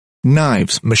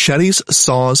Knives, machetes,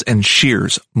 saws, and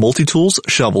shears, multi-tools,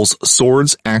 shovels,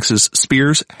 swords, axes,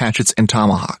 spears, hatchets, and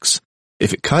tomahawks.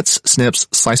 If it cuts, snips,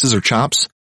 slices, or chops,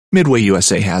 Midway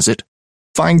USA has it.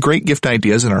 Find great gift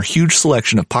ideas in our huge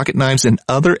selection of pocket knives and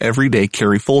other everyday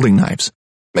carry folding knives.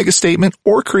 Make a statement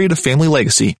or create a family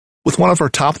legacy with one of our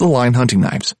top-of-the-line hunting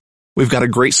knives. We've got a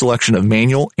great selection of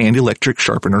manual and electric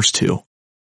sharpeners too.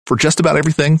 For just about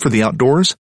everything for the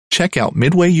outdoors, check out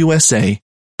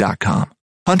MidwayUSA.com.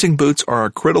 Hunting boots are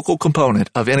a critical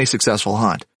component of any successful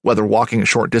hunt. Whether walking a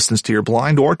short distance to your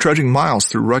blind or trudging miles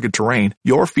through rugged terrain,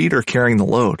 your feet are carrying the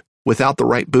load. Without the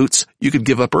right boots, you could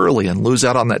give up early and lose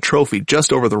out on that trophy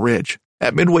just over the ridge.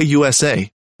 At Midway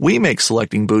USA, we make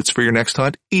selecting boots for your next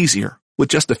hunt easier. With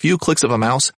just a few clicks of a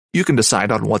mouse, you can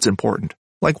decide on what's important,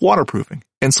 like waterproofing,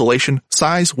 insulation,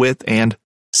 size, width, and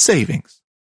savings.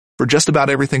 For just about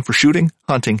everything for shooting,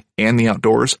 hunting, and the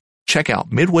outdoors, check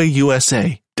out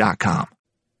MidwayUSA.com.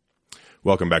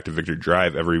 Welcome back to Victory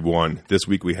Drive, everyone. This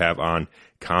week we have on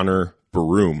Connor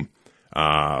Broome.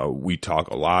 We talk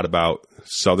a lot about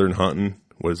southern hunting,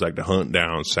 what it's like to hunt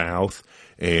down south,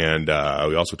 and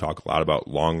we also talk a lot about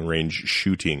long-range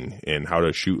shooting and how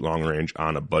to shoot long-range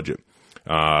on a budget.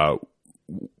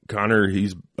 Connor,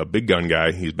 he's a big gun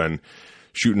guy. He's been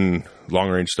shooting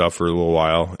long-range stuff for a little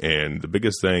while, and the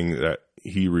biggest thing that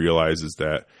he realizes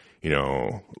that, you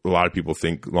know, a lot of people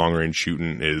think long-range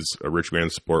shooting is a rich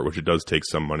man's sport, which it does take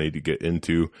some money to get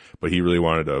into, but he really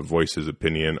wanted to voice his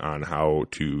opinion on how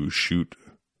to shoot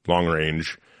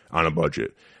long-range on a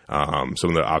budget. Some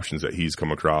of the options that he's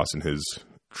come across in his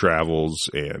travels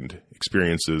and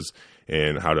experiences,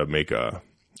 and how to make a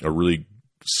really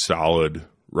solid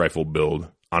rifle build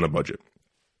on a budget.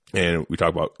 And we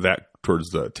talk about that towards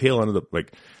the tail end of the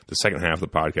second half of the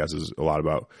podcast is a lot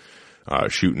about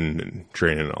shooting and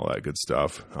training and all that good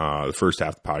stuff. The first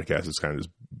half of the podcast is kind of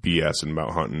just BSing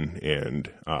about hunting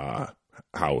and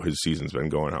how his season's been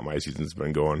going, how my season's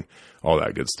been going, all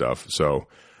that good stuff. So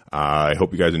I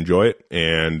hope you guys enjoy it.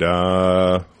 And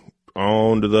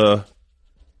on to the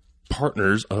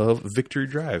partners of Victory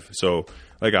Drive. So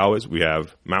like always, we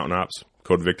have Mountain Ops,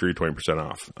 code Victory, 20%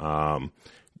 off.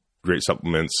 Great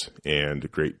supplements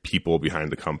and great people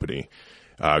behind the company.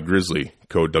 Grizzly,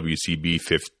 code WCB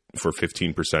for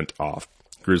 15% off.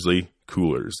 Grizzly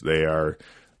Coolers. They are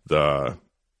the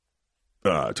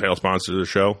title sponsor of the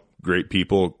show. Great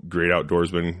people, great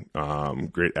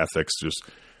outdoorsmen, great ethics, just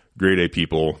grade A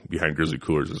people behind Grizzly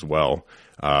Coolers as well.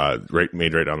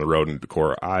 Made right down the road in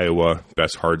Decorah, Iowa.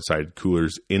 Best hard-sided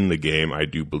coolers in the game, I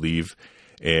do believe.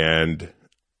 And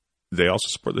they also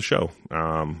support the show.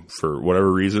 For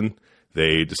whatever reason,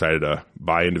 they decided to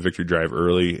buy into Victory Drive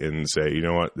early and say, you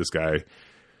know what, this guy,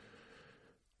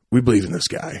 we believe in this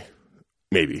guy.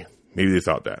 Maybe they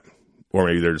thought that. Or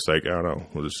maybe they're just like, I don't know,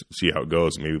 we'll just see how it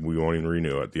goes. Maybe we won't even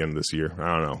renew at the end of this year.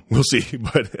 I don't know. We'll see.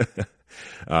 But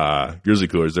Grizzly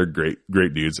Coolers, they're great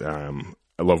dudes. I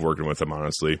love working with them,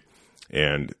 honestly.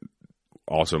 And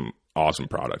awesome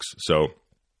products. So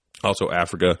also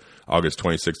Africa, August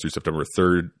 26th through September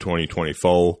 3rd,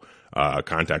 2024.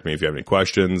 Contact me if you have any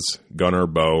questions. Gunner,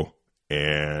 bow,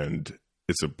 and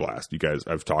it's a blast. You guys,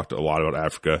 I've talked a lot about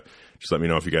Africa. Just let me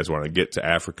know if you guys want to get to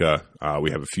Africa.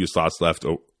 We have a few slots left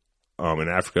in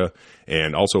Africa,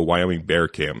 and also Wyoming Bear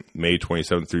Camp, May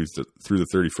 27th through the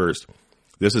 31st.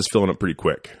 This is filling up pretty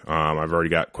quick. I've already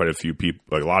got quite a few people,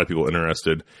 like a lot of people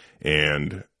interested,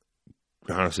 and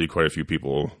honestly, quite a few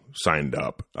people signed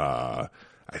up. I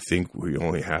think we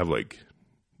only have like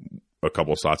a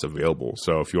couple slots available.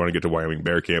 So if you want to get to Wyoming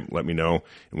Bear Camp, let me know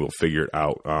and we'll figure it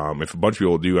out. If a bunch of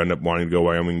people do end up wanting to go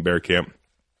Wyoming Bear Camp,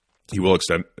 Trey will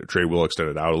extend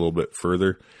it out a little bit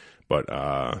further. But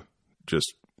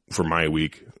just for my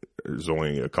week, there's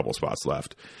only a couple spots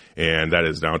left. And that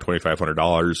is now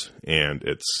 $2,500. And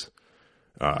it's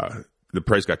the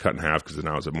price got cut in half because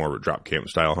now it's more of a drop camp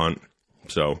style hunt.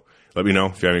 So let me know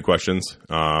if you have any questions.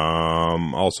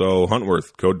 Also,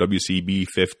 Huntworth, code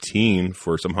WCB15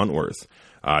 for some Huntworth.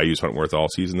 I use Huntworth all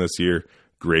season this year.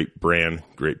 Great brand,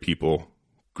 great people,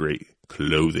 great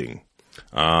clothing.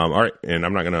 All right, and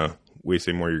I'm not going to waste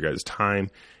any more of your guys' time.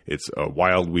 It's a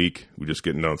wild week. We're just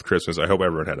getting done with Christmas. I hope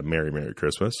everyone had a Merry, Merry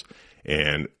Christmas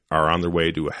and are on their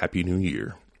way to a Happy New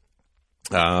Year.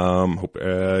 It's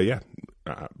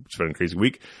been a crazy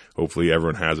week. Hopefully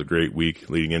everyone has a great week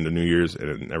leading into New Year's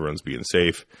and everyone's being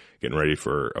safe, getting ready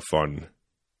for a fun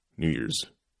New Year's.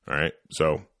 All right.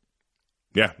 So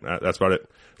yeah, that's about it.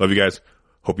 Love you guys.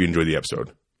 Hope you enjoy the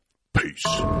episode. Peace.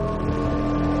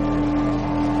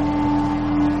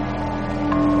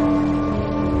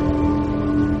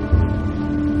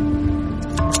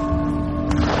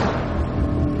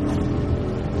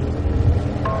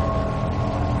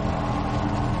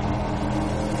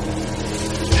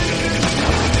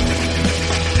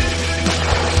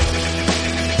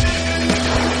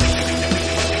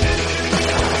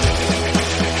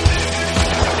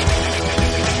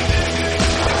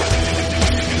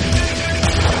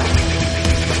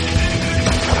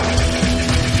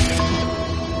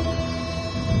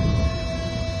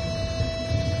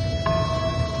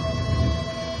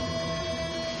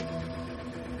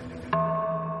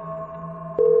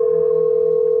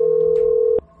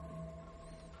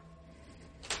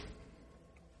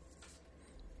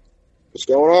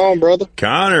 What's going on, brother?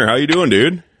 Connor, how you doing,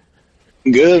 dude?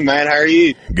 Good, man. How are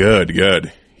you? Good.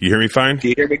 You hear me fine? Can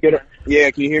you hear me good?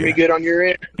 Yeah, can you hear me good on your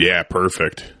end? Yeah,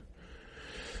 perfect.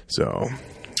 So,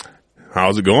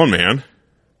 how's it going, man?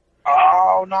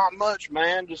 Oh, not much,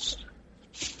 man. Just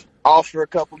off for a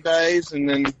couple days and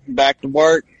then back to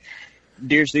work.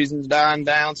 Deer season's dying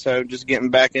down, so just getting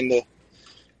back into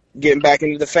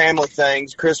the family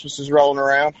things. Christmas is rolling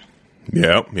around.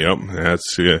 Yep.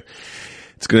 That's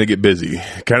it's gonna get busy.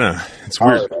 It's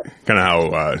weird. Kind of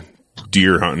how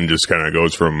deer hunting just kind of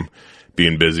goes from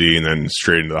being busy and then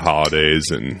straight into the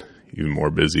holidays and even more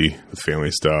busy with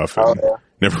family stuff. And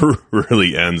never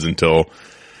really ends until,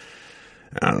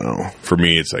 I don't know. For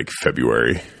me, it's like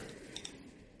February.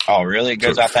 Oh, really? It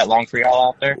goes out that long for y'all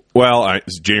out there? Well,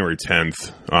 it's January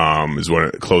 10th is when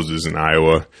it closes in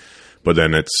Iowa. But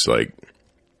then it's like,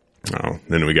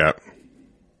 then we got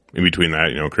in between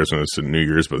that, Christmas and New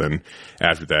Year's. But then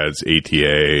after that, it's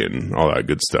ATA and all that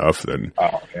good stuff. Then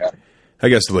I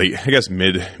guess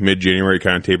mid-January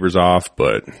kind of tapers off.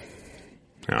 But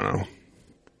I don't know.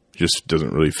 Just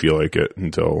doesn't really feel like it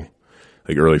until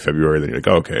like early February. Then you're like,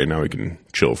 okay, now we can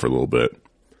chill for a little bit.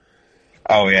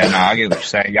 Oh, yeah, no, I get what you're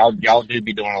saying. Y'all do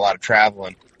be doing a lot of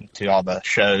traveling to all the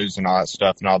shows and all that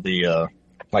stuff and all the,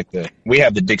 we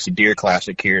have the Dixie Deer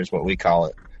Classic here is what we call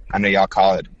it. I know y'all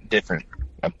call it different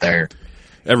up there.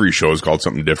 Every show is called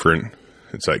something different.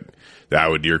 It's like the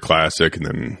Iowa Deer Classic and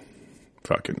then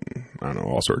fucking, I don't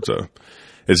know, all sorts of,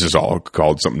 it's just all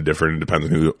called something different. It depends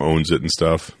on who owns it and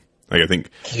stuff. Like, I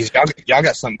think. Y'all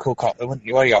got something cool called, what do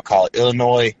y'all call it?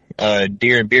 Illinois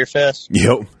Deer and Beer Fest?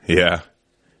 Yep, yeah.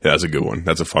 That's a good one.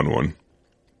 That's a fun one.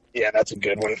 Yeah, that's a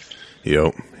good one.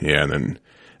 Yep. Yeah, and then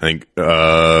I think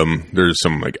there's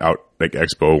some like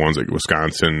expo ones like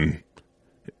Wisconsin.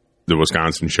 The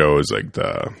Wisconsin show is like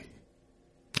I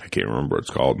can't remember what it's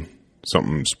called.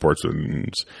 Something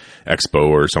Sportsman's Expo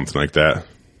or something like that.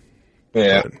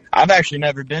 Yeah. But I've actually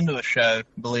never been to a show,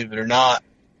 believe it or not.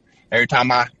 Every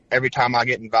time I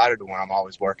get invited to one, I'm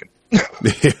always working.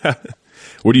 Yeah.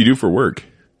 What do you do for work?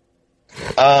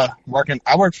 I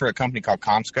work for a company called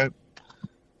CommScope.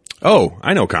 Oh,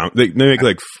 I know. They make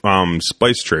like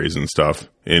spice trays and stuff.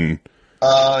 No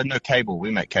cable.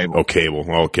 We make cable. Oh, cable.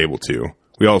 Well, cable too.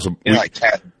 We like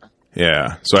Cat.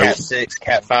 Yeah. So Cat 6,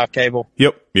 Cat 5 cable.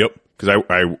 Yep. Because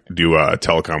I do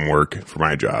telecom work for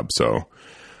my job, so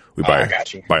we buy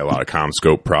a lot of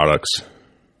CommScope products.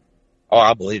 Oh,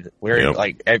 I believe it.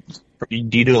 Do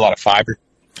you do a lot of fiber?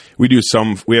 We do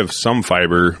some. We have some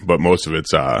fiber, but most of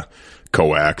it's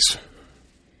coax.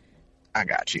 I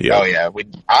got you. Yep. Oh yeah.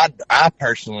 I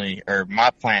personally, or my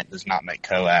plant does not make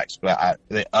coax, but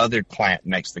the other plant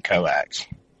makes the coax.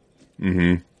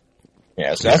 Mm-hmm.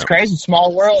 Yeah. So that's crazy.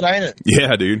 Small world, ain't it?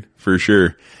 Yeah, dude, for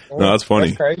sure. No, that's funny.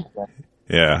 That's crazy.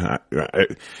 Yeah,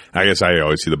 I guess I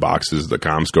always see the boxes, the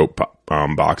CommScope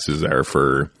boxes there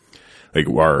for like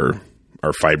our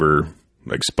fiber,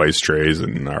 like spice trays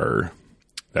and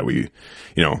that we,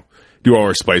 do all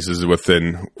our spices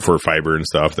within for fiber and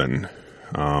stuff, then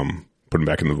put them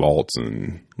back in the vaults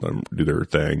and let them do their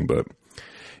thing. But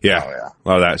yeah, a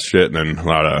lot of that shit, and then a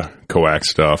lot of coax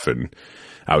stuff, and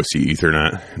obviously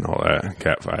Ethernet and all that,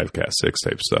 Cat 5, Cat 6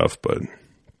 type stuff. But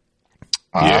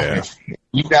yeah,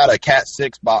 you got a Cat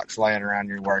 6 box laying around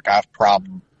your work.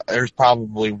 There's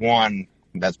probably one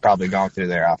that's probably gone through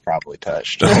there I've probably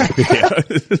touched.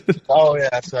 Oh,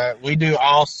 yeah. So we do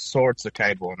all sorts of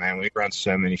cable, man. We run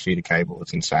so many feet of cable.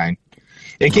 It's insane.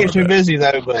 It keeps me busy,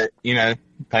 though, but,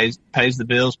 pays the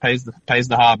bills, pays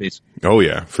the hobbies. Oh,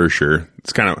 yeah, for sure.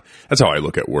 That's how I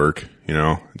look at work,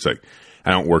 It's like,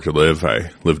 I don't work to live.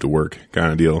 I live to work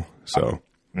kind of deal. So,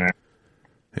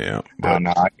 yeah. But,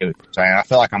 no, I get what you're saying. I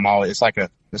feel like it's like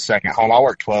the second home. I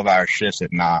work 12-hour shifts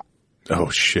at night. Oh,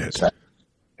 shit. So,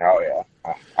 oh, yeah.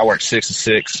 I work 6 to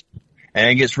 6, and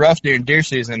it gets rough during deer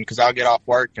season because I'll get off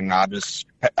work and I'll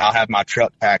have my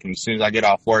truck packed, and as soon as I get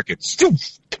off work, it's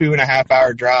 2.5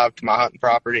 hour drive to my hunting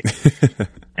property.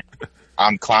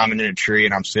 I'm climbing in a tree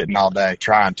and I'm sitting all day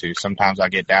trying to. Sometimes I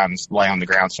get down and lay on the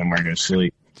ground somewhere and go to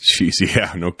sleep. Jeez,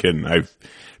 yeah, no kidding. I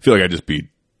feel like I'd just be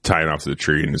tying off to the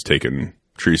tree and just taking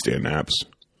tree stand naps.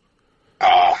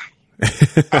 I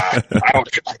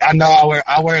know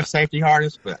I wear a safety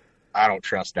harness, but I don't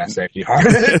trust that safety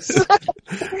harness.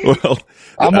 Well,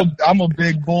 I'm a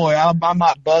big boy. I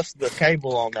might bust the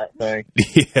cable on that thing.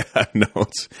 Yeah, no,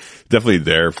 it's definitely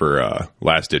there for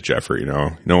last ditch effort.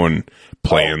 No one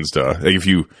plans to. Like, if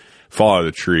you fall out of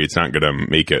the tree, it's not going to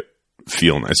make it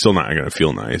feel nice. It's still not going to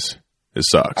feel nice. It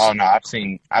sucks. Oh no, I've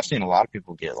seen a lot of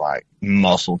people get like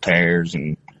muscle tears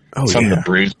and some of the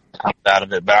bruise comes out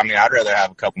of it. But I mean, I'd rather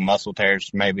have a couple muscle tears,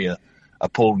 maybe a a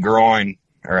pulled groin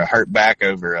or a hurt back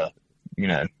over a,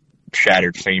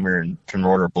 shattered femur and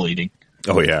femoral bleeding.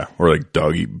 Oh yeah. Or like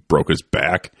Doug, he broke his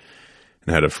back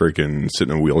and had to freaking sit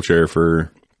in a wheelchair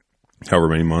for however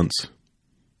many months.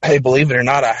 Hey, believe it or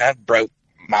not, I have broke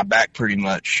my back pretty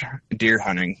much deer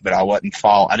hunting, but I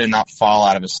did not fall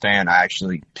out of a stand. I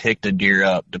actually picked a deer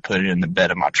up to put it in the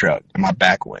bed of my truck, and my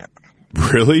back went.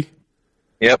 Really?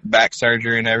 Yep, back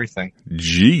surgery and everything.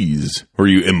 Jeez. Were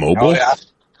you immobile? Oh, yeah.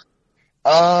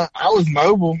 I was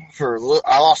mobile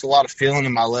I lost a lot of feeling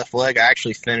in my left leg. I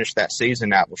actually finished that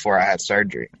season out before I had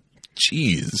surgery.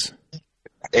 Jeez.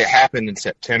 It happened in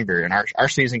September, and our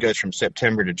season goes from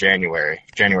September to January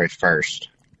 1st.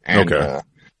 And, okay.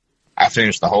 I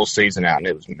finished the whole season out, and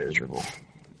it was miserable.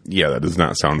 Yeah, that does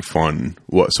not sound fun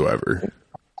whatsoever.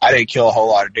 I didn't kill a whole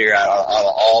lot of deer out of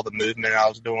all the movement I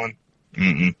was doing.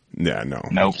 Mm-mm. Yeah, no.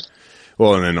 Nope.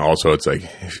 Well, and then also it's like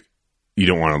you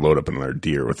don't want to load up another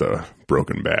deer with a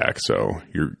broken back. So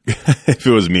if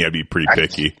it was me, I'd be pretty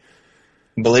picky.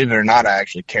 Believe it or not, I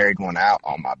actually carried one out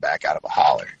on my back out of a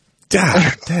holler.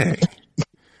 Dang.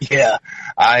 Yeah,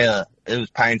 it was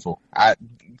painful. I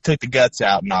took the guts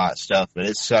out and all that stuff, but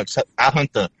it sucks. I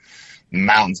hunt the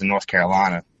mountains in North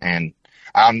Carolina, and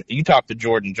you talked to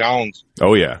Jordan Jones.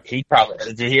 Oh yeah.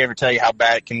 Did he ever tell you how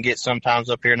bad it can get sometimes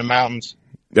up here in the mountains?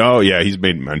 Oh yeah, he's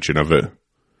made mention of it.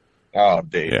 Oh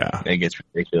dude, yeah, it gets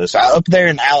ridiculous. Up there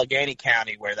in Allegheny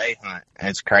County where they hunt,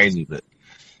 it's crazy, but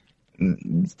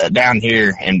down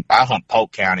here, and I hunt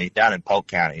Polk County. Down in Polk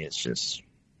County, it's just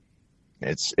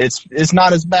it's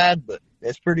not as bad, but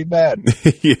it's pretty bad.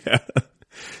 Yeah.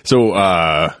 So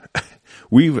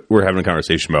we're having a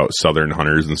conversation about southern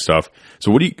hunters and stuff.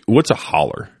 So what's a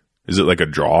holler? Is it like a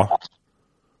draw?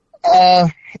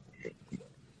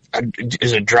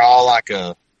 Is a draw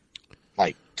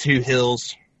like two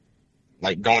hills,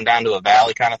 like going down to a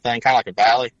valley kind of thing, kind of like a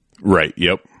valley? Right.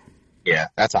 Yep. Yeah,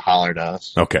 that's a holler to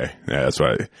us. Okay. Yeah, that's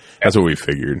what we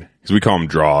figured, because we call them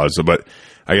draws. But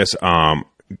I guess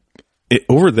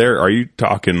over there, are you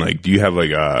talking like, do you have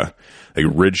like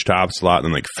ridge tops a lot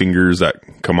and like fingers that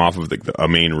come off of a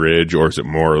main ridge, or is it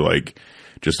more like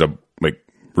just a like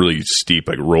really steep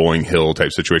like rolling hill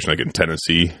type situation like in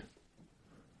Tennessee?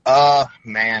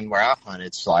 Man, where I hunt,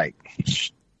 it's like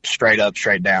straight up,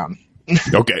 straight down.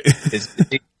 Okay.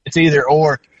 It's either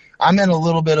or. I'm in a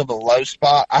little bit of a low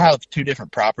spot. I have two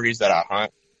different properties that I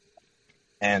hunt,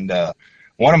 and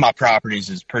one of my properties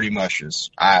is pretty much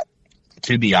just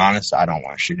to be honest, I don't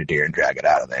want to shoot a deer and drag it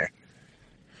out of there.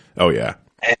 Oh yeah.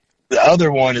 And the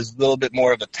other one is a little bit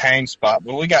more of a tame spot,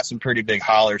 but we got some pretty big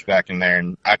hollers back in there,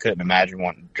 and I couldn't imagine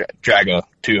wanting to drag a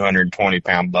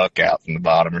 220-pound buck out from the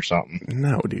bottom or something.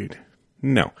 No, dude.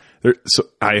 No. So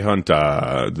I hunt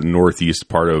the northeast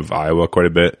part of Iowa quite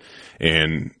a bit,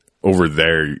 and over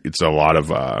there it's a lot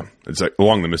of it's like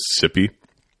along the Mississippi.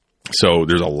 So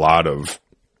there's a lot of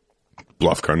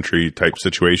bluff country type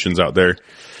situations out there.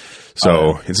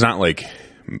 So it's not like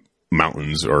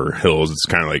mountains or hills. It's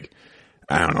kind of like,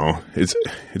 I don't know. It's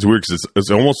weird because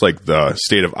it's almost like the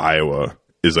state of Iowa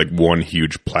is like one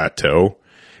huge plateau,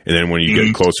 and then when you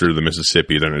get closer to the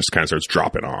Mississippi, then it just kind of starts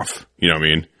dropping off. You know what I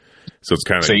mean? So it's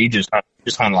kind of you just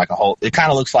hunt like a whole. It kind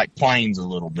of looks like plains a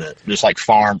little bit, just like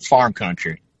farm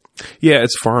country. Yeah,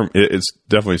 it's farm. It's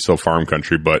definitely still farm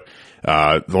country, but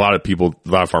a lot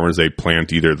of farmers, they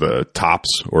plant either the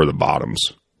tops or the bottoms.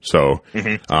 So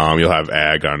you'll have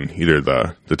ag on either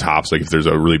the tops. Like if there's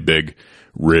a really big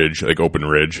ridge, like open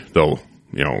ridge, they'll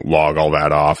log all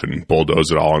that off and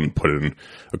bulldoze it all and put it in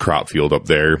a crop field up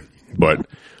there. But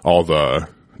all the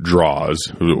draws,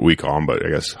 what we call them, but I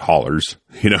guess hollers,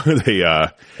 they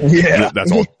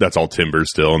that's all timber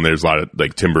still, and there's a lot of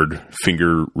like timbered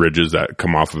finger ridges that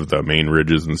come off of the main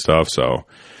ridges and stuff. So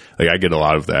like I get a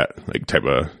lot of that like type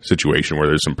of situation where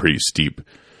there's some pretty steep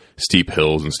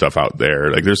hills and stuff out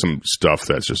there. Like there's some stuff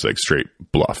that's just like straight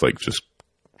bluff, like just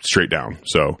straight down.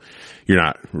 So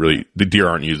the deer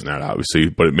aren't using that obviously,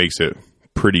 but it makes it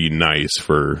pretty nice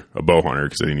for a bow hunter,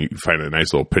 because then you find a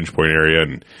nice little pinch point area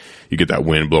and you get that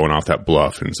wind blowing off that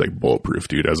bluff, and it's like bulletproof,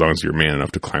 dude. As long as you're man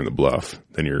enough to climb the bluff,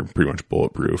 then you're pretty much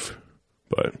bulletproof.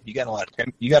 But you got a lot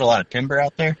of timber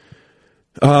out there?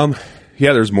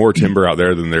 Yeah, there's more timber out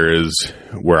there than there is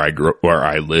where I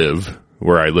live.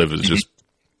 Where I live is just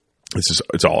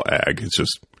it's all ag. It's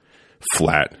just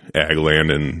flat ag land,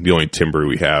 and the only timber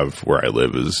we have where I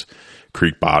live is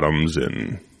creek bottoms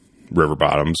and river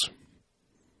bottoms.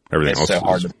 Everything else so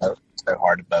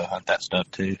hard to bow hunt that stuff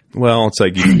too. Well, it's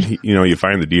like you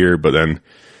find the deer, but then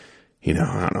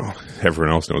I don't know,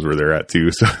 everyone else knows where they're at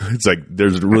too. So it's like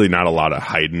there's really not a lot of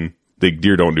hiding. The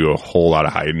deer don't do a whole lot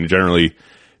of hiding. Generally,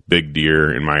 big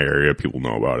deer in my area, people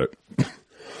know about it.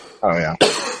 Oh yeah,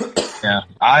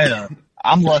 yeah.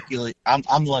 I'm lucky.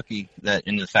 I'm lucky that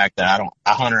in the fact that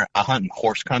I hunt in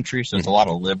horse country, so it's a lot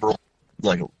of liberal,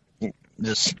 like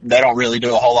just they don't really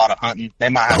do a whole lot of hunting. They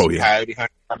might have some coyote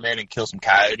hunting come in and kill some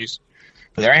coyotes,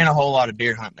 but there ain't a whole lot of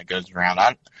deer hunting that goes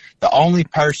around. The only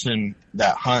person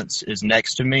that hunts is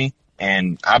next to me,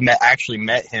 and I actually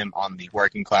met him on the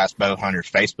Working Class Bow Hunters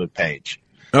Facebook page.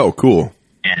 Oh, cool.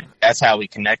 And that's how we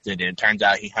connected. And it turns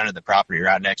out he hunted the property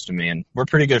right next to me. And we're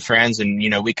pretty good friends. And,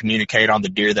 we communicate on the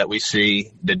deer that we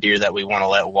see, the deer that we want to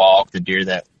let walk, the deer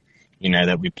that,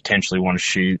 that we potentially want to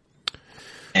shoot.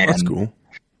 And that's cool.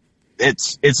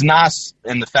 It's nice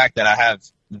in the fact that I have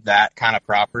that kind of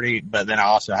property, but then I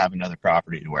also have another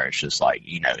property where it's just like,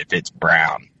 if it's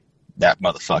brown, that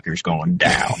motherfucker's going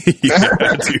down.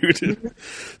 Yeah, dude.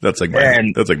 That's like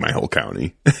my whole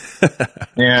county.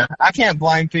 Yeah, I can't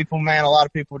blame people, man. A lot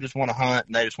of people just want to hunt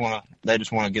and they just want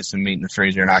to get some meat in the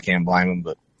freezer, and I can't blame them.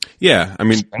 But yeah, I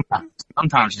mean,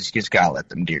 sometimes you just gotta let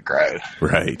them deer grow.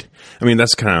 Right. I mean,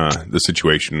 that's kind of the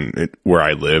situation where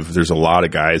I live. There's a lot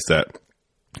of guys that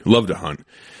love to hunt.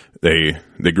 They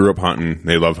grew up hunting.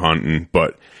 They love hunting,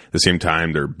 but at the same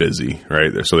time, they're busy,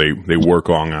 right? So they work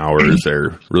long hours.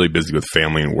 They're really busy with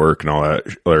family and work and all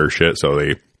that other shit. So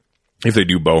if they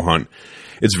do bow hunt,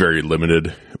 it's very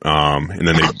limited. And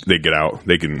then they get out.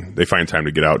 They find time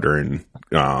to get out during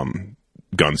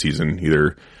gun season.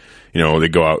 Either they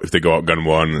go out, if they go out gun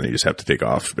one, and they just have to take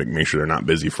off, make sure they're not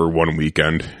busy for one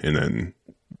weekend, and then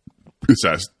it's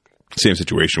that same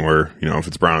situation where if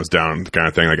it's brown, it's down kind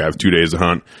of thing. Like I have 2 days to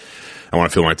hunt. I want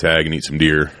to fill my tag and eat some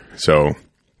deer. So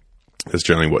that's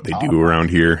generally what they do around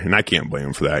here, and I can't blame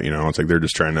them for that. It's like they're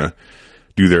just trying to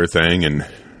do their thing and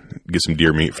get some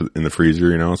deer meat in the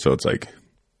freezer. So it's like,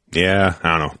 yeah,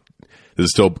 I don't know. Does it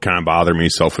still kind of bother me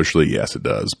selfishly? Yes, it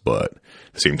does. But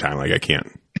at the same time, like I can't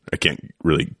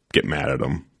really get mad at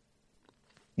them.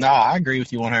 No, I agree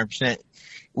with you 100%.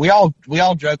 We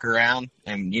all joke around,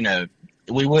 and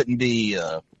we wouldn't be.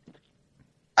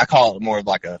 I call it more of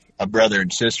like a brother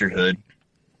and sisterhood.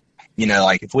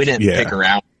 Like if we didn't pick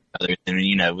around each other, then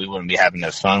we wouldn't be having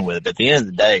no fun with it. But at the end of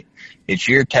the day, it's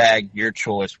your tag, your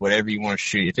choice, whatever you want to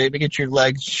shoot. If it gets your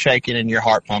legs shaking and your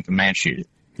heart pumping, man, shoot it.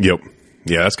 Yep.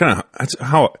 Yeah, that's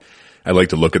how I like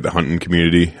to look at the hunting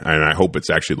community, and I hope it's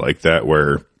actually like that,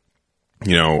 where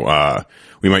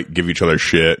we might give each other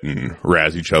shit and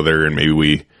razz each other, and maybe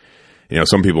we,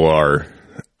 some people are,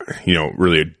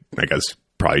 really, I guess,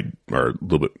 probably are a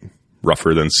little bit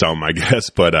rougher than some, I guess.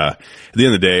 But at the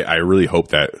end of the day, I really hope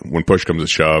that when push comes to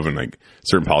shove and like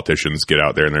certain politicians get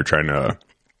out there and they're trying to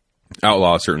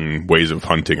outlaw certain ways of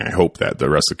hunting, I hope that the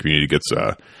rest of the community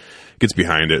gets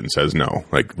behind it and says, no,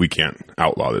 like we can't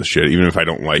outlaw this shit. Even if I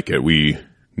don't like it, we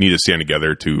need to stand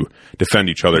together to defend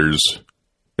each other's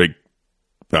like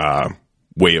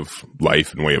way of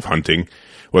life and way of hunting,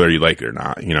 whether you like it or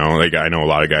not. Like I know a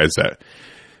lot of guys that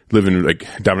live in, like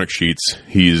Dominic Sheets,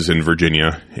 he's in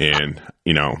Virginia, and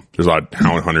there's a lot of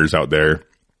hound hunters out there.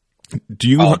 Do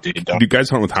you guys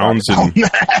hunt with hounds in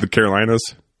the Carolinas?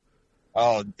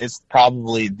 Oh, it's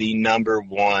probably the number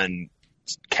one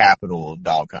capital of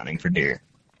dog hunting for deer.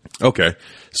 Okay,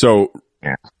 so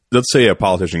let's say a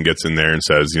politician gets in there and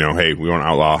says, hey, we want to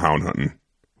outlaw hound hunting.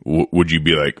 Would you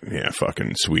be like, yeah,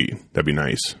 fucking sweet, that'd be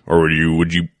nice? Or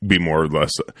would you be more or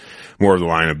less more of the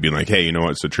line of being like, hey,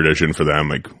 it's a tradition for them,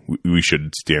 like we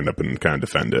should stand up and kind of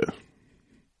defend it?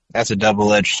 That's a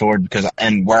double-edged sword, because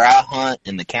and where I hunt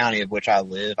in the county of which I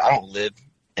live, I don't live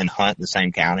and hunt the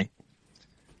same county,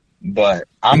 but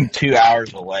I'm 2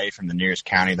 hours away from the nearest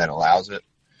county that allows it.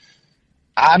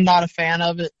 I'm not a fan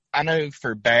of it. I know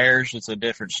for bears it's a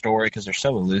different story because they're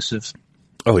so elusive.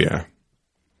 Oh yeah.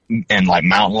 And like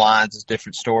mountain lions is a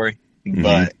different story. Mm-hmm.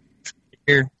 But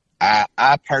here,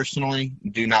 I personally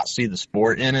do not see the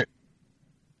sport in it.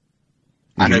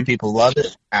 Mm-hmm. I know people love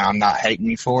it, and I'm not hating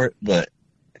you for it, but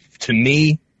to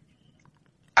me,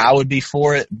 I would be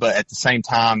for it, but at the same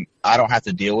time, I don't have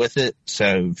to deal with it.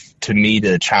 So to me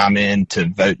to chime in to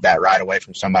vote that right away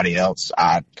from somebody else,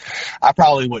 I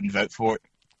probably wouldn't vote for it.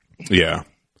 Yeah.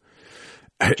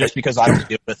 Just because I don't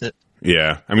deal with it.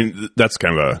 Yeah. I mean, that's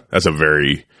a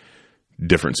very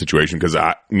different situation, because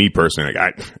me personally,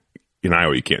 like in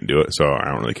Iowa, you can't do it, so I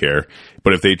don't really care.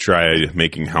 But if they try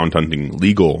making hound hunting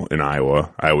legal in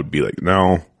Iowa, I would be like,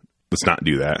 no, let's not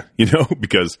do that,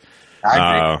 because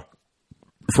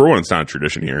for one, it's not a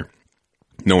tradition here.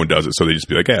 No one does it, so they just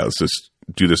be like, yeah, let's just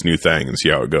do this new thing and see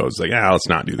how it goes. Like, let's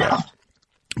not do that.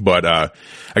 But I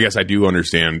guess I do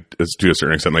understand to a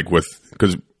certain extent, like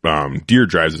because deer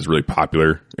drives is really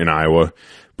popular in Iowa,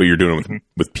 but you're doing it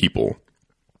with people.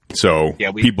 So Yeah,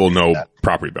 we people know that.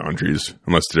 property boundaries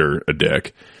unless they're a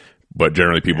dick. But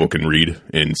generally people can read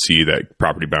and see that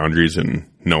property boundaries and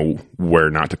know where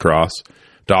not to cross.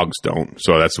 Dogs don't.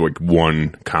 So that's like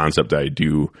one concept that I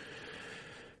do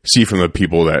see from the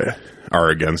people that are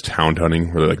against hound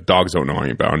hunting, where they're like, dogs don't know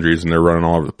any boundaries and they're running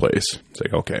all over the place. It's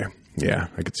like, okay, yeah,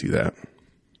 I could see that.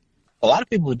 A lot of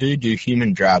people do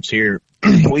human drives here.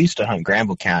 We used to hunt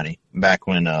Granville County back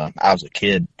when I was a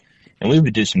kid, and we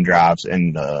would do some drives.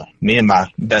 And me and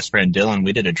my best friend Dylan,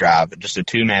 we did a drive, just a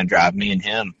 2-man drive, me and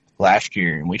him last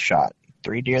year, and we shot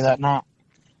 3 deer that night.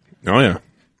 Oh yeah.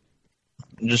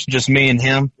 Just me and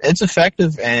him. It's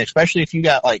effective, and especially if you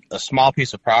got like a small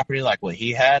piece of property like what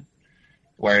he had,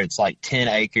 where it's like 10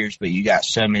 acres, but you got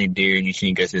so many deer and you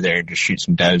can go through there and just shoot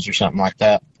some does or something like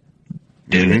that.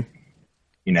 Do it.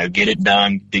 You know, get it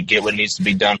done, get what needs to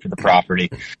be done for the property.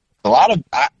 A lot of,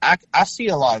 I see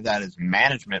a lot of that as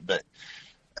management, but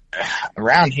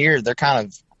around here, they're kind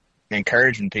of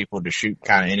encouraging people to shoot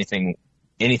kind of anything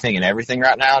and everything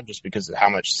right now, just because of how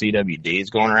much CWD is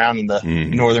going around in the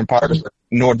northern part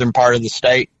of the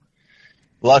state.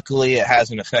 Luckily, it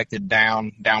hasn't affected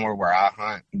down where I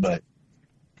hunt, but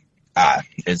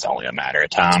it's only a matter of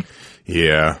time.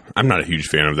 Yeah, I'm not a huge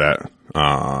fan of that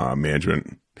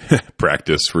management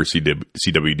practice for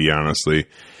CWD, honestly,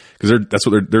 because that's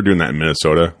what they're doing that in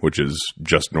Minnesota, which is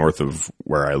just north of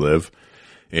where I live,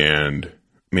 and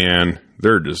man,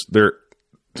 they're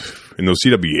in those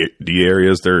CWD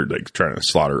areas, they're like trying to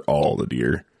slaughter all the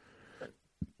deer.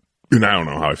 And I don't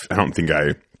know how, I don't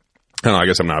know, I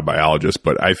guess I'm not a biologist,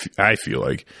 but I feel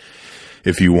like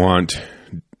if you want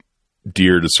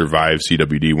deer to survive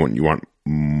CWD, wouldn't you want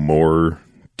more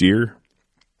deer?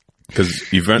 Because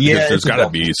there's got to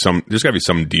be some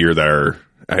deer that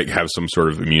have some sort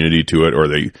of immunity to it, or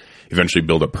they eventually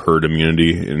build up herd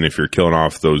immunity. And if you're killing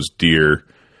off those deer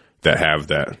that have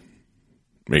that,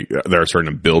 they're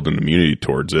starting to build an immunity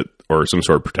towards it, or some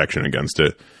sort of protection against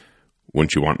it,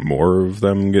 wouldn't you want more of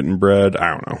them getting bred? I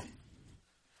don't know.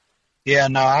 Yeah,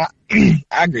 no, I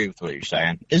agree with what you're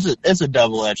saying. It's a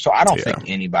double edged. So I don't think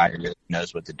anybody really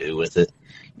knows what to do with it,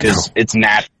 because it's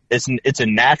a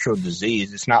natural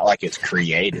disease. It's not like it's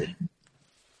created,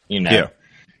 you know. Yeah.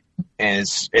 And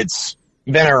it's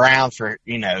been around for,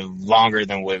 you know, longer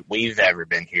than we've ever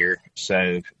been here.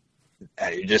 So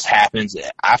it just happens.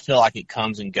 I feel like it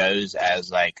comes and goes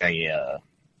as like a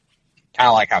kind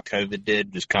of like how COVID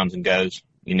did, just comes and goes.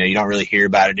 You know, you don't really hear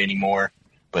about it anymore,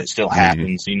 but it still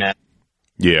happens. You know.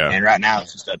 Yeah. And right now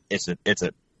it's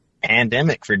a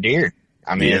pandemic for deer.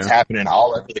 I mean, it's happening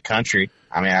all over the country.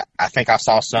 I mean, I think I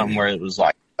saw something where it was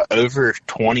like over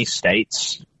 20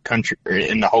 states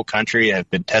in the whole country have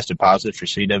been tested positive for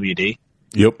CWD.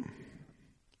 Yep.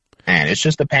 And it's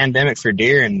just a pandemic for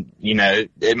deer, and, you know,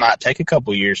 it might take a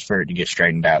couple years for it to get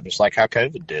straightened out, just like how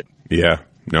COVID did. Yeah,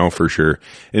 no, for sure.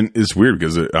 And it's weird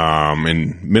because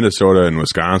in Minnesota and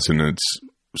Wisconsin, it's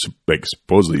like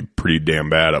supposedly pretty damn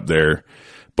bad up there.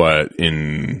 But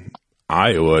in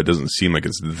Iowa, it doesn't seem like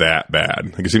it's that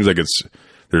bad. Like, it seems like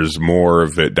there's more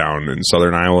of it down in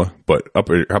southern Iowa, but up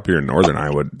here in northern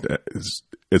Iowa,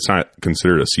 it's not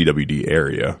considered a CWD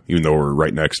area, even though we're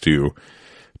right next to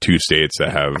 2 states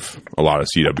that have a lot of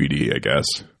CWD, I guess,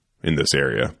 in this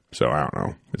area. So I don't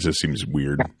know. It just seems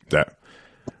weird that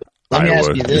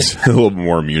Iowa is a little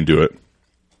more immune to it.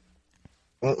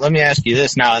 Well, let me ask you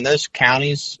this. Now, in those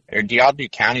counties, or do y'all do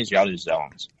counties or y'all do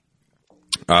zones?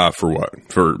 For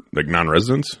what? For like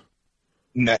non-residents?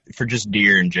 No, for just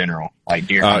deer in general, like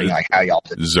deer hunting, like how y'all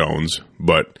do zones.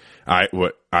 But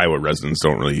Iowa residents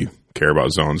don't really care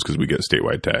about zones because we get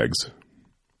statewide tags.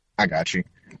 I got you.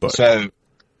 But, so,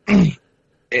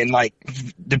 and like,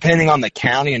 depending on the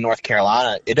county in North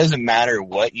Carolina, it doesn't matter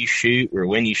what you shoot or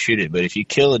when you shoot it, but if you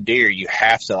kill a deer, you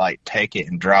have to like take it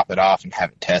and drop it off and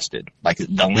have it tested, like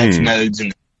the lymph nodes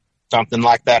and something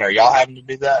like that. Are y'all having to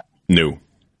do that? No,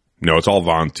 it's all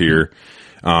volunteer.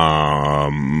 Yeah,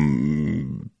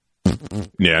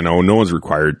 no one's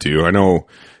required to. I know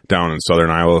down in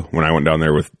southern Iowa, when I went down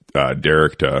there with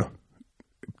Derek to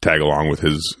tag along with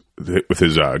his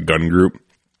gun group,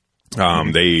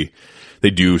 they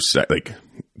do like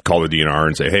call the DNR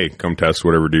and say, "Hey, come test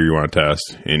whatever deer you want to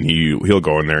test," and he'll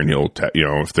go in there and he'll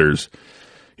if there's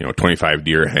 25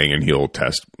 deer hanging, he'll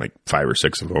test like 5 or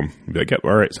 6 of them. Be like, "Yep,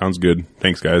 all right, sounds good.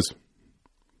 Thanks, guys."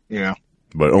 Yeah.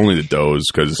 But only the does,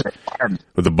 because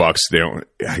with the bucks, they don't.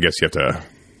 I guess you have to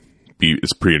be.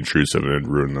 It's pretty intrusive and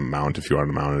ruin the mount if you want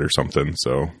to mount it or something.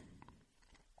 So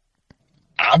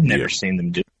I've never seen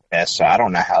them do that, so I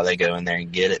don't know how they go in there and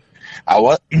get it.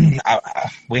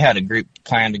 We had a group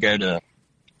plan to go to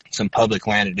some public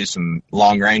land to do some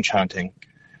long range hunting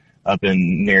up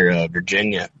in near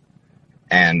Virginia,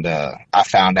 and I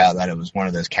found out that it was one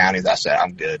of those counties. I said,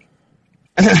 I'm good.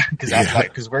 Because I was like,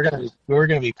 because we're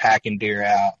gonna be packing deer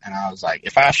out, and I was like,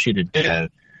 if I shoot a doe,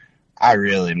 I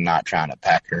really am not trying to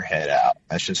pack her head out.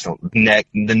 That's just the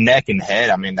neck and head.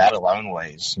 I mean, that alone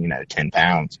weighs 10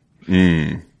 pounds.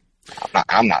 I'm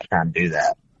not trying to do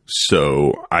that.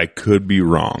 So I could be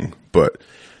wrong, but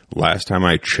last time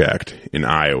I checked in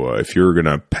Iowa, if you're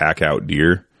gonna pack out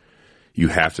deer, you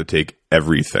have to take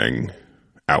everything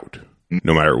out,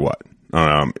 no matter what.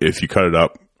 If you cut it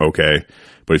up, okay.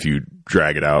 But if you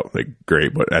drag it out, like,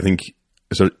 great. But I think,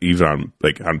 so even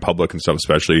on public and stuff,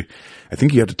 especially, I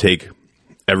think you have to take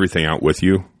everything out with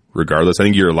you, regardless. I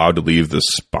think you're allowed to leave the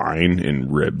spine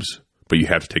and ribs, but you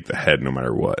have to take the head no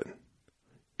matter what.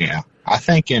 Yeah, I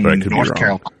think in North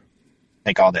Carolina,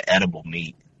 take all the edible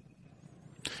meat.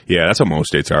 Yeah, that's what most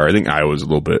states are. I think Iowa's a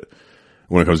little bit,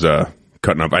 when it comes to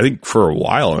cutting up, I think for a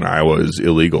while in Iowa it was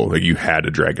illegal. Like, you had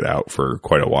to drag it out for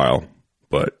quite a while,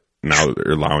 but now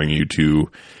they're allowing you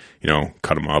to,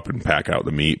 cut them up and pack out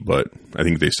the meat, but I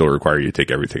think they still require you to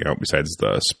take everything out besides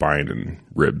the spine and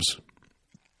ribs.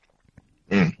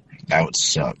 That would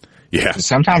suck. Yeah.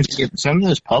 Sometimes some of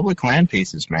those public land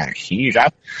pieces, man, are huge.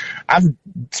 I've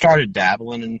started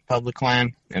dabbling in public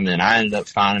land, and then I ended up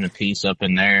finding a piece up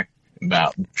in there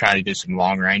about trying to do some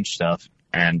long range stuff,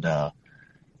 and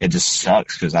it just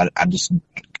sucks because I just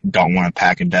don't want to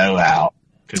pack a doe out.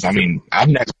 Because I mean,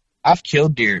 I've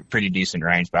killed deer at pretty decent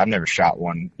range, but I've never shot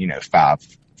one,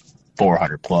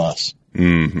 400 plus.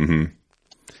 Mm-hmm.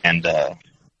 And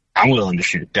I'm willing to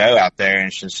shoot a doe out there, and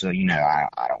it's just, I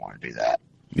don't want to do that.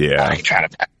 Yeah. I ain't trying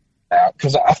to pack it out.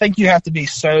 Because I think you have to be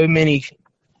so many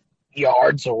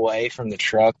yards away from the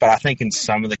truck, but I think in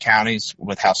some of the counties,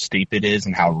 with how steep it is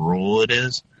and how rural it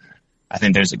is, I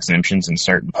think there's exemptions in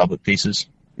certain public pieces.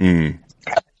 I think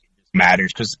it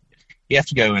matters because you have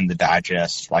to go in the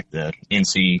digest, like the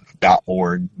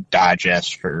NC.org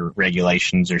digest for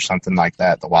regulations or something like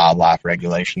that, the wildlife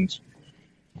regulations.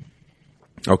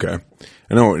 Okay.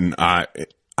 I know, and I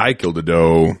killed a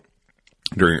doe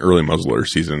during early muzzleloader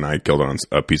season. I killed on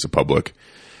a piece of public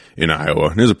in Iowa.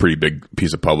 And it was a pretty big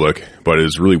piece of public, but it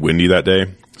was really windy that day.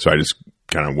 So I just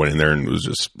kind of went in there and was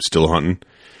just still hunting,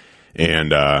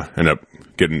 and ended up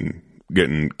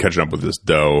catching up with this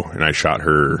doe, and I shot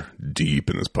her deep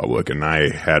in this public, and I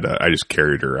just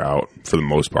carried her out for the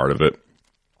most part of it.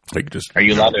 Like, just, are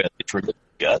you allowed to remove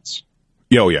the guts?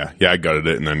 Oh yeah, I gutted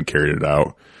it and then carried it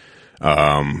out.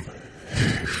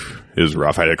 It was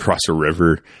rough. I had to cross a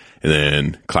river and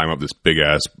then climb up this big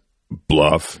ass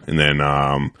bluff, and then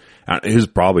it was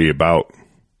probably about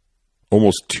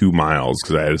almost 2 miles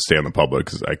because I had to stay on the public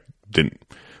because I didn't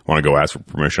want to go ask for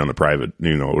permission on the private.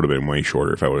 It would have been way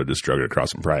shorter if I would have just drugged it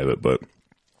across some private. But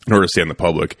in order to stay on the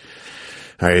public,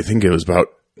 I think it was about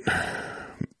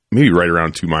maybe right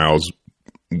around 2 miles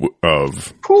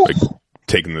of like,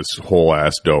 taking this whole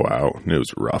ass doe out. And it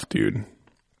was rough, dude.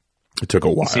 It took a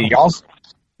while. See,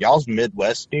 y'all's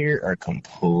Midwest deer are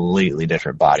completely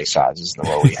different body sizes than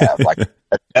what we have. Like,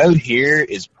 a doe here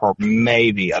is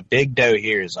maybe a big doe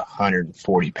here is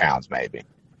 140 pounds, maybe.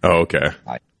 Oh, okay.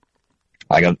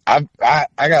 I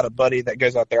got a buddy that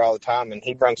goes out there all the time, and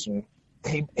he brings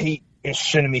he is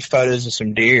sending me photos of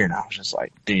some deer, and I was just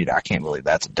like, dude, I can't believe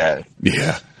that's a doe.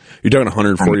 Yeah. You're talking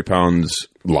 140 pounds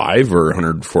live or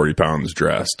 140 pounds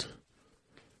dressed?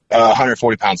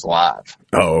 140 pounds live.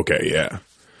 Oh, okay, yeah.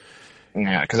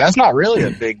 Yeah, because that's not really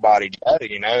a big body doe,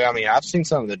 I mean, I've seen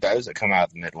some of the does that come out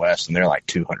of the Midwest, and they're like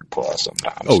 200 plus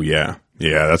sometimes. Oh, yeah.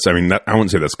 Yeah, I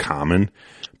wouldn't say that's common,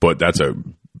 but that's a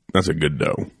good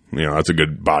doe. That's a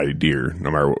good body deer,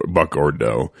 no matter what, buck or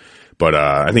doe. But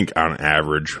I think on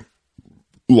average,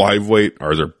 live weight,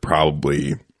 ours are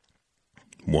probably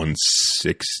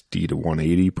 160 to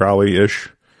 180 probably-ish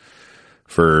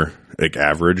for, like,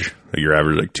 average. Like, your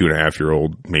average, like,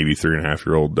 2.5-year-old, maybe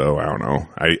 3.5-year-old doe. I don't know.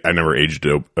 I never aged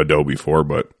a doe before,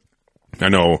 but I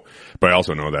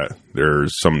also know that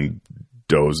there's some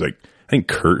does, like, I think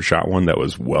Kurt shot one that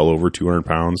was well over 200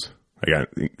 pounds. I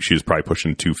think she was probably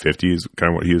pushing 250 is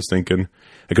kind of what he was thinking.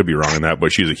 I could be wrong on that,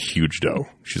 but she's a huge doe.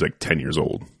 She's like 10 years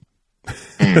old.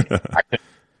 I could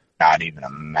not even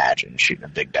imagine shooting a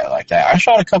big doe like that. I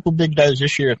shot a couple big does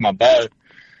this year with my bow,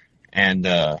 and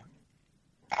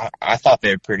I thought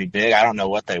they were pretty big. I don't know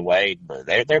what they weighed, but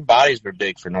their bodies were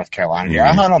big for North Carolina deer.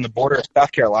 I hunt on the border of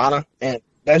South Carolina, and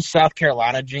those South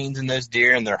Carolina genes in those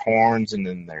deer and their horns and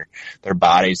then their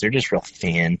bodies, they're just real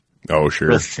thin. Oh,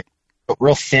 sure.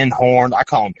 Real thin horn. I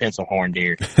call them pencil horn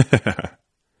deer.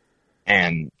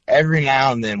 And every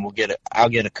now and then I'll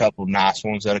get a couple nice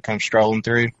ones that'll come strolling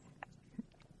through.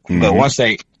 Mm-hmm. But once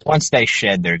once they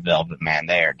shed their velvet, man,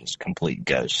 they are just complete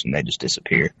ghosts and they just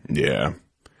disappear. Yeah.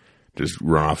 Just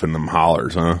run off in them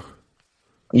hollers, huh?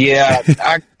 Yeah.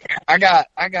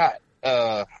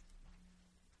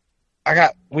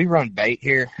 We run bait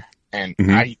here, and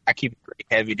I keep it pretty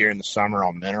heavy during the summer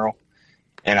on mineral.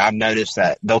 And I've noticed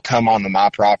that they'll come onto my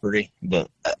property, but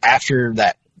after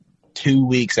that 2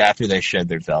 weeks after they shed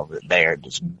their velvet, they are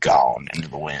just gone into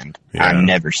the wind. Yeah. I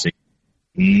never see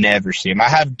them. I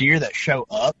have deer that show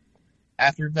up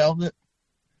after velvet,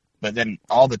 but then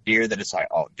all the deer that it's like,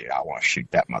 oh, dude, I want to shoot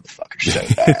that motherfucker so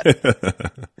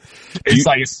bad. It's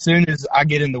like as soon as I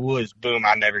get in the woods, boom,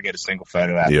 I never get a single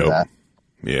photo after that.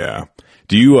 Yeah.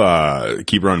 Do you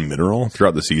keep running mineral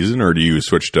throughout the season, or do you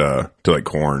switch to like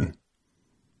corn?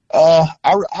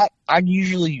 I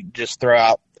usually just throw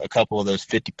out a couple of those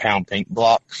 50-pound pink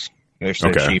blocks. They're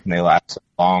so cheap and they last so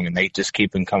long, and they just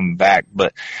keep them coming back.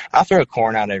 But I throw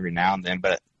corn out every now and then.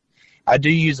 But I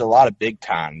do use a lot of big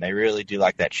time. They really do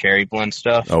like that cherry blend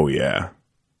stuff. Oh yeah.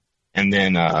 And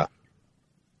then I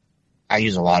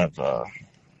use a lot of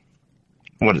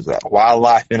what is that?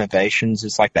 Wildlife Innovations.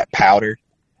 It's like that powder.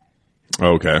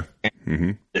 Okay.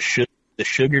 Mm-hmm. The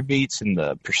sugar beets and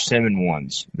the persimmon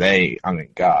ones,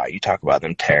 God, you talk about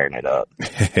them tearing it up.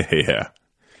 Yeah.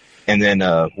 And then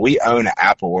we own an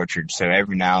apple orchard, so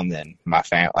every now and then my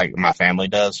family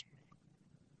does.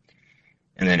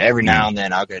 And then every now and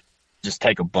then I'll just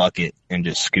take a bucket and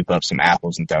just scoop up some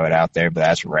apples and throw it out there, but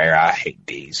that's rare. I hate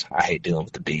bees. I hate dealing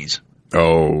with the bees.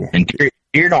 Oh. And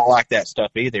deer don't like that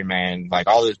stuff either, man. Like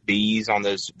all those bees on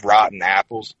those rotten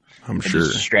apples. I'm sure.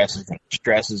 Just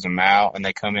stresses them out, and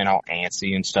they come in all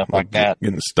antsy and stuff like that.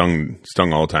 Getting stung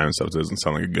all the time and stuff doesn't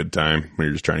sound like a good time when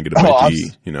you're just trying to get a bite to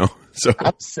eat, you know? So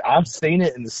I've seen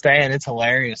it in the stand. It's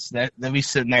hilarious. They'll be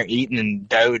sitting there eating, and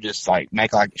doe just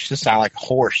it's just sound like a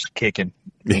horse kicking.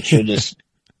 And she'll just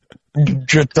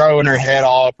throwing her head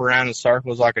all up around in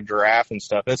circles like a giraffe and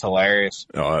stuff. It's hilarious.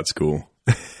 Oh, that's cool.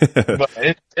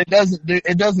 But it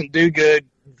doesn't do good.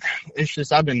 It's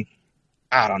just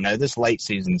I don't know. This late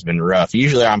season's been rough.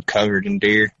 Usually I'm covered in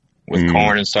deer with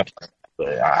corn and stuff like that,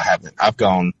 but I haven't. I've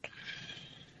gone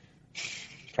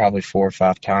probably 4 or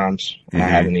 5 times, and I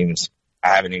haven't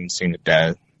even seen a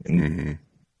doe.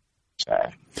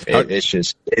 So it's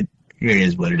just it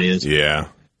is what it is. Yeah.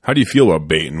 How do you feel about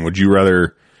baiting? Would you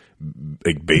rather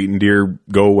baiting deer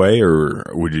go away,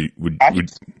 or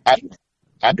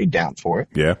I'd be down for it.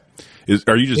 Yeah.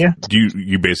 Do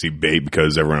you basically bait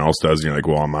because everyone else does? And you're like,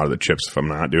 well, I'm out of the chips if I'm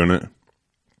not doing it.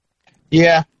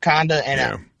 Yeah, kind of.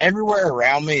 And everywhere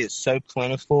around me is so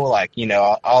plentiful. Like,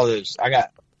 all those, I got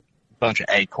a bunch of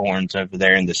acorns over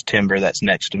there in this timber that's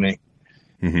next to me.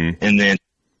 Mm-hmm. And then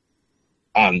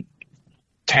on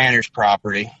Tanner's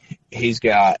property, he's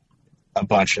got a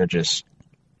bunch of just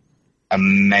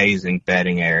amazing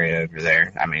bedding area over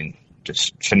there. I mean,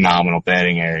 just phenomenal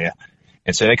bedding area.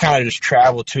 And so they kind of just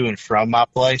travel to and from my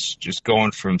place, just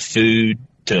going from food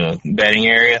to bedding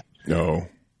area. No.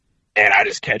 And I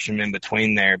just catch them in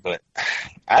between there. But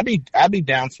I'd be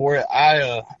down for it.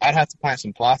 I'd have to plant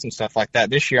some plots and stuff like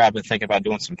that. This year I've been thinking about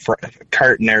doing some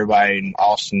Kurt and everybody in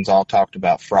Austin's all talked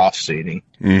about frost seeding.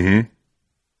 Mm-hmm.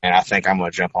 And I think I'm going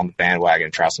to jump on the bandwagon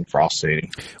and try some frost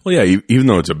seeding. Well, yeah, even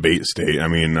though it's a bait state, I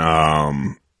mean,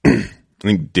 I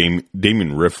think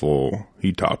Damien Riffle,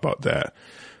 he talked about that.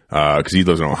 Because he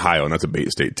lives in Ohio, and that's a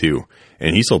bait state too.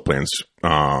 And he still plants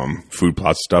food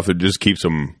plots stuff. It just keeps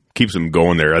them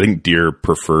going there. I think deer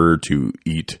prefer to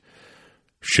eat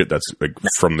shit that's like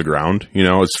from the ground.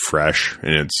 It's fresh,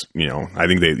 and it's I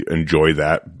think they enjoy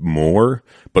that more.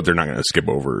 But they're not going to skip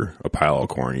over a pile of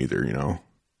corn either.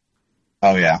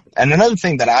 Oh yeah, and another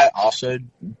thing that I also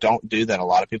don't do that a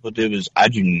lot of people do is I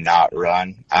do not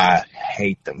run. I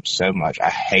hate them so much. I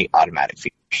hate automatic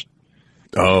feeders.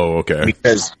 Oh, okay.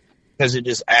 Because it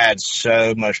just adds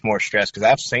so much more stress. Because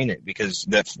I've seen it. Because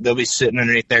they'll be sitting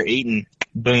underneath there eating,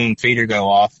 boom, feeder go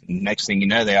off, and next thing you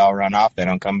know, they all run off. They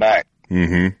don't come back.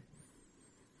 Mm-hmm.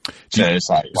 So it's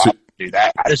like, why would I do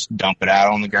that? I just dump it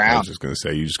out on the ground. I was just gonna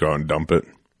say, you just go out and dump it.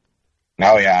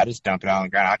 Oh yeah, I just dump it out on the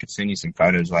ground. I could send you some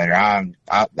photos later.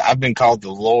 I've been called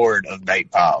the Lord of bait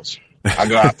piles. I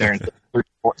go out there and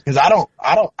because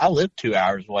I live 2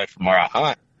 hours away from where I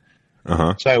hunt.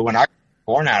 Uh-huh. So when I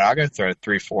corn out, I go throw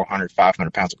 300, 400,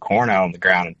 500 pounds of corn out on the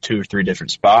ground in 2 or 3 different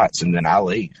spots, and then I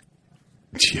leave.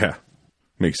 Yeah,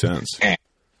 makes sense. And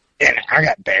I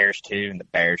got bears too, and the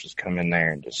bears just come in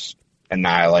there and just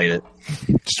annihilate it.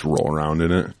 Just roll around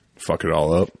in it, fuck it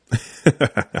all up.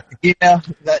 Yeah,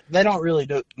 they don't really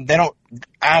do. They don't.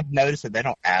 I've noticed that they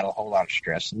don't add a whole lot of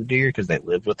stress to the deer because they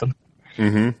live with them.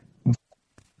 Mm-hmm.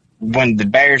 When the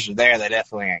bears are there, they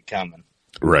definitely ain't coming.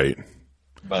 Right.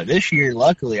 But this year,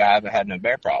 luckily, I haven't had no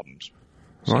bear problems.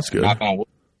 Well, that's good. Knock on wood.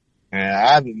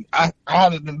 And I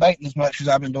haven't been baiting as much as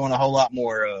I've been doing a whole lot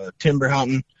more timber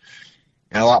hunting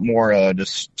and a lot more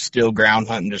just still ground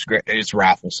hunting. It's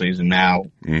rifle season now.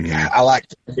 Mm-hmm. I like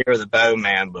to deer with a bow,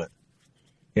 man, but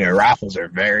rifles are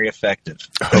very effective.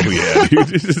 Oh yeah, dude.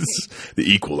 The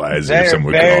equalizer. They're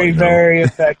very, very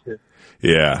effective.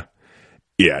 Yeah,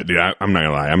 dude. I'm not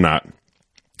gonna lie.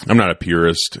 I'm not a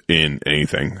purist in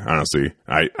anything. Honestly,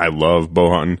 I love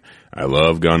bow hunting. I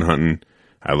love gun hunting.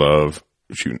 I love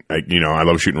shooting. I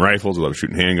love shooting rifles. I love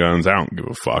shooting handguns. I don't give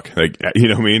a fuck. Like, you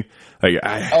know what I mean? Like,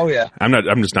 oh yeah.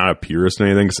 I'm just not a purist in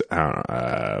anything. I don't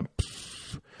know,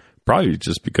 probably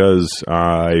just because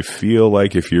I feel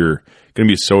like if you're going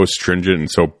to be so stringent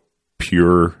and so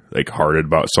pure, like hearted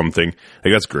about something,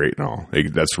 like that's great and all.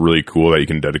 Like that's really cool that you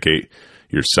can dedicate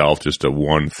yourself just to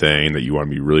one thing that you want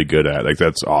to be really good at. Like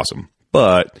that's awesome.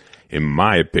 But in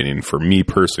my opinion, for me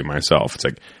personally, myself, it's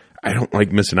like I don't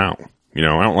like missing out. I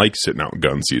don't like sitting out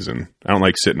gun season. I don't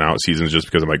like sitting out seasons just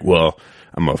because I'm like, well,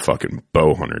 I'm a fucking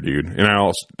bow hunter, dude. And I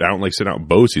don't like sitting out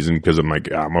bow season because I'm like,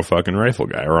 I'm a fucking rifle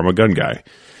guy or I'm a gun guy.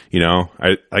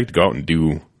 I like to go out and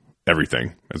do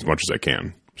everything as much as I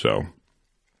can. So,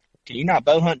 can you not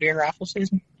bow hunt during rifle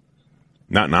season?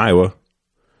 Not in Iowa.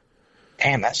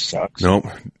 Damn, that sucks. Nope.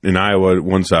 In Iowa,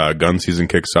 once gun season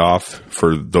kicks off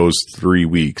for those 3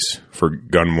 weeks for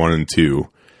gun 1 and 2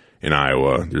 in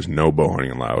Iowa, there's no bow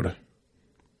hunting allowed.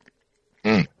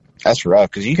 That's rough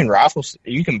because you can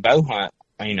bow hunt.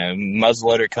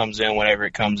 Muzzleloader comes in whenever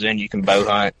it comes in. You can bow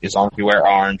hunt as long as you wear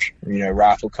orange.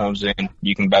 Rifle comes in.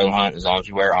 You can bow hunt as long as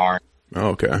you wear orange. Oh,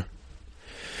 okay.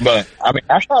 But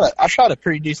I shot a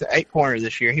pretty decent 8-pointer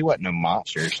this year. He wasn't no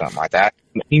monster or something like that.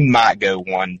 He might go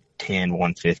 110,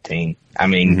 115.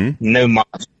 No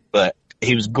monster, but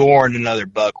he was goring another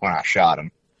buck when I shot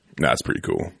him. That's pretty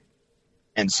cool.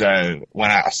 And so when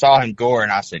I saw him goring,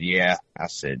 I said, "Yeah." I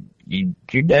said,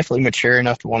 "You're definitely mature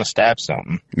enough to want to stab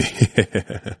something."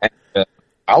 And,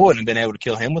 I wouldn't have been able to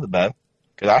kill him with a bow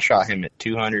because I shot him at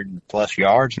 200 plus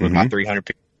yards with my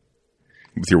 300.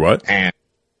 With your what? And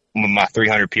with my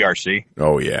 300 PRC.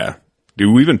 Oh yeah,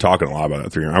 dude. We've been talking a lot about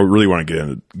that 300. I really want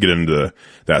to get into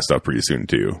that stuff pretty soon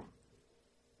too.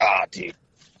 Ah, dude.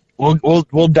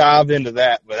 We'll dive into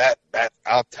that, but that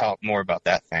I'll talk more about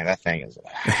that thing. That thing is a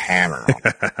hammer.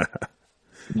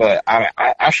 But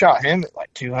I shot him at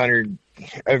like 200,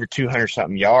 over 200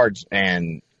 something yards,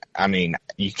 and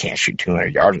you can't shoot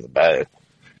 200 yards with a bow.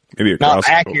 Maybe not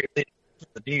accurately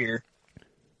with the deer.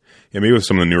 Yeah, maybe with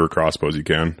some of the newer crossbows you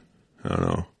can. I don't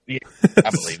know. Yeah,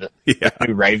 I believe it. Yeah,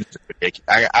 new Ravens are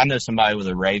ridiculous. I know somebody with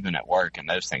a Raven at work, and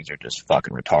those things are just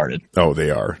fucking retarded. Oh,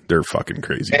 they are. They're fucking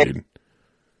crazy, dude.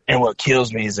 And what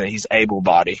kills me is that he's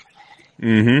able-bodied.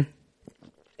 Mm-hmm.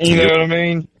 You know what I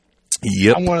mean?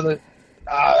 Yep. I'm one of the.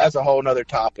 That's a whole nother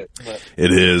topic. But.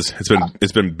 It is.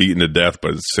 It's been beaten to death,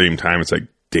 but at the same time, it's like,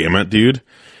 damn it, dude!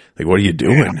 Like, what are you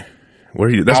doing? Yeah. What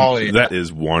are you? That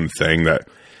is one thing that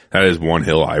is one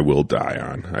hill I will die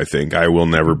on. I think I will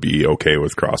never be okay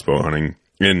with crossbow hunting.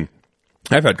 And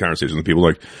I've had conversations with people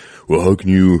like, well, how can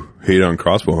you hate on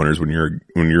crossbow hunters when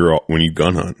you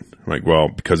gun hunt? I'm like, well,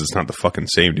 because it's not the fucking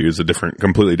same, dude. It's a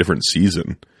completely different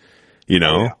season.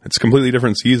 It's a completely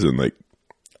different season. Like,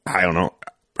 I don't know.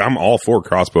 I'm all for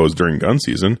crossbows during gun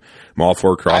season. I'm all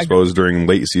for crossbows during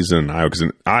late season in Iowa, because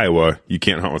in Iowa, you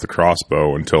can't hunt with a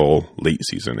crossbow until late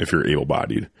season if you're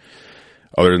able-bodied.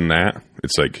 Other than that,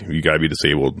 it's like you got to be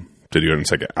disabled to do it. And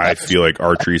it's like I feel like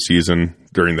archery season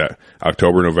during that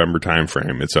October, November time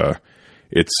frame, it's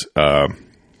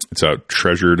a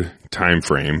treasured time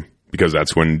frame because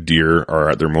that's when deer are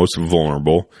at their most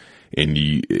vulnerable. And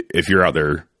if you're out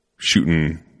there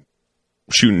shooting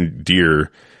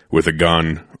deer with a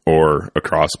gun or a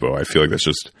crossbow, I feel like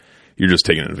you're just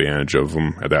taking advantage of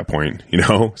them at that point,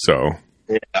 So,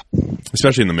 yeah.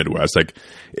 Especially in the Midwest, like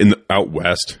out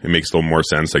west, it makes a little more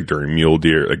sense. Like during mule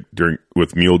deer,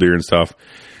 with mule deer and stuff,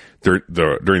 during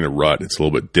the rut, it's a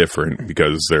little bit different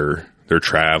because they're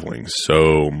traveling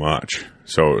so much.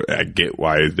 So I get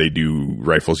why they do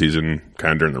rifle season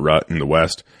kind of during the rut in the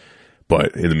West,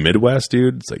 but in the Midwest,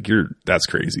 dude, it's like that's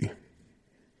crazy.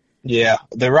 Yeah,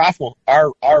 the rifle,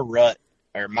 our rut,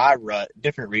 or my rut,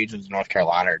 different regions of North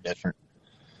Carolina are different.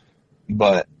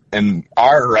 But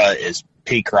our rut is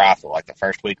peak rifle, like the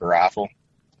first week of rifle.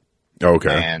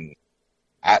 Okay. And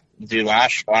when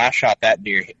I shot that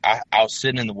deer, I was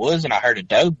sitting in the woods and I heard a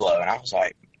doe blow, and I was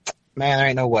like, man, there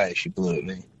ain't no way she blew at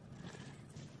me.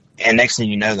 And next thing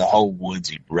you know, the whole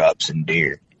woods erupts in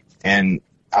deer. And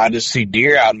I just see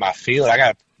deer out in my field. I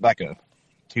got like a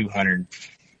 200,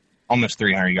 almost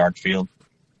 300 yard field.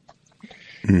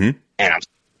 Mm-hmm. And I'm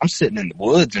I'm sitting in the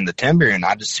woods in the timber, and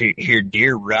I just hear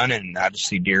deer running. I just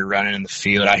see deer running in the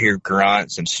field. I hear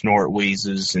grunts and snort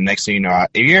wheezes, and next thing you know, have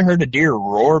you ever heard a deer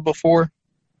roar before?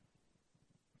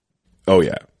 Oh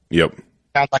yeah, yep.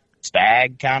 Sounds like a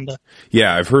stag, kind of.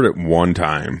 Yeah, I've heard it one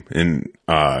time, and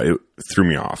it threw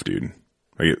me off, dude.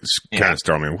 Like it kind of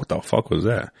startled me. What the fuck was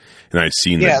that? And I'd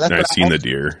seen the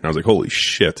deer, and I was like, holy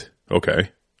shit.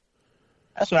 Okay.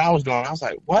 That's what I was doing. I was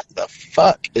like, what the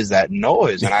fuck is that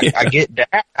noise? And I get down.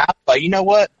 I was like, you know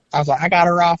what? I was like, I got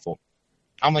a rifle.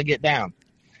 I'm going to get down.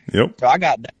 Yep. So I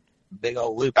got down a big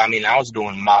old loop. I mean, I was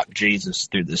doing mock Jesus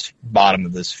through this bottom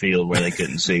of this field where they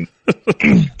couldn't see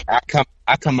me.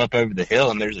 I come up over the hill,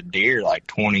 and there's a deer like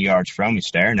 20 yards from me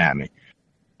staring at me.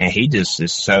 And he just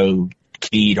is so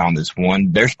keyed on this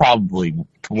one. There's probably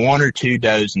 1 or 2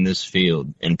 does in this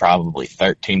field and probably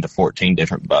 13 to 14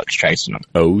 different bucks chasing them.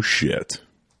 Oh, shit.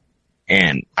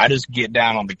 And I just get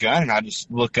down on the gun, and I just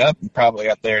look up, and probably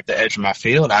out there at the edge of my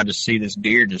field, I just see this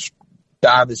deer just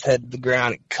dive his head to the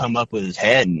ground and come up with his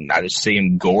head, and I just see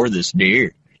him gore this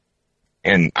deer.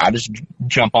 And I just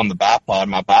jump on the bipod.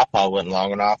 My bipod wasn't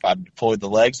long enough. I deployed the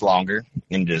legs longer,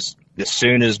 and just as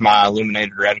soon as my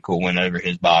illuminated reticle went over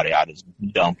his body, I just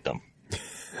dumped him.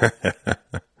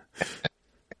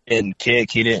 And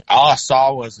kick, he didn't. All I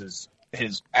saw was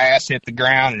his ass hit the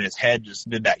ground, and his head just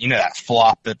did that. You know that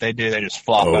flop that they do? They just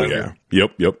flop over. Yeah.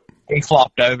 Yep. He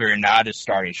flopped over, and I just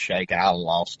started shaking. I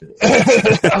lost it.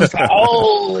 I was like,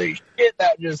 holy shit,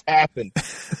 that just happened.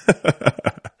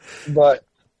 But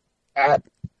I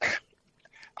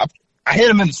hit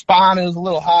him in the spine. It was a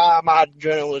little high. My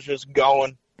adrenaline was just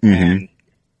going. Mm-hmm.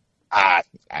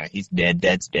 And he's dead.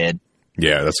 Dead's dead.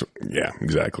 Yeah,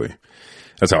 exactly.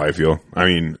 That's how I feel. I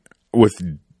mean,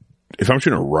 if I'm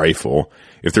shooting a rifle,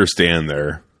 if they're standing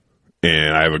there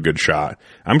and I have a good shot,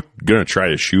 I'm going to try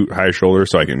to shoot high shoulder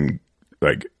so I can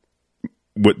let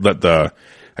the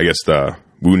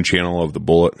wound channel of the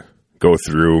bullet go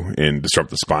through and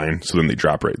disrupt the spine. So then they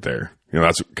drop right there. You know,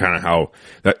 that's kind of how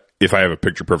that, if I have a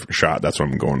picture perfect shot, that's what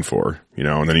I'm going for, you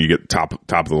know, and then you get top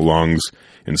of the lungs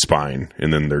and spine,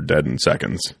 and then they're dead in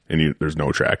seconds, and there's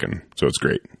no tracking. So it's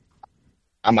great.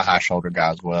 I'm a high shoulder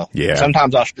guy as well. Yeah.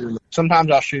 Sometimes I'll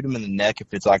shoot him in the neck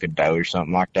if it's like a doe or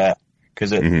something like that. Cause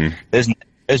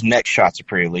those neck shots are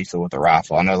pretty lethal with a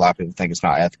rifle. I know a lot of people think it's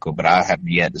not ethical, but I have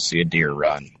yet to see a deer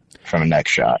run from a neck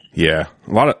shot. Yeah.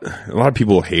 A lot of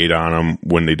people hate on them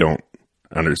when they don't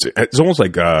understand. It's almost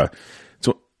like,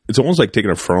 it's almost like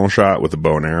taking a frontal shot with a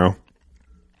bow and arrow.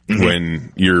 Mm-hmm.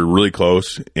 When you're really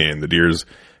close and the deer's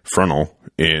frontal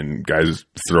and guys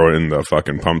throw it in the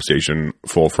fucking pump station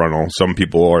full frontal. Some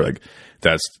people are like,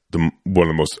 that's one of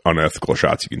the most unethical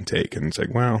shots you can take. And it's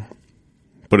like, wow.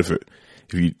 But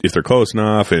if they're close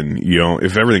enough and, you know,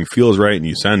 if everything feels right and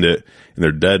you send it and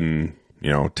they're dead in,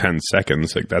 10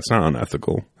 seconds, like that's not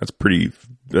unethical. That's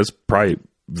probably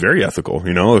very ethical.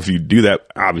 You know, if you do that,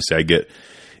 obviously I get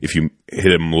if you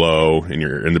hit them low and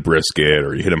you're in the brisket,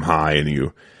 or you hit them high and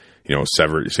you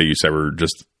sever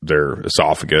just their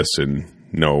esophagus and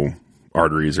no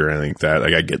arteries or anything like that.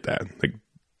 Like I get that. Like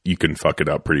you can fuck it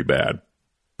up pretty bad,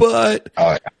 but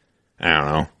I don't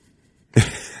know.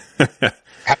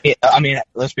 I mean,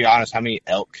 let's be honest. How many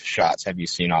elk shots have you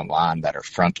seen online that are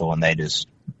frontal and they just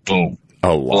boom,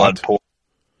 a lot. Blood pour,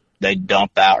 they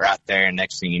dump out right there, and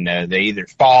next thing you know, they either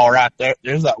fall right there.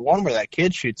 There's that one where that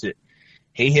kid shoots it.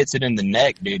 He hits it in the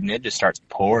neck, dude, and it just starts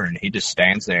pouring. He just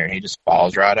stands there, and he just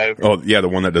falls right over. Oh, yeah, the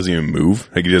one that doesn't even move.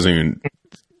 Like, he doesn't even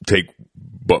take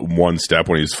but one step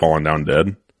when he's falling down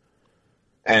dead.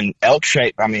 And elk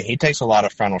shape, I mean, he takes a lot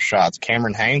of frontal shots.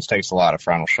 Cameron Haynes takes a lot of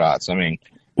frontal shots. I mean,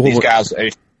 these guys,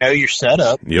 if you know your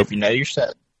setup, if you know your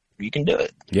set, you can do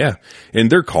it. Yeah, and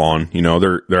they're calling,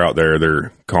 they're out there,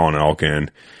 they're calling elk in,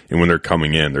 and when they're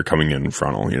coming in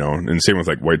frontal, and same with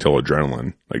like whitetail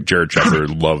adrenaline. Like Jared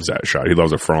Shepard loves that shot. He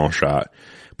loves a frontal shot,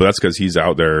 but that's because he's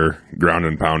out there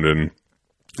grounding, pounding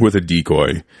with a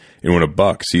decoy, and when a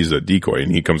buck sees a decoy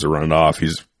and he comes to run it off,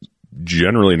 he's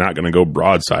generally not going to go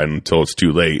broadside until it's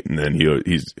too late, and then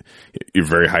he's a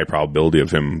very high probability of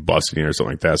him busting or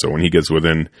something like that. So when he gets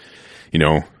within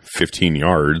 15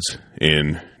 yards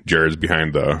and Jared's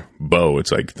behind the bow,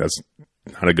 it's like that's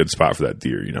not a good spot for that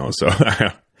deer, So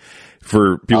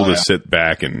for people to sit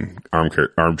back and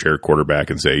armchair quarterback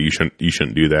and say you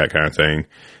shouldn't do that kind of thing,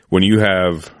 when you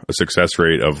have a success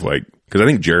rate of because I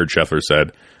think Jared Scheffler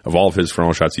said of all of his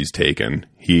frontal shots he's taken,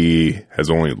 he has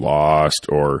only lost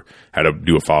or had to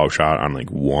do a follow shot on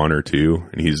 1 or 2,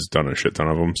 and he's done a shit ton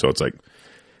of them. So it's like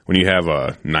when you have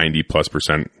a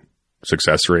 90+%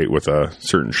 success rate with a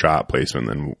certain shot placement,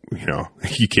 then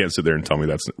you can't sit there and tell me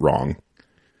that's wrong.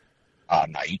 Oh,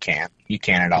 no, you can't. You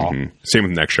can't at all. Mm-hmm. Same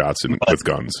with neck shots and with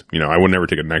guns. You know, I would never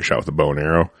take a neck shot with a bow and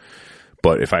arrow.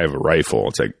 But if I have a rifle,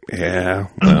 it's like, yeah,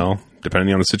 well,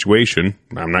 depending on the situation,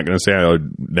 I'm not going to say I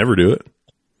would never do it.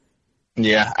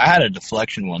 Yeah, I had a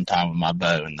deflection one time with my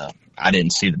bow, and I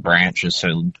didn't see the branches,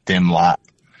 so dim light.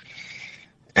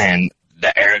 And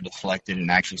the arrow deflected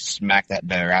and actually smacked that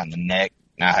doe right in the neck.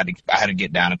 And I had to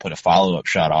get down and put a follow-up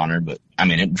shot on her, but, I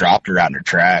mean, it dropped her out in her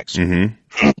tracks.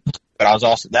 Mm-hmm. But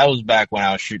that was back when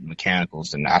I was shooting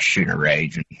mechanicals, and I was shooting a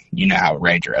Rage, and you know how a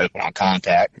Rage are open on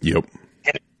contact. Yep.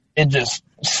 It just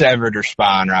severed her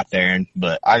spine right there.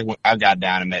 But I got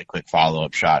down and made a quick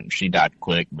follow-up shot, and she died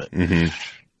quick. But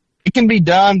it can be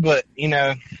done. But, you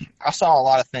know, I saw a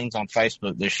lot of things on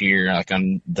Facebook this year, like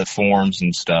on the forums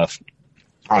and stuff,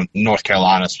 on North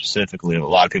Carolina specifically, a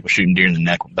lot of people shooting deer in the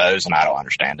neck with bows, and I don't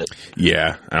understand it.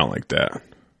 Yeah, I don't like that.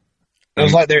 It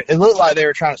was like it looked like they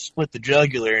were trying to split the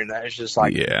jugular, and that was just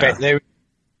like they were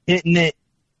hitting it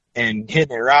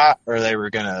right, or they were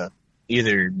going to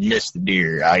either miss the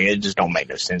deer. It just don't make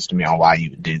no sense to me on why you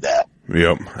would do that.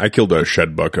 Yep. I killed a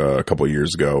shed buck a couple of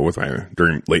years ago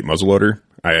during late muzzleloader.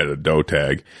 I had a doe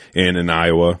tag. And in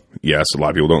Iowa, yes, a lot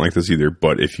of people don't like this either,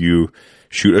 but if you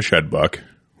shoot a shed buck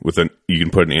you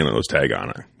can put an antlerless tag on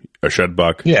it. A shed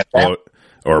buck,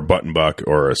 or a button buck,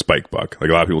 or a spike buck. Like,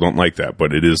 a lot of people don't like that,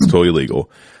 but it is totally legal.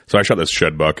 So I shot this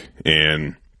shed buck,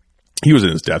 and he was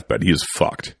in his deathbed. He was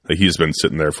fucked. Like, he's been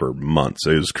sitting there for months.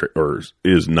 It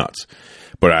is nuts.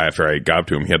 But after I got up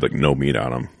to him, he had like no meat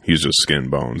on him. He was just skin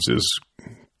and bones. It was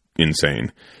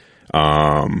insane.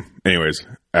 Anyways,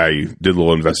 I did a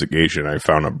little investigation. I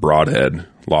found a broadhead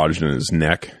lodged in his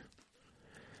neck.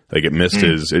 Like,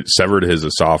 it severed his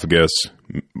esophagus,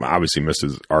 obviously missed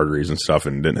his arteries and stuff,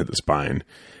 and didn't hit the spine,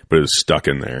 but it was stuck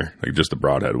in there. Like, just the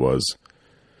broadhead was.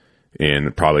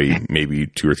 And probably maybe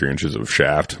 2 or 3 inches of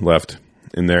shaft left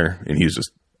in there, and he's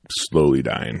just slowly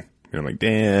dying. And I'm like,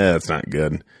 damn, that's not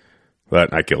good.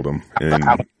 But I killed him. And,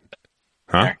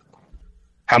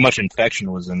 How much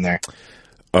infection was in there?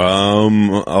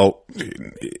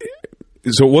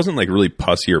 So it wasn't like really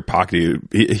pussy or pockety.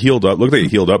 It healed up. Looked like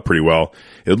it healed up pretty well.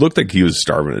 It looked like he was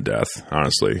starving to death,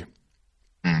 honestly,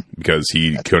 because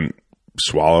he couldn't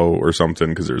swallow or something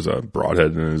because there's a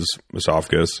broadhead in his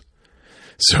esophagus.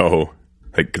 So,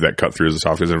 like, that cut through his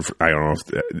esophagus. And I don't know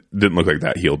if it didn't look like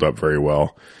that healed up very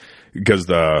well because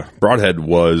the broadhead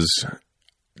was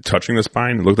touching the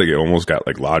spine. It looked like it almost got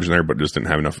like lodged in there, but just didn't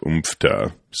have enough oomph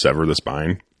to sever the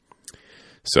spine.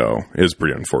 So it was a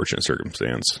pretty unfortunate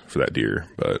circumstance for that deer,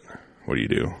 but what do you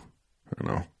do? I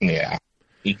don't know. Yeah.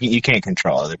 You can't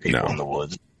control other people in the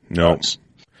woods. No.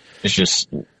 It's just,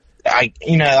 I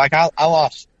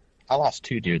lost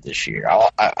 2 deer this year.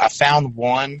 I found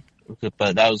one,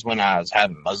 but that was when I was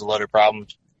having muzzleloader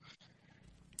problems.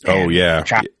 Oh, yeah.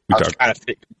 I was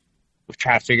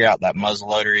trying to figure out that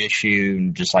muzzleloader issue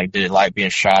and just like, did it like being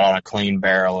shot on a clean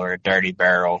barrel or a dirty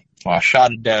barrel? Well, I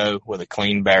shot a doe with a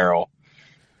clean barrel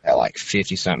at like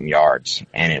 50-something yards,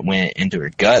 and it went into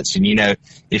her guts. And, you know,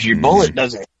 if your bullet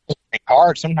doesn't hit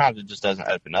hard, sometimes it just doesn't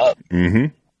open up. Mm-hmm.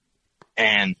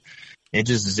 And it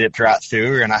just zipped right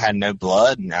through her, and I had no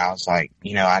blood. And I was like,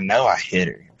 you know I hit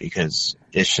her because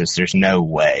it's just, there's no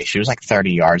way. She was like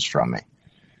 30 yards from me.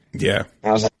 Yeah.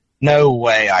 And I was like, no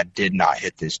way I did not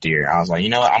hit this deer. I was like, you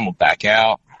know what? I'm going to back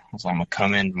out. I was like, I'm going to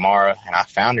come in tomorrow. And I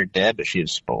found her dead, but she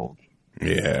was spoiled.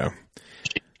 Yeah.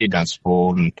 She done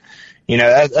spoiled. And, you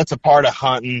know, that's a part of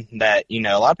hunting that, you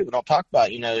know, a lot of people don't talk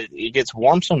about. You know, it gets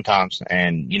warm sometimes.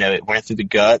 And, you know, it went through the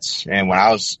guts. And when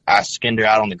I skinned her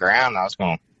out on the ground, I was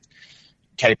going to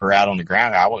tape her out on the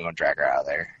ground. I wasn't going to drag her out of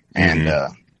there. Mm-hmm.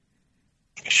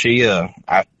 And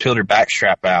I peeled her back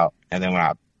strap out. And then when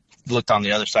I looked on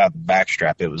the other side of the back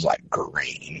strap, it was like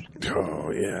green.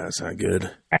 Oh, yeah, that's not good.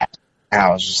 And I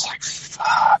was just like,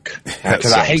 fuck.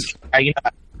 Because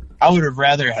I would have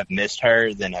rather have missed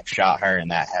her than have shot her and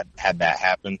that had that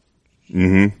happen.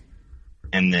 Mm-hmm.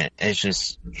 And then it's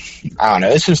just, I don't know,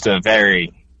 it's just a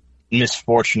very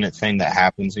misfortunate thing that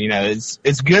happens. You know,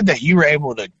 it's good that you were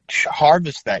able to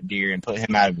harvest that deer and put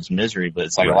him out of his misery, but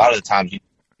it's like a lot of the times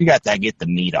you got to get the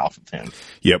meat off of him.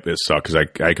 Yep, it sucked because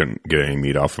I couldn't get any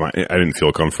meat off of I didn't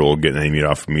feel comfortable getting any meat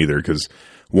off of him either because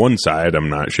one side, I'm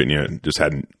not shitting you, just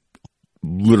had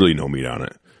literally no meat on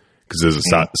it because there's a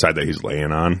side that he's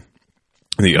laying on.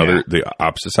 And the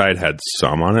opposite side had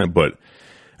some on it, but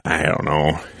I don't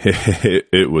know.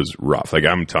 It was rough. Like,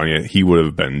 I'm telling you, he would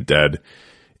have been dead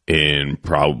in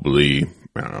probably,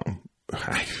 I don't know.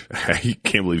 I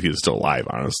can't believe he was still alive,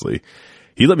 honestly.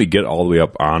 He let me get all the way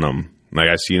up on him. Like,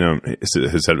 I seen him,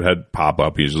 his head pop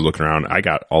up. He was just looking around. I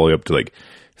got all the way up to like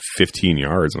 15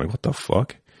 yards. I'm like, what the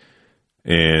fuck?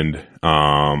 And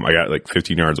I got like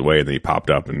 15 yards away, and then he popped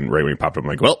up, and right when he popped up, I'm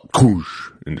like, well,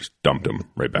 whoosh, and just dumped him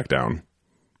right back down.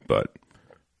 But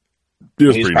it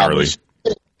was pretty gnarly.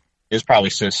 He was probably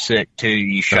so sick too.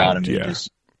 You shot him. Yeah.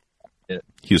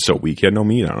 He was so weak. He had no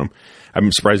meat on him.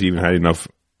 I'm surprised he even had enough,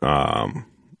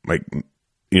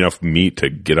 enough meat to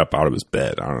get up out of his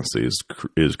bed. Honestly,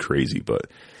 is crazy.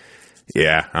 But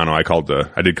yeah, I don't know.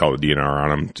 I did call the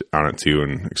DNR on it too,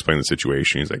 and explain the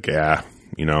situation. He's like, yeah,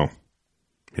 you know,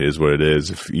 it is what it is.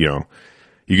 If you know,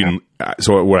 you can.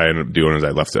 So what I ended up doing is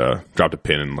I dropped a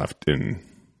pin and left, and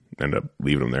ended up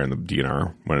leaving him there, and the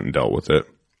DNR went and dealt with it.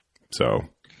 So.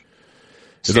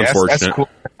 It's unfortunate. That's cool.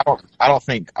 I don't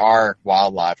think our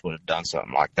wildlife would have done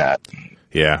something like that.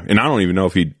 Yeah, and I don't even know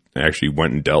if he actually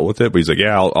went and dealt with it, but he's like,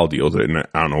 yeah, I'll deal with it. And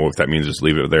I don't know if that means just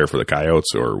leave it there for the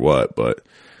coyotes or what,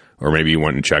 or maybe he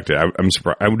went and checked it. I'm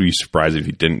surprised. I would be surprised if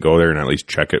he didn't go there and at least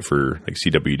check it for like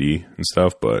CWD and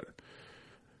stuff. But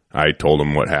I told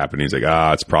him what happened. He's like,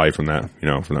 it's probably from that,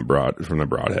 from the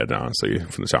broadhead, honestly,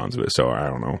 from the sounds of it. So I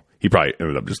don't know. He probably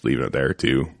ended up just leaving it there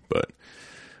too. But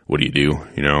what do you do?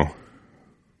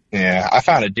 Yeah, I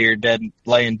found a deer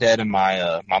laying dead in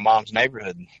my mom's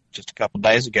neighborhood just a couple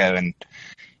days ago, and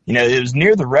it was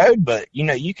near the road, but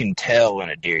you can tell when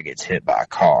a deer gets hit by a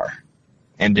car,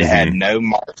 and it had no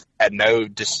mark, had no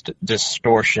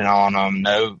distortion on them,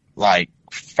 no like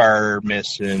fur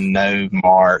missing, no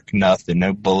mark, nothing,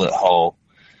 no bullet hole,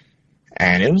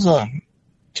 and it was a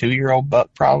 2-year-old buck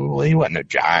probably. He wasn't a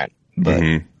giant, but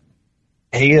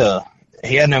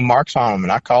he had no marks on him,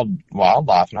 and I called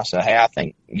wildlife, and I said, hey, I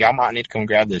think y'all might need to come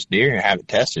grab this deer and have it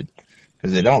tested,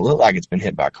 because it don't look like it's been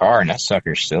hit by a car, and that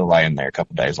sucker's still laying there a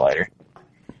couple days later.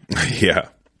 Yeah.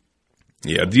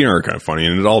 Yeah, DNR are kind of funny,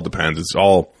 and it all depends. It's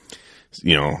all,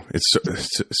 it's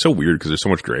so weird because there's so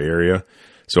much gray area.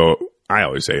 So I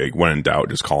always say, like, when in doubt,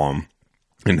 just call them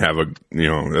and have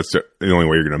that's the only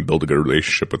way you're going to build a good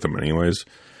relationship with them anyways.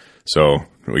 So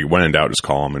when in doubt, just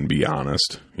call them and be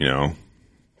honest,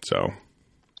 So,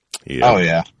 yeah. Oh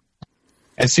yeah,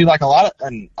 and see, like a lot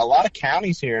of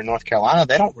counties here in North Carolina,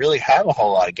 they don't really have a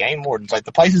whole lot of game wardens. Like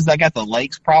the places that got the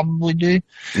lakes probably do.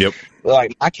 Yep. But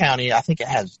like my county, I think it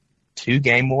has 2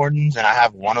 game wardens, and I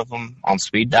have one of them on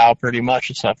speed dial pretty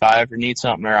much. So if I ever need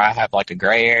something, or I have like a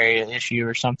gray area issue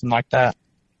or something like that.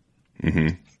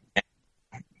 Mm-hmm.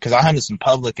 Because I hunted some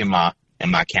public in my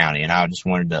county, and I just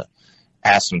wanted to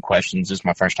ask some questions. This is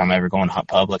my first time ever going to hunt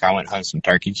public. I went and hunted some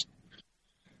turkeys.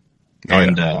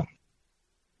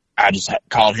 I just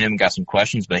called him and got some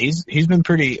questions, but he's been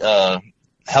pretty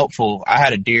helpful. I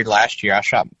had a deer last year. I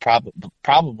shot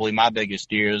probably my biggest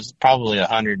deer. It was probably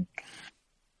 100.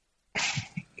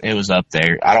 It was up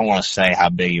there. I don't want to say how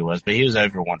big he was, but he was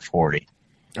over 140.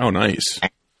 Oh, nice.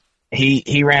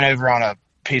 He ran over on a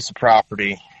piece of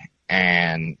property,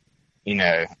 and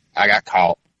I got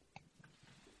caught,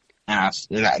 and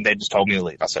they just told me to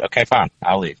leave. I said, okay, fine,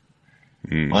 I'll leave.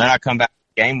 Well, then I come back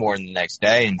game warden the next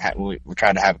day, and we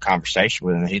tried to have a conversation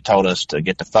with him. He told us to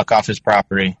get the fuck off his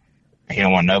property. He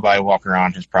don't want nobody walking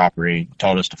around his property. He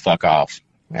told us to fuck off.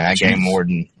 And that game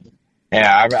warden,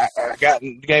 I got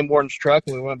in the game warden's truck,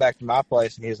 and we went back to my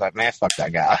place, and he was like, man, fuck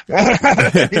that guy.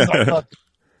 He's like, fuck.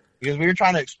 Because we were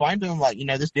trying to explain to him, like,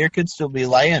 this deer could still be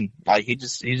laying. Like, he's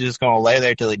just going to lay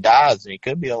there till he dies, and he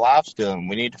could be alive still, and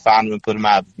we need to find him and put him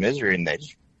out of his misery, and they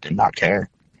just did not care.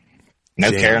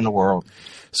 No care in the world.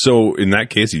 So in that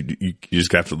case, you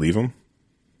just have to leave them?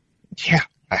 Yeah,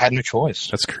 I had no choice.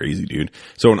 That's crazy, dude.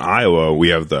 So in Iowa, we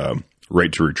have the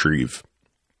right to retrieve.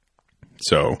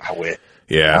 So I wish.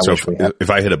 Yeah, so if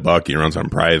I hit a buck and he runs on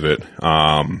private,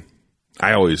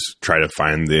 I always try to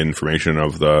find the information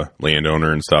of the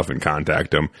landowner and stuff and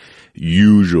contact them.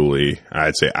 Usually,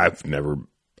 I'd say I've never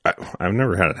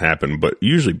had it happen, but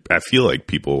usually I feel like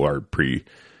people are pretty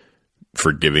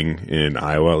forgiving in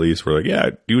Iowa, at least. We're like,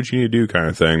 yeah, do what you need to do kind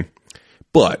of thing.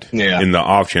 But in the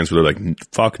off chance where they're like,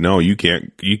 fuck no, you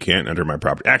can't enter my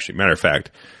property. Actually, matter of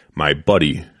fact, my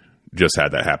buddy just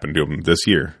had that happen to him this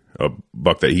year. A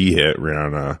buck that he hit ran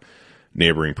on a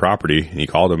neighboring property, and he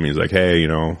called him. He's like, hey,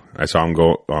 I saw him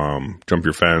go jump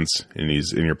your fence, and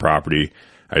he's in your property.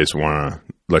 I just want to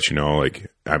let you know,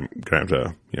 like, I'm gonna have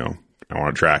to, I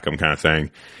want to track him, kind of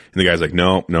thing. And the guy's like,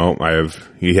 no,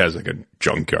 he has like a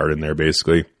junkyard in there,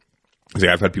 basically. He's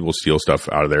like, I've had people steal stuff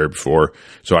out of there before,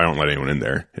 so I don't let anyone in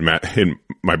there. And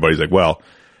my buddy's like, well,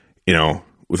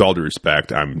 with all due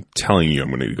respect, I'm telling you I'm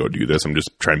going to go do this. I'm just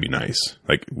trying to be nice.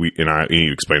 Like, and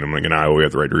you explain to him, like, in Iowa, we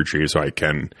have the right to retrieve, so I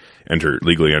can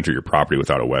legally enter your property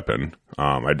without a weapon.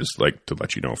 I just like to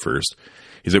let you know first.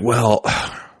 He's like, well,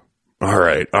 all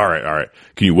right.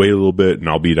 Can you wait a little bit, and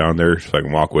I'll be down there so I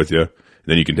can walk with you?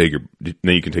 then you can take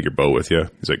your bow with you.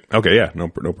 He's like, okay, yeah, no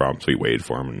problem. So he waited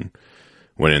for him and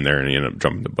went in there, and he ended up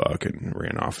jumping the buck and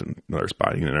ran off in another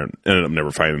spot. He ended up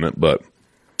never finding it, but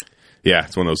yeah,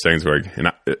 it's one of those things where,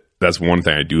 that's one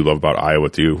thing I do love about Iowa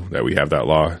too, that we have that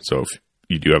law. So if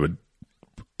you do have a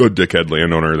dickhead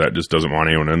landowner that just doesn't want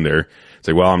anyone in there, it's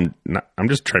like, well, I'm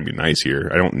just trying to be nice here.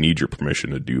 I don't need your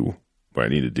permission to do what I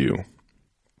need to do.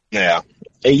 Yeah.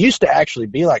 It used to actually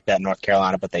be like that in North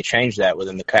Carolina, but they changed that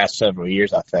within the past several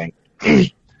years, I think.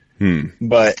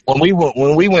 But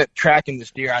when we went tracking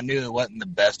this deer, I knew it wasn't the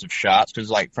best of shots, because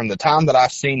like from the time that I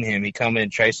seen him, he come in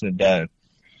chasing a doe.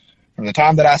 From the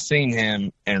time that I seen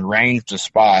him and ranged a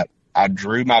spot, I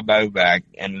drew my bow back,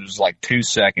 and it was like 2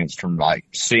 seconds from like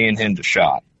seeing him to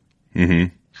shot.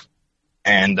 Mm-hmm.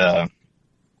 And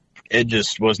it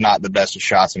just was not the best of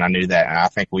shots, and I knew that. And I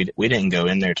think we didn't go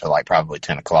in there till like probably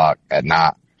 10 o'clock at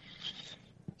night.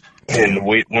 And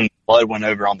when the blood went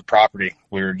over on the property,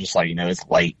 we were just like, it's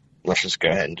late. Let's just go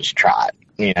ahead and just try it.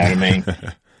 You know what I mean?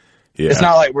 Yeah. It's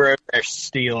not like we're over there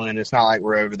stealing. It's not like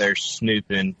we're over there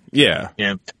snooping. Yeah.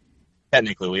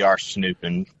 Technically we are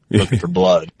snooping, looking for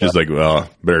blood. Just like, well,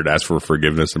 better to ask for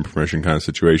forgiveness and permission kind of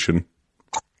situation.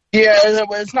 Yeah,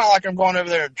 it's not like I'm going over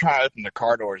there trying to open the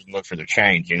car doors and look for the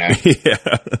change,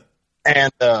 Yeah.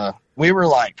 And we were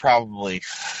like probably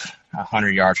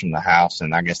 100 yards from the house,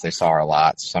 and I guess they saw our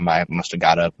lights. Somebody must have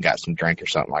got up and got some drink or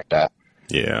something like that.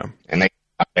 Yeah. And they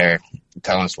came out there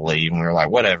telling us to leave, and we were like,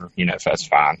 whatever, if that's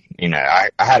fine. I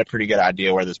had a pretty good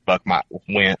idea where this buck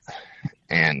went,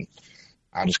 and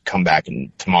I'll just come back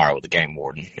tomorrow with the game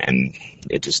warden. And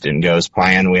it just didn't go as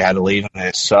planned. We had to leave him, and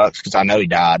it sucks because I know he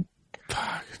died.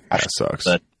 That sucks.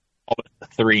 A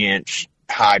 3-inch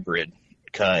hybrid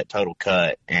total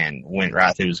cut, and went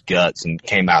right through his guts and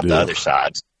came out the other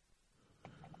side.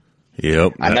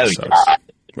 Yep. I know he sucks. died.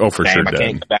 Oh, for sure. I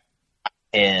can't go back to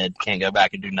my head, can't go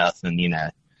back and do nothing,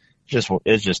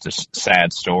 It's just a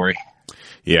sad story.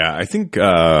 Yeah, I think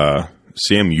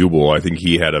Sam Ubel, I think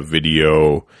he had a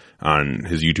video on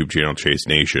his YouTube channel, Chase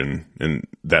Nation, and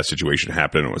that situation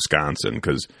happened in Wisconsin,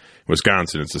 because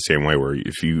Wisconsin, it's the same way where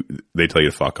if they tell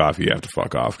you to fuck off, you have to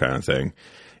fuck off kind of thing.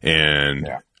 And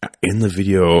in the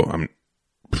video, I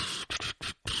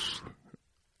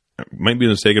might be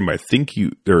mistaken, but I think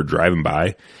they were driving by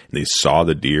and they saw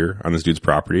the deer on this dude's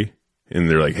property, and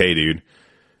they're like, hey dude,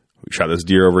 we shot this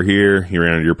deer over here. He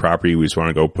ran into your property. We just want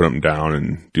to go put him down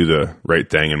and do the right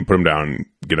thing and put him down and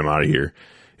get him out of here.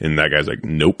 And that guy's like,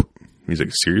 nope. He's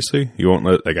like, seriously? You won't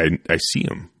let, I see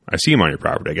him. I see him on your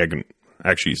property. I can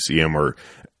actually see him, or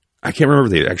I can't remember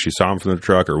if they actually saw him from the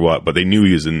truck or what, but they knew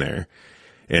he was in there.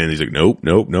 And he's like, nope.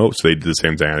 So they did the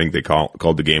same thing. I think they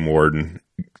called the game warden.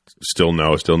 Still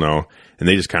no. And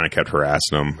they just kind of kept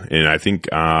harassing him. And I think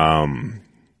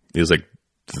it was like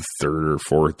the third or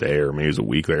fourth day, or maybe it was a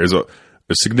week later. It was a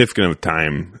significant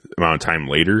amount of time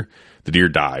later. The deer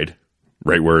died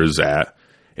right where it was at,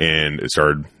 and it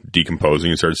started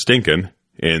decomposing. It started stinking.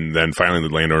 And then finally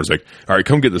the landowner's like, all right,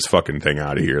 come get this fucking thing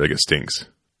out of here. Like, it stinks.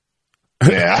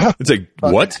 Yeah. It's like,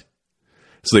 what?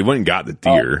 So they went and got the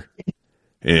deer.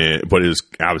 But it was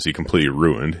obviously completely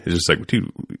ruined. It's just like,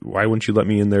 dude, why wouldn't you let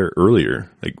me in there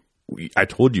earlier? Like, I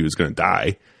told you it was going to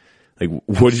die. Like,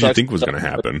 what did you think was going to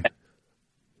happen?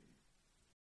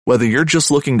 Whether you're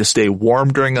just looking to stay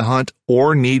warm during a hunt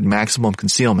or need maximum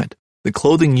concealment, the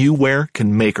clothing you wear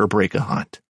can make or break a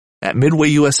hunt. At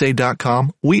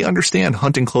MidwayUSA.com, we understand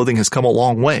hunting clothing has come a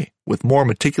long way, with more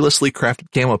meticulously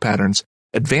crafted camo patterns,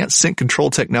 advanced scent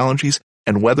control technologies,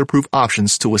 and weatherproof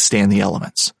options to withstand the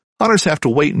elements. Hunters have to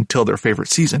wait until their favorite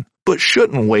season, but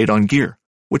shouldn't wait on gear,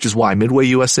 which is why Midway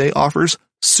USA offers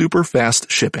super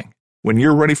fast shipping. When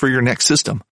you're ready for your next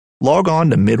system, log on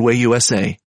to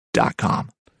MidwayUSA.com.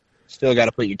 Still got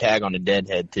to put your tag on the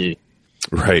deadhead too.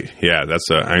 Right. Yeah. That's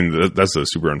a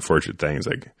super unfortunate thing. It's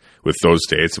like with those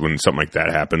states, when something like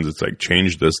that happens, it's like,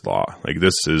 change this law. Like,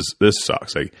 this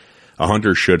sucks. Like, a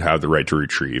hunter should have the right to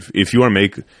retrieve. If you want to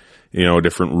make,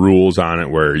 different rules on it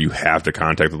where you have to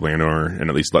contact the landowner and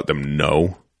at least let them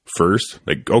know first,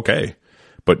 like, okay,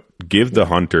 but give the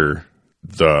hunter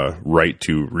the right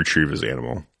to retrieve his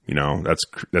animal.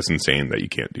 That's insane that you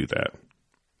can't do that.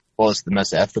 Well, it's the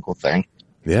most ethical thing.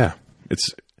 Yeah. It's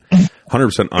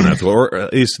 100% unethical, or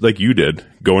at least like you did,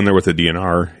 go in there with a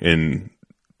DNR and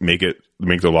make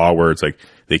the law where it's like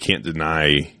they can't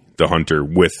deny the hunter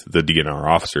with the DNR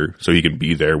officer, so he can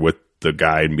be there with the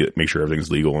guy and make sure everything's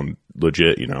legal and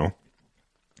legit,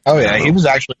 Oh yeah, he was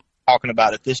actually talking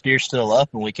about if this deer's still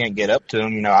up and we can't get up to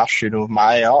him, I'll shoot him with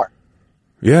my AR.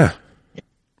 Yeah.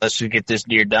 let's just get this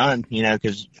deer done,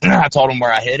 because I told him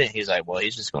where I hit it. He's like, well,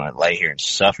 he's just going to lay here and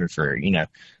suffer for,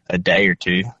 a day or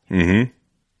two. Mm-hmm.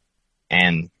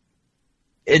 And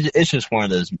it's just one of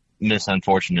those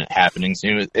misunfortunate happenings.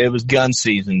 It was gun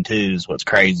season too, is what's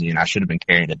crazy, and I should have been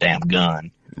carrying a damn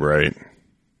gun. Right.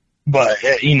 But,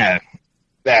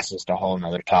 that's just a whole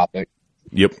nother topic.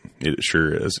 Yep, it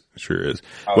sure is. Sure is.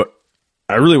 Oh. But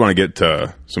I really want to get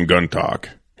to some gun talk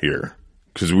here,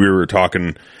 because we were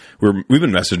talking, we've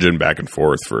been messaging back and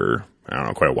forth for, I don't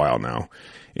know, quite a while now.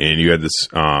 And you had this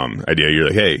idea. You're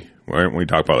like, hey, why don't we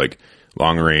talk about like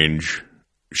long range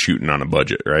shooting on a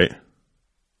budget, right?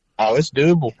 Oh, it's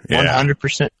doable. Yeah.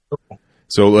 100% doable.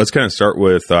 So let's kind of start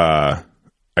with, I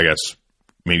guess,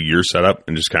 maybe your setup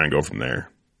and just kind of go from there.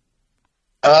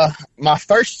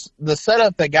 The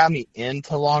setup that got me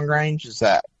into long range is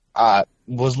that I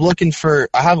was looking for,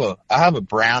 I have a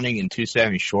Browning and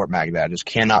 270 short mag that I just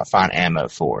cannot find ammo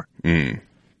for. Mm.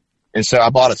 And so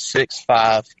I bought a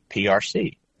 6.5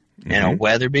 PRC and a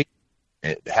Weatherby.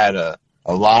 It had a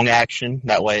long action.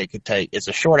 That way it could it's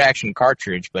a short action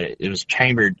cartridge, but it was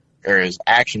chambered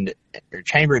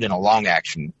chambered in a long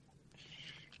action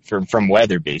from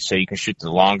Weatherby, so you can shoot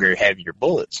the longer, heavier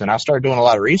bullets. And I started doing a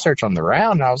lot of research on the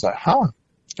round, and I was like,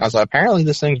 apparently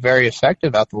this thing's very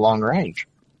effective at the long range.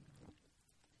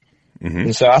 Mm-hmm.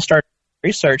 And so I started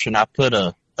research, and I put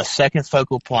a second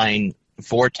focal plane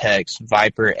Vortex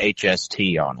Viper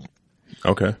HST on it.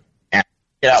 Okay. And I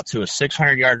get out to a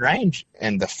 600-yard range,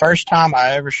 and the first time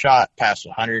I ever shot past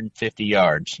 150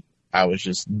 yards, I was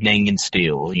just dinging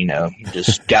steel,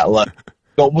 just got lucky.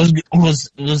 But was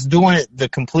doing it the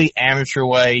complete amateur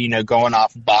way, going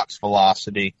off box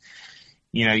velocity,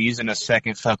 using a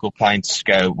second focal plane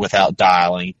scope without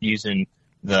dialing, using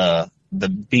the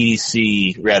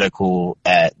BDC reticle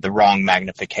at the wrong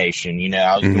magnification.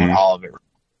 I was doing all of it.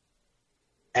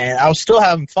 And I was still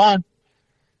having fun.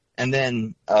 And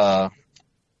then I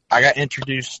got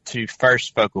introduced to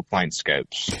first focal plane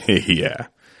scopes. Yeah.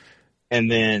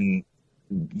 And then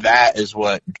that is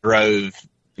what drove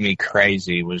me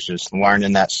crazy, was just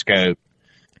learning that scope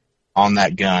on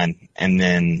that gun. And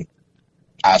then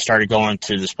I started going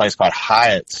to this place called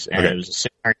Hyatt's, and it was a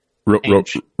 600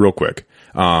 real quick.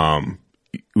 You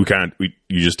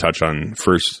just touched on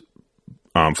first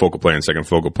focal plane and second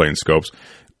focal plane scopes.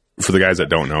 For the guys that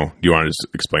don't know, do you want to just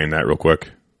explain that real quick?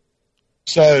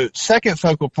 So second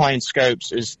focal plane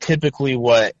scopes is typically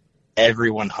what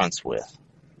everyone hunts with.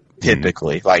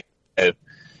 Typically, like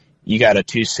you got a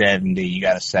 270, you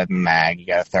got a 7 mag, you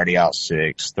got a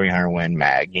 30-06, 300 Win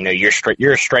mag.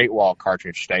 You're a straight wall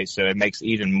cartridge state, so it makes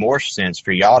even more sense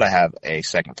for y'all to have a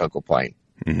second focal plane.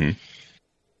 Mm-hmm.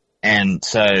 And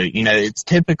so, it's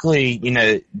typically,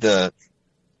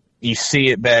 you see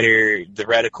it better, the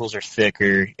reticles are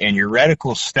thicker, and your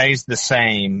reticle stays the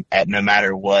same at no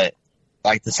matter what,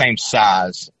 like the same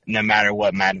size, no matter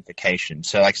what magnification.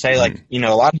 So like say like, a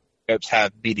lot of scopes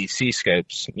have BDC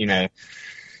scopes,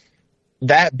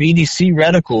 that BDC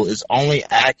reticle is only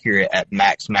accurate at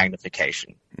max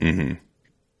magnification. Mm-hmm.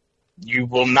 You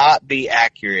will not be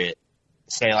accurate,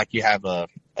 say like you have a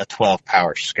 12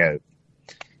 power scope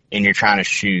and you're trying to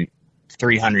shoot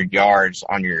 300 yards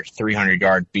on your 300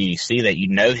 yard BDC that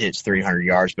hits 300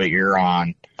 yards, but you're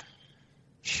on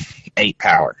 8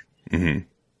 power. Mm-hmm.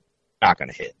 Not going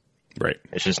to hit. Right.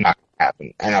 It's just not going to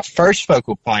happen. And a first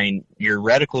focal plane, your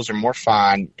reticles are more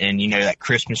fine, and that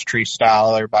Christmas tree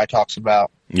style everybody talks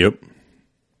about. Yep.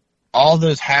 All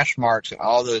those hash marks and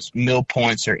all those mil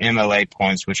points or MOA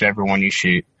points, whichever one you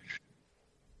shoot,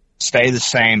 stay the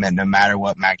same at no matter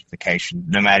what magnification.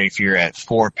 No matter if you're at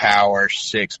 4 power,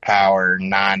 6 power,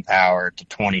 9 power to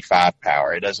 25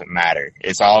 power. It doesn't matter.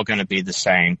 It's all going to be the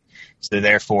same. So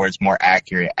therefore, it's more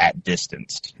accurate at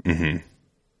distance. Mm-hmm.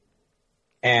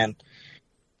 And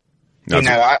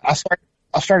I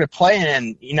started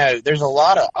playing, and there's a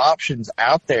lot of options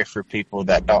out there for people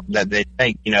that they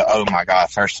think, oh my God,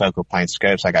 first focal plane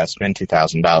scopes, I got to spend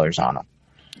 $2,000 on them.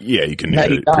 Yeah, you can do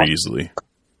it pretty easily.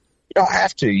 You don't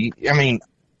have to.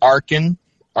 Arkin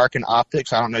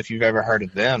Optics. I don't know if you've ever heard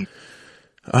of them.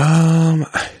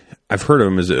 I've heard of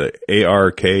them. Is it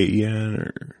ARKEN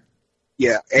or?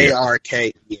 Yeah,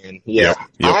 ARKEN. Yeah, yep.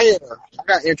 I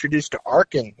got introduced to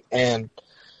Arkin, and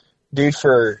dude,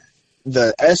 for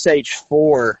the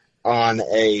SH4 on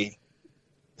a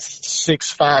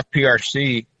 6.5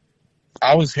 PRC,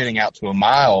 I was hitting out to a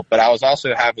mile, but I was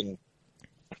also having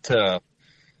to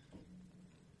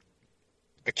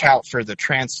account for the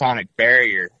transonic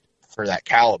barrier for that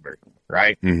caliber,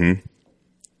 right? Mm-hmm.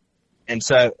 And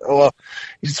so,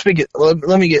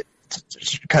 let me get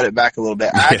cut it back a little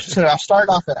bit. So I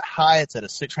started off at Hyatt's at a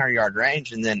 600-yard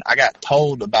range, and then I got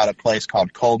told about a place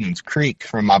called Coleman's Creek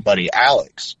from my buddy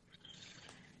Alex.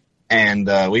 And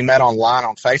we met online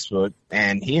on Facebook,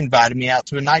 and he invited me out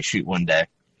to a night shoot one day.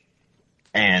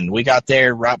 And we got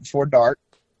there right before dark,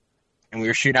 and we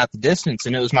were shooting out the distance,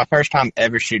 and it was my first time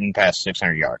ever shooting past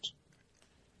 600 yards.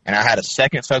 And I had a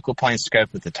second focal plane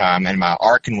scope at the time, and my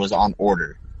Arkin was on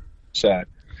order. So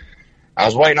I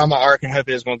was waiting on my Arkin,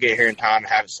 hoping it was going to get here in time,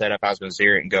 have it set up. I was going to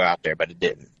zero it and go out there, but it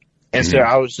didn't. And so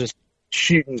I was just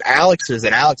shooting Alex's,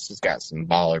 and Alex has got some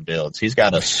baller builds. He's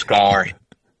got a Scar.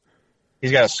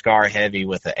 He's got a Scar heavy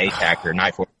with an ATACR,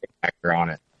 Night Force ATACR on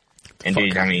it. And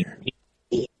dude, I mean,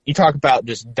 you talk about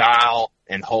just dial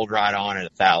and hold right on at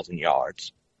 1,000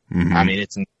 yards. Mm-hmm. I mean,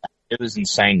 it was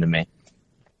insane to me.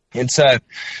 And so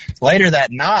later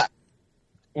that night,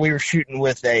 we were shooting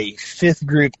with a 5th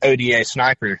group ODA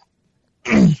sniper,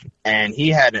 and he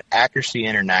had an Accuracy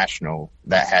International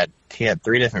he had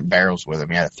 3 different barrels with him.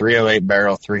 He had a 308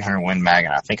 barrel, 300 Win Mag,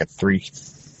 and I think a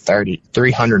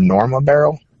 300 Norma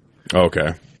barrel.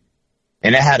 Okay.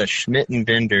 And it had a Schmidt and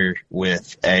Bender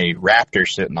with a Raptor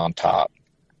sitting on top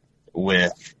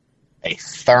with a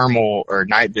thermal or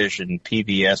night vision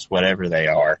PVS, whatever they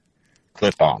are,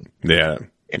 clip on. Yeah.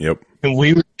 Yep. And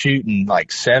we were shooting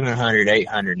like 700,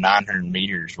 800, 900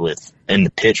 meters in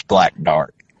the pitch black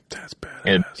dark. That's badass.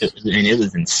 And it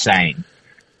was insane.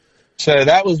 So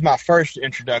that was my first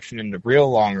introduction into real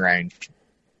long range.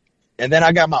 And then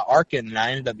I got my Arkin, and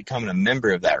I ended up becoming a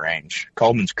member of that range.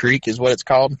 Coleman's Creek is what it's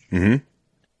called. Mm-hmm.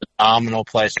 Phenomenal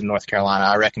place in North Carolina.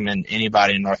 I recommend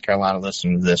anybody in North Carolina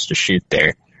listening to this to shoot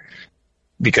there,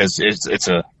 because it's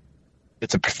a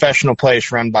professional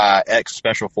place run by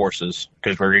ex-Special Forces,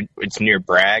 because it's near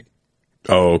Bragg.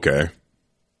 Oh, okay.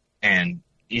 And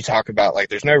you talk about, like,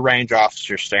 there's no range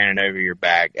officer standing over your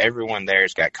back. Everyone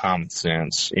there's got common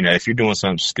sense. You know, if you're doing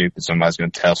something stupid, somebody's going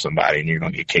to tell somebody, and you're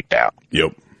going to get kicked out.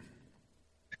 Yep.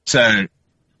 So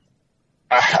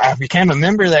I became a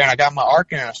member there, and I got my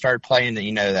Arkin, and I started playing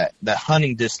the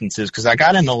hunting distances, because I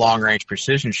got into long range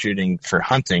precision shooting for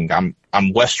hunting.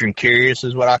 I'm Western curious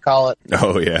is what I call it.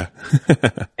 Oh yeah.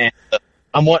 And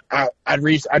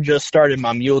I just started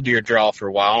my mule deer draw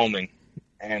for Wyoming,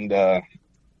 and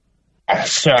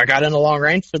so I got into long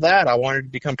range for that. I wanted to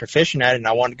become proficient at it, and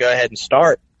I wanted to go ahead and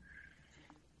start.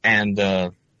 And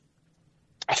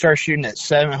I started shooting at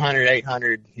 700,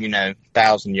 800,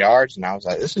 1,000 yards, and I was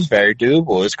like, this is very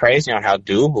doable. It's crazy on how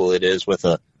doable it is with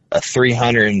a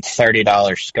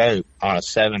 $330 scope on a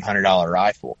 $700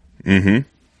 rifle. Mm-hmm.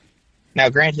 Now,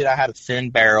 granted, I had a thin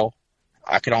barrel.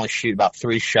 I could only shoot about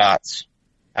 3 shots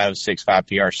out of a 6.5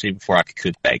 PRC before I could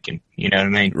cook bacon. You know what I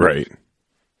mean? Right.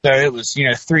 So it was,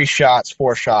 3 shots,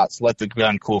 4 shots, let the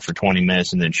gun cool for 20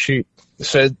 minutes, and then shoot.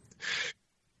 So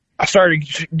I started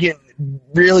getting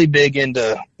really big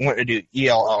into wanting to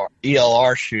do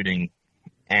ELR shooting,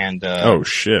 and oh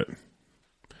shit!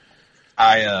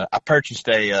 I purchased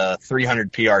a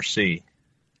 300 PRC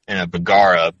and a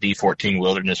Bergara B14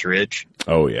 Wilderness Ridge.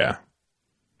 Oh yeah,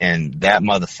 and that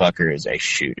motherfucker is a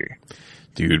shooter,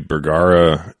 dude.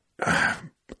 Bergara,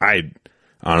 I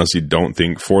honestly don't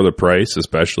think, for the price,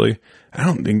 especially, I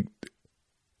don't think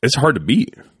it's hard to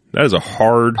beat. That is a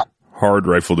hard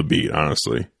rifle to beat,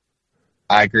 honestly.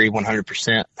 I agree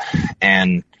 100%.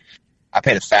 And I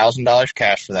paid $1,000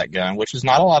 cash for that gun, which is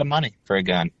not a lot of money for a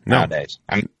gun nowadays.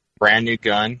 I mean, brand new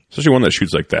gun. Especially one that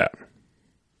shoots like that.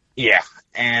 Yeah.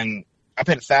 And I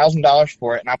paid $1,000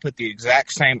 for it, and I put the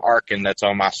exact same Arkin that's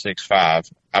on my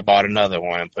 6.5. I bought another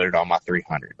one and put it on my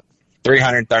 300.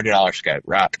 $330 scope,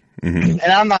 right? Mm-hmm.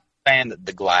 And I'm not saying that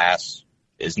the glass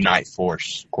is Night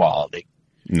Force quality.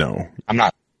 No. I'm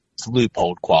not. It's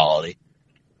Loophole quality.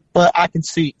 But I can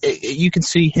see, you can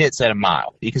see hits at a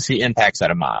mile. You can see impacts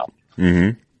at a mile.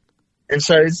 Mm-hmm. And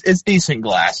so it's decent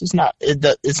glass. It's not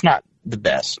the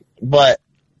best, but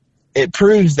it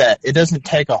proves that it doesn't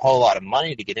take a whole lot of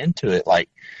money to get into it. Like,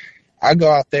 I go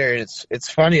out there, and it's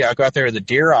funny. I go out there with a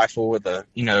deer rifle with a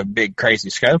big crazy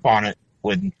scope on it,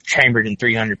 with chambered in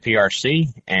 300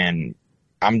 PRC, and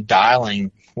I'm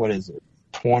dialing, what is it,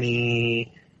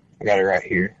 20? I got it right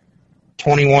here,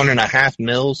 21.5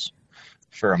 mils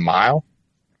for a mile.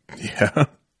 Yeah.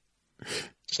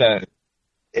 So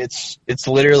it's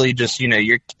literally just,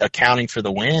 you're accounting for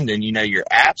the wind, and your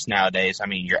apps nowadays, I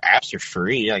mean, your apps are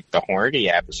free. Like the Hornady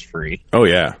app is free. Oh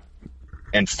yeah.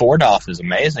 And 4DOF is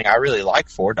amazing. I really like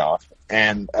 4DOF.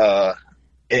 And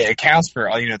it accounts for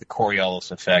the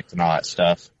Coriolis effect and all that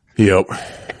stuff. Yep.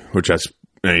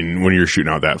 When you're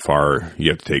shooting out that far,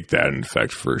 you have to take that in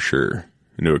effect for sure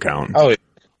into account. Oh,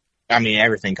 I mean,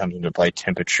 everything comes into play: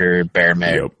 temperature,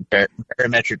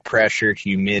 barometric pressure,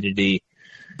 humidity.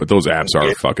 But those apps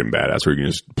are fucking badass where you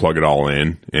can just plug it all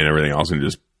in and everything else and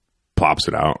just pops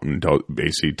it out and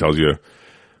basically tells you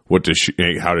what to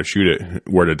how to shoot it,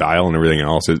 where to dial and everything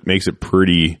else. It makes it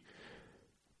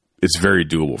it's very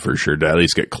doable for sure to at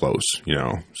least get close,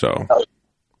 so.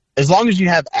 As long as you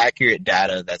have accurate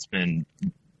data that's been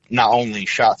not only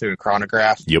shot through a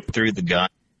chronograph through the gun,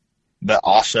 but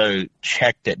also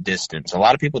checked at distance. A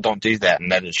lot of people don't do that,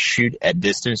 and that is shoot at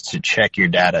distance to check your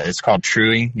data. It's called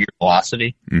truing your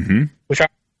velocity, which I've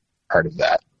heard of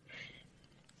that.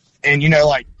 And,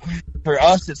 like, for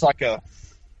us, it's like I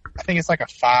think it's like a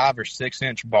 5 or 6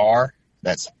 inch bar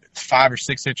that's 5 or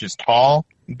 6 inches tall,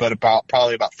 but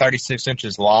probably about 36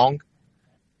 inches long.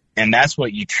 And that's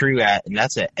what you true at, and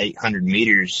that's at 800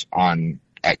 meters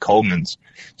at Coleman's.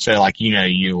 So, like,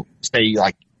 you say,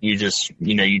 like, you just,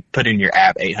 you put in your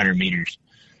app 800 meters.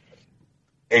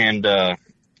 And I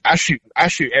shoot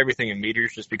everything in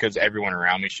meters just because everyone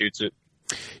around me shoots it.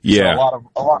 Yeah. So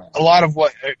a lot of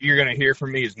what you're going to hear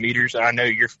from me is meters. And I know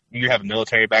you have a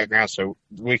military background, so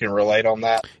we can relate on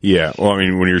that. Yeah. Well, I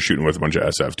mean, when you're shooting with a bunch of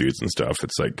SF dudes and stuff,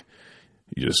 it's like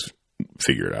you just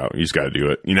figure it out. You just got to do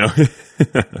it, Yeah,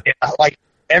 like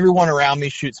everyone around me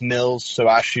shoots mils, so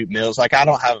I shoot mils. Like, I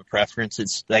don't have a preference.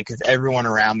 It's like if everyone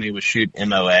around me would shoot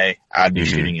MOA, I'd be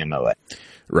shooting MOA.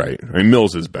 Right. I mean,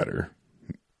 mils is better.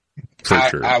 For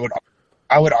sure. I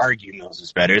would argue mils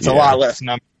is better. It's a lot less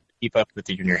number to keep up with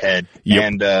in your head. Yep.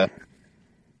 And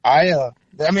I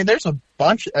mean, there's a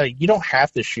bunch. You don't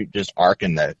have to shoot just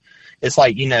Arkin, though. It's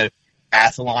like,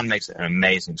 Athlon makes an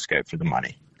amazing scope for the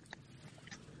money.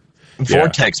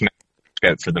 Vortex makes a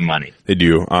scope for the money. They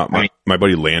do. My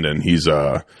buddy Landon, he's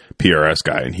a PRS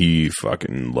guy, and he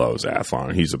fucking loves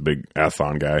Athlon. He's a big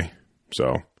Athlon guy.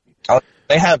 So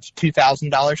they have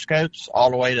 $2,000 scopes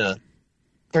all the way to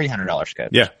 $300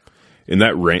 scopes. Yeah, and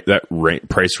that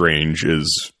price range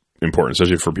is important,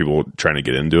 especially for people trying to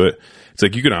get into it. It's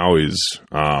like you can always.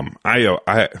 I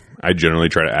generally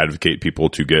try to advocate people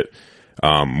to get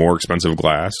more expensive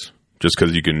glass, just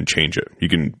because you can change it. You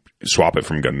can swap it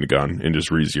from gun to gun and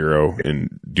just re-zero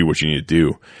and do what you need to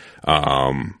do.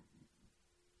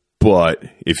 But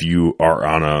if you are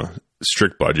on a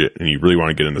strict budget and you really want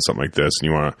to get into something like this,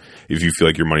 and if you feel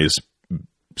like your money is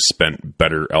spent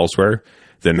better elsewhere,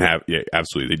 then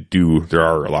absolutely they do. There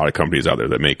are a lot of companies out there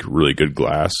that make really good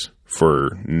glass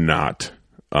for not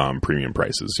premium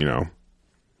prices.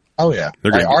 Oh yeah,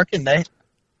 like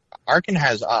Arkin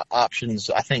has options.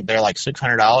 I think they're like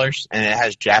 $600, and it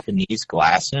has Japanese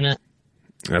glass in it.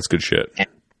 That's good shit.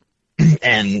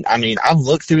 And I mean, I've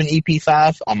looked through an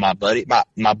EP5 on my buddy.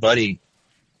 My buddy,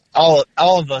 all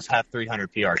of us have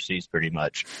 300 PRCs pretty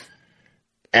much.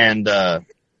 And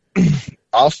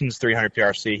Austin's 300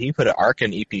 PRC, he put an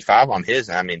Arkin EP5 on his,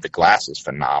 and I mean, the glass is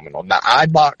phenomenal. Now,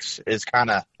 iBox is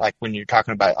kind of like when you're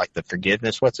talking about like the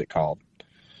forgiveness. What's it called?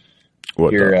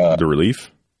 What, the relief?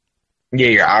 Yeah,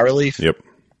 your eye relief. Yep.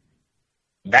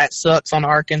 That sucks on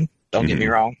Arkin. Don't get me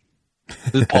wrong.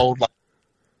 Loophole, like,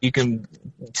 you can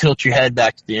tilt your head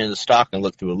back to the end of the stock and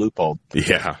look through a loophole.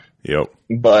 Yeah. Yep.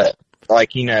 But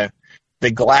like,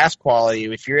 the glass quality,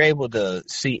 if you're able to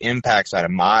see impacts at a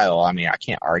mile, I mean, I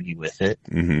can't argue with it.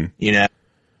 And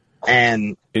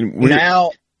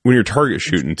now when you're target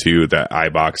shooting too, that eye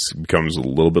box becomes a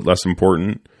little bit less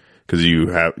important because you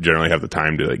generally have the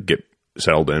time to like get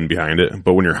settled in behind it.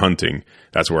 But when you're hunting,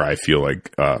 that's where I feel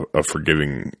like a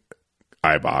forgiving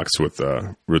eye box with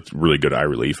really good eye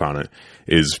relief on it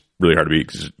is really hard to beat,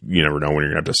 because you never know when you're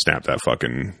gonna have to snap that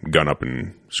fucking gun up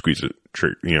and squeeze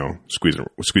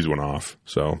one off.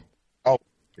 So, 100%,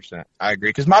 I agree,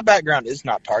 because my background is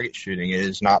not target shooting; it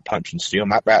is not punch and steel.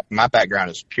 My background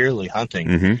is purely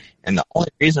hunting, and the only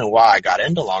reason why I got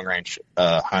into long range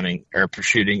hunting or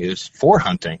shooting is for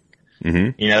hunting.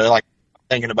 Like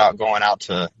thinking about going out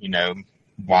to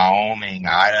Wyoming,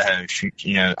 Idaho, shoot.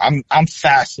 I'm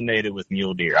fascinated with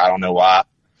mule deer. I don't know why.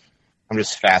 I'm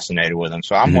just fascinated with them.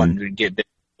 So I'm wanting to get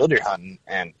mule deer hunting,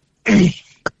 and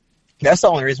that's the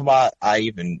only reason why I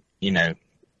even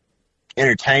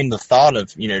entertained the thought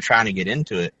of trying to get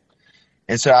into it.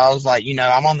 And so I was like,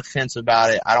 I'm on the fence about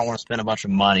it. I don't want to spend a bunch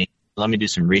of money. Let me do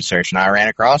some research. And I ran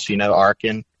across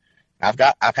Arkin. I've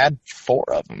had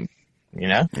 4 of them.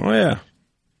 Oh yeah.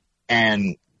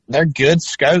 And they're good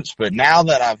scopes, but now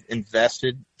that I've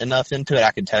invested enough into it,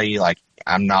 I can tell you, like,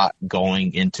 I'm not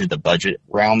going into the budget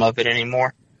realm of it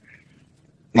anymore.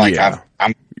 Like,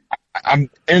 I'm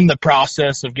in the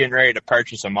process of getting ready to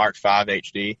purchase a Mark V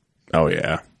HD. Oh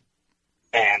yeah.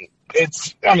 And you're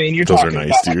those talking are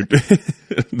nice, about, dude.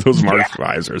 Those Mark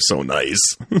Vs are so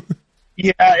nice.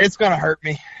 Yeah, it's going to hurt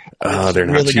me. They're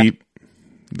not really cheap.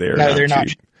 They're not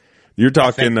cheap. You're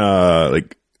talking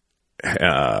like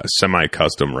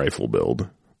semi-custom rifle build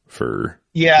for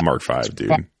Mark V,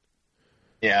 dude.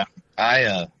 Yeah,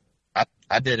 I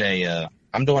did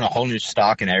I'm doing a whole new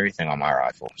stock and everything on my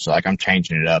rifle. So like I'm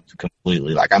changing it up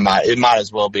completely. Like it might as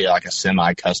well be like a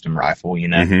semi-custom rifle, you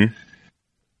know. Mm-hmm.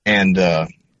 And the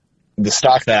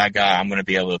stock that I got, I'm going to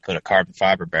be able to put a carbon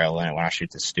fiber barrel in it when I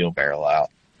shoot the steel barrel out.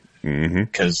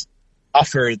 Because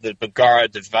offer the Bagara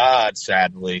Divide,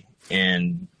 sadly,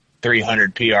 in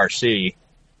 300 PRC.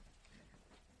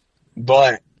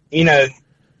 But, you know,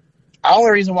 the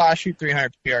only reason why I shoot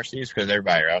 300 PRC is because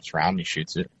everybody else around me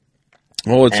shoots it.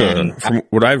 Well, from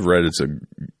what I've read, it's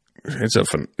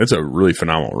a really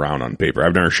phenomenal round on paper.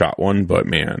 I've never shot one, but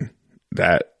man,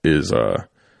 that's a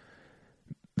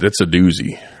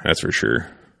doozy. That's for sure.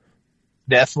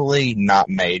 Definitely not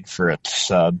made for a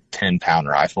sub 10-pound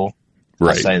rifle.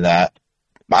 Right. I'll say that.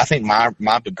 I think my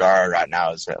Bagara right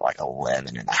now is at like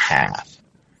 11 and a half.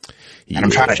 And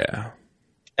I'm trying to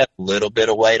get a little bit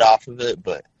of weight off of it,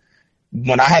 but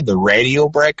when I had the radial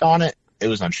brake on it, it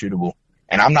was unshootable.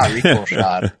 And I'm not recoil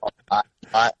shot.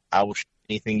 I will shoot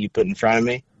anything you put in front of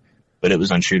me, but it was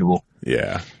unshootable.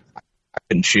 Yeah. I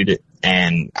couldn't shoot it.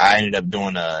 And I ended up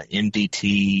doing a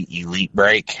MDT Elite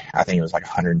brake. I think it was like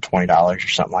 $120 or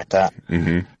something like that.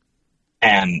 Mm-hmm.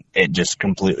 And it just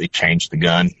completely changed the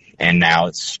gun. And now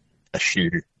it's a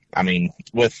shooter. I mean,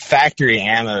 with factory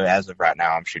ammo, as of right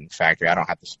now, I'm shooting factory. I don't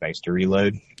have the space to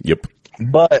reload. Yep.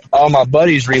 But all my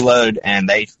buddies reload, and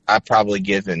I've probably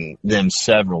given them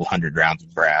several hundred rounds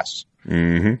of brass.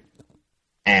 Mm-hmm.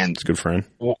 And it's a good friend.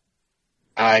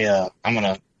 I'm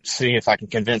gonna see if I can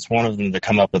convince one of them to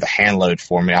come up with a hand load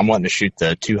for me. I'm wanting to shoot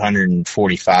the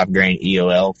 245 grain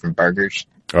EOL from Burgers.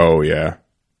 Oh yeah.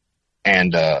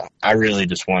 And I really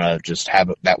just want to just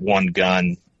have that one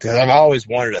gun because I've always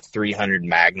wanted a 300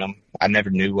 Magnum. I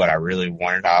never knew what I really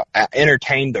wanted. I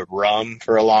entertained the rum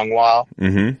for a long while.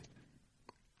 Mm-hmm.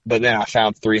 But then I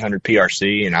found 300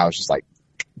 PRC, and I was just like,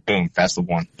 boom, that's the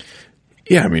one.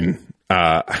 Yeah, I mean,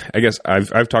 I guess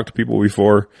I've talked to people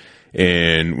before,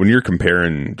 and when you're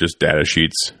comparing just data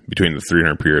sheets between the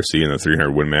 300 PRC and the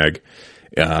 300 Win Mag,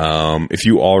 if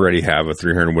you already have a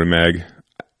 300 Win Mag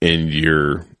and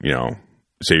you're,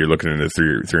 say you're looking into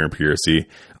 300 PRC,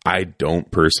 I don't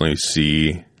personally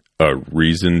see a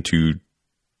reason to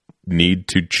need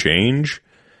to change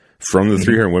from the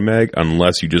 300 Win Mag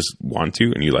unless you just want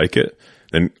to and you like it.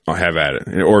 Then I'll have at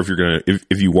it. Or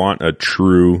if you want a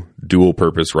true dual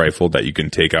purpose rifle that you can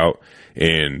take out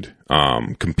and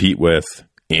compete with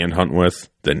and hunt with,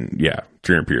 then yeah,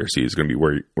 300 PRC is going to be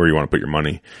where you want to put your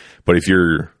money. But if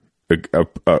you're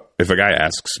if a guy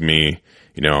asks me,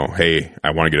 hey,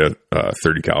 I want to get a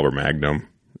 30 caliber Magnum,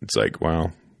 it's like,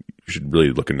 well, you should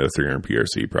really look into 300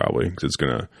 PRC probably because it's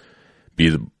going to be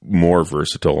the more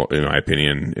versatile, in my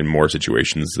opinion, in more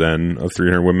situations than a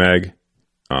 300 Win Mag.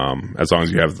 As long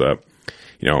as you have the,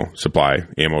 ammo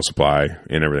supply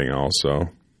and everything else. So,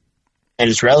 and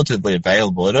it's relatively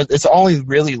available. It's only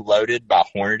really loaded by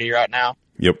Hornady right now.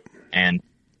 Yep. And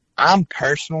I'm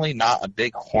personally not a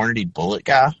big Hornady bullet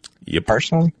guy. Yep.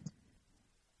 Personally,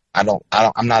 I'm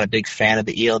not a big fan of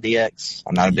the ELDX.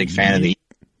 I'm not a big fan of the.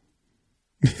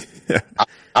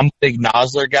 I'm a big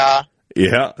Nosler guy.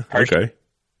 Yeah. Personally. Okay.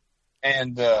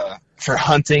 And for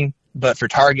hunting. But for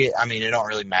target, I mean, it don't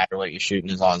really matter what you're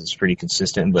shooting as long as it's pretty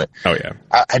consistent. But oh yeah,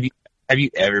 have you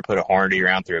ever put a Hornady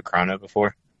round through a chrono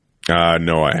before?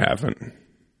 No, I haven't.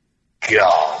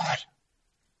 God,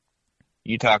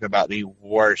 you talk about the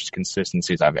worst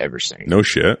consistencies I've ever seen. No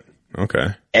shit.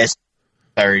 Okay.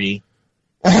 S30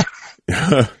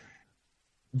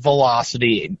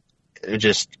 velocity,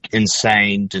 just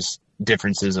insane. Just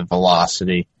differences of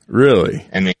velocity. Really?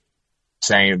 I mean.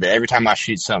 Saying that every time I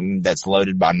shoot something that's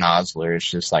loaded by Nosler, it's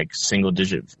just like single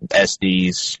digit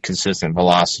SDs, consistent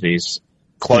velocities,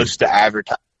 close to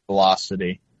advertised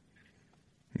velocity.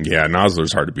 Yeah,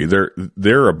 Nosler's hard to beat.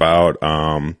 They're about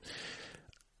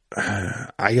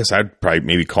I guess I'd probably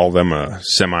maybe call them a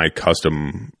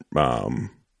semi-custom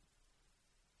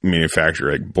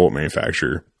manufacturer, like bullet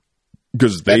manufacturer,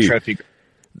 because I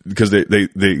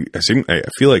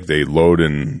feel like they load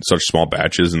in such small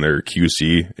batches and their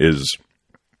QC is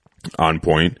on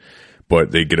point,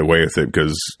 but they get away with it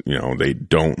because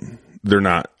they're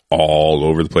not all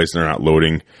over the place. They're not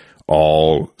loading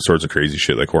all sorts of crazy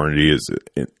shit like Hornady is.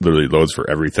 It literally loads for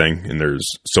everything, and there's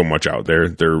so much out there.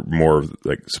 They're more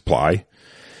like supply,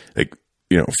 like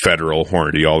Federal,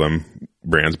 Hornady, all them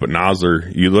brands. But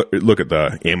Nosler, you look at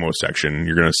the ammo section,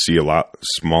 you're going to see a lot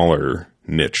smaller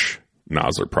niche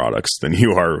nozzler products than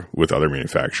you are with other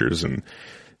manufacturers. And,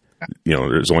 you know,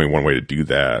 there's only one way to do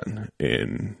that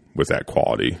with that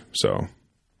quality. So,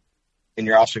 and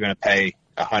you're also going to pay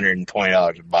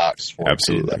 $120 a box for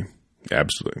absolutely. It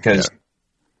Absolutely. Because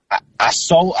I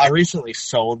recently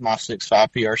sold my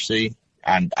 6.5 PRC.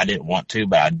 I didn't want to,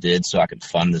 but I did so I could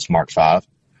fund this Mark V.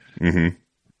 Mm-hmm.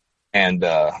 And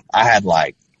I had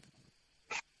like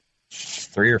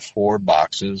 3 or 4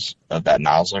 boxes of that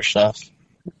nozzler stuff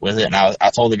with it. And I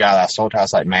told the guy that I sold to, I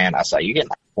was like, man, you're getting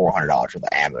like $400 worth of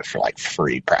ammo for like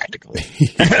free practically.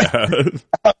 Yeah.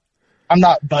 I'm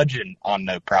not budging on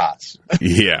no price.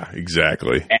 Yeah,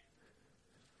 exactly. And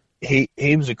he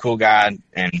was a cool guy,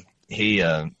 and he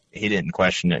didn't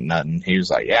question it, nothing. He was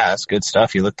like, yeah, that's good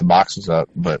stuff. You look the boxes up,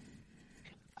 but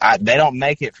they don't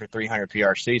make it for 300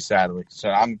 PRC, sadly. So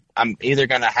I'm either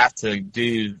going to have to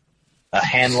do a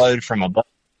hand load from above,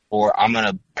 or I'm going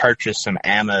to purchase some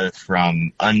ammo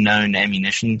from Unknown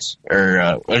Ammunitions,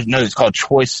 or no, it's called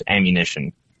Choice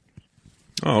Ammunition.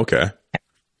 Oh, okay.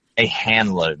 They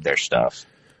hand load their stuff.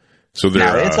 So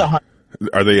they're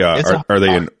are they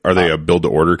a build to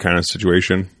order kind of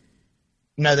situation?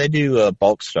 No, they do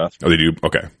bulk stuff. Oh, they do.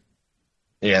 Okay.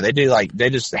 Yeah, they do they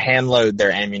just hand load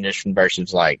their ammunition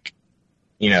versus like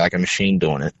a machine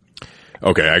doing it.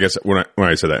 Okay, I guess when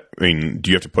I said that, I mean,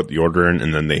 do you have to put the order in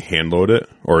and then they hand load it,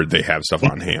 or they have stuff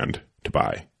on hand to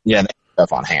buy? Yeah, they have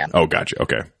stuff on hand. Oh, gotcha.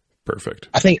 Okay, perfect.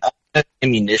 I think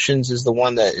Ammunitions is the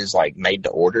one that is like made to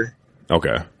order.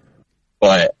 Okay.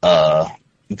 But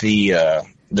the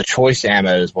choice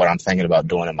ammo is what I'm thinking about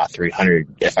doing in my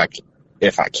 300 if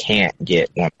I can't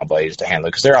get one of my buddies to handle it,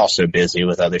 because they're also busy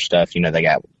with other stuff. You know, they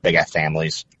got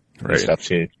families and stuff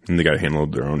too, and they got to handle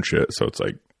their own shit. So it's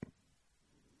like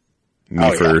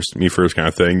me first kind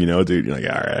of thing. You know, dude, you're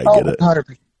like, all right, I get it.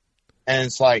 100%. And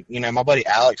it's like, my buddy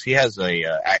Alex, he has a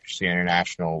Accuracy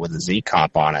International with a Z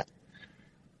comp on it,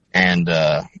 and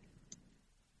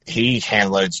he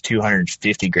hand loads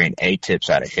 250 grain A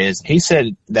tips out of his. He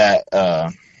said that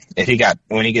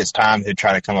when he gets time, he'd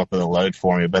try to come up with a load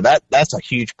for me. But that's a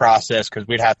huge process, because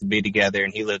we'd have to be together,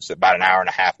 and he lives about an hour and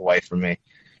a half away from me.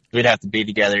 We'd have to be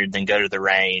together, then go to the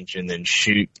range, and then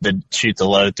shoot the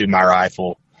load through my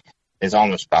rifle. It's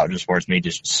almost about just worth me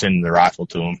just sending the rifle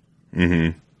to him.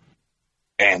 Mm-hmm.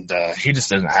 And he just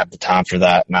doesn't have the time for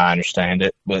that, and I understand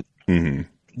it. But mm-hmm.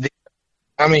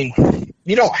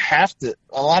 You don't have to.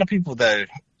 A lot of people, though,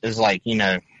 is like,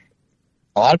 a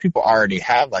lot of people already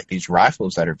have like these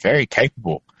rifles that are very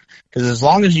capable, because as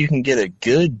long as you can get a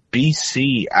good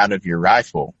BC out of your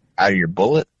rifle, out of your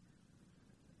bullet,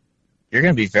 you're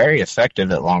going to be very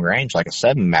effective at long range. Like a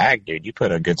 7 mag, dude, you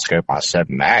put a good scope on a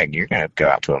 7 mag, you're going to go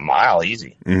out to a mile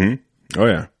easy. Mm-hmm. Oh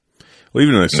yeah. Well,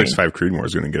 even a 6.5 Creedmoor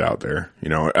is going to get out there,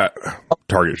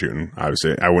 target shooting.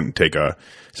 Obviously, I wouldn't take a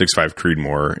 6.5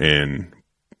 Creedmoor and,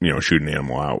 shoot an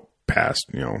animal out past,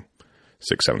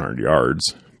 600-700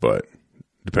 yards, but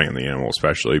depending on the animal,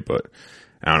 especially. But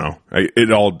I don't know.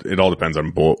 It all depends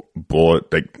on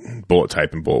bullet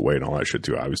type and bullet weight and all that shit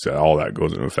too. Obviously, all that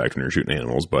goes into effect when you're shooting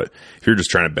animals. But if you're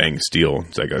just trying to bang steel,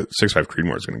 it's like a 6.5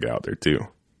 Creedmoor is going to get out there too.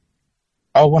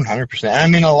 Oh, 100%. I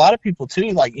mean, a lot of people too,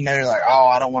 like, they're like, oh,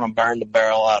 I don't want to burn the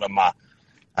barrel out of my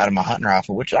hunting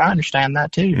rifle, which I understand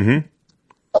that too. Mm-hmm.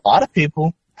 A lot of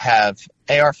people have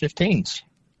AR-15s,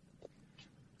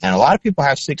 and a lot of people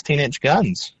have 16-inch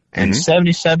guns, and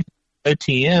 77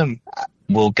 OTM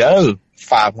will go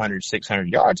 500, 600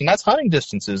 yards, and that's hunting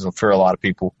distances for a lot of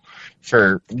people.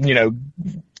 For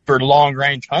long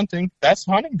range hunting, that's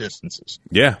hunting distances.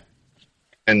 Yeah.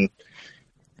 And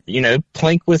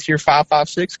plink with your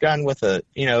 5.56 gun with a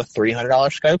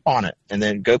 $300 scope on it, and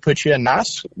then go put you a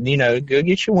nice, go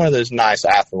get you one of those nice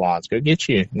Athlons. Go get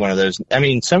you one of those. I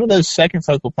mean, some of those second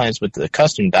focal planes with the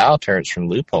custom dial turrets from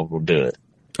Loophole will do it.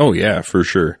 Oh yeah, for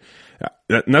sure.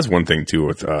 And that's one thing too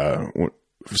with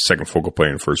second focal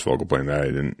plane and first focal plane that I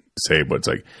didn't say, but it's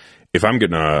like, if I'm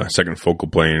getting a second focal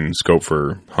plane scope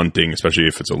for hunting, especially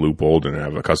if it's a Loophole and I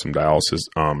have a custom dial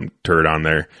turret on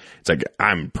there, it's like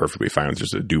I'm perfectly fine with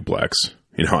just a duplex.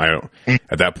 I don't.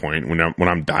 At that point, when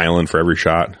I'm dialing for every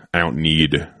shot, I don't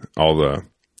need all the,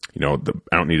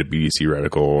 I don't need a BDC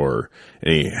reticle or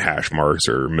any hash marks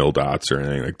or mil dots or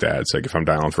anything like that. It's like if I'm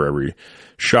dialing for every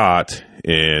shot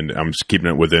and I'm just keeping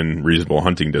it within reasonable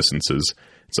hunting distances,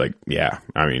 it's like, yeah,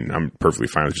 I mean, I'm perfectly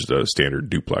fine with just a standard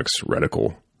duplex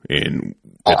reticle. And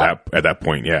at that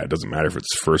point, yeah, it doesn't matter if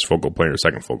it's first focal plane or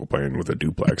second focal plane with a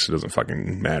duplex. It doesn't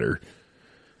fucking matter.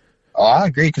 Oh, I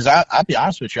agree, because I'll be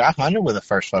honest with you, I hunted with a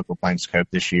first focal plane scope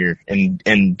this year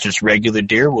in just regular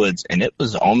deer woods, and it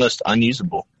was almost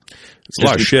unusable. It's a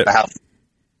lot of shit.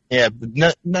 Yeah,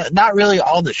 but not really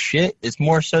all the shit. It's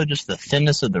more so just the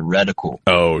thinness of the reticle.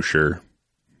 Oh, sure.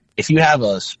 If you have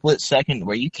a split second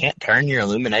where you can't turn your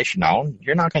illumination on,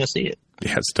 you're not going to see it.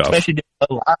 Yeah, it's tough. Especially doing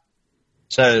low light.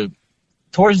 So,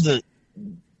 before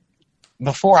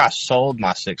I sold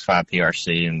my 6.5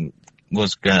 PRC and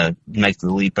was going to make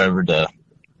the leap over to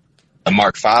a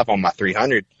Mark V on my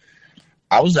 300,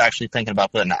 I was actually thinking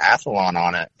about putting an Athlon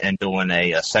on it and doing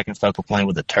a second focal plane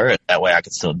with a turret. That way I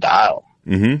could still dial.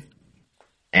 Mm-hmm.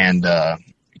 And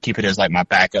keep it as like my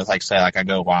backup. Like say like I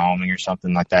go to Wyoming or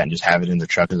something like that and just have it in the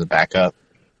truck as a backup.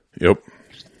 Yep.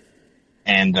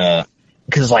 And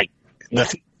because like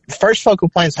the first focal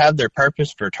planes have their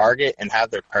purpose for target and have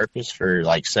their purpose for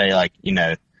like say like, you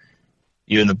know,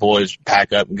 you and the boys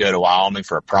pack up and go to Wyoming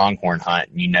for a pronghorn hunt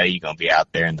and you know you're going to be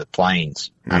out there in the plains.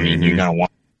 I mean, you're going to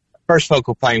want first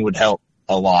focal plane would help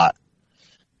a lot.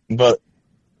 But,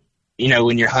 you know,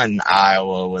 when you're hunting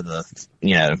Iowa with a,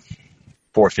 you know,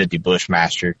 450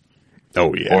 Bushmaster.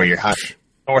 Oh, yeah. Or you're hunting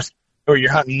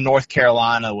North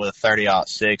Carolina with a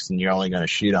 30-06 and you're only going to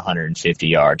shoot 150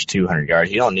 yards, 200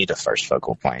 yards. You don't need a first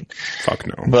focal plane. Fuck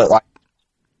no. But like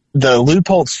the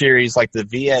Loophole series, like the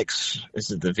VX,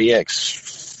 is it the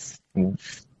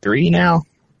VX3 now?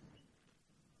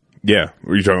 Yeah.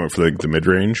 Were you talking about for like the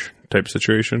mid-range type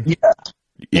situation?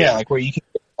 Yeah, like where you can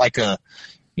get like a,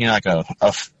 you know, like a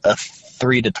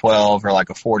 3 to 12 or like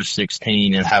a 4 to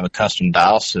 16 and have a custom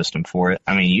dial system for it.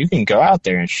 I mean, you can go out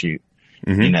there and shoot,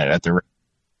 you know, at the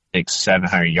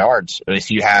 600-700 yards.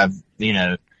 If you have, you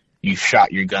know, you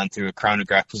shot your gun through a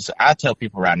chronograph. Because I tell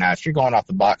people right now, if you're going off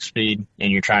the box speed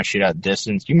and you're trying to shoot out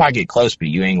distance, you might get close, but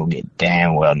you ain't gonna get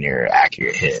damn well near an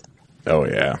accurate hit. Oh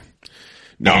yeah.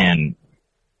 No. And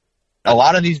a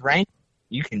lot of these ranges,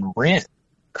 you can rent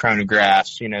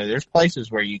chronographs. You know, there's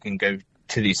places where you can go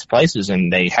to these places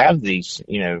and they have these,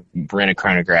 you know, rent a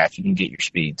chronograph. You can get your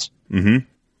speeds. Mm-hmm.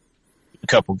 A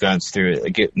couple guns through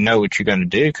it. Know what you're going to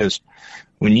do, because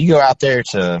when you go out there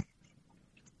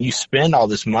you spend all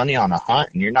this money on a hunt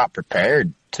and you're not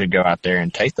prepared to go out there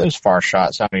and take those far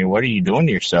shots. I mean, what are you doing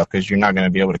to yourself? Because you're not going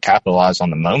to be able to capitalize on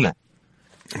the moment.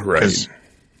 Right.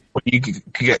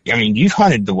 I mean, you've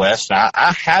hunted the West.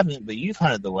 I haven't, but you've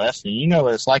hunted the West, and you know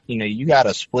what it's like. You know, you got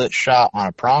a split shot on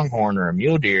a pronghorn or a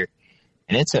mule deer,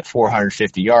 and it's at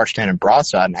 450 yards standing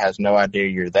broadside and has no idea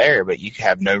you're there, but you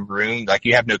have no room, like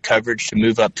you have no coverage to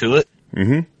move up to it.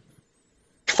 Mm-hmm.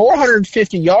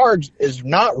 450 yards is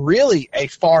not really a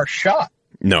far shot.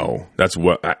 No, that's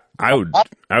what I would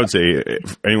say.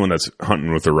 If anyone that's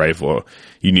hunting with a rifle,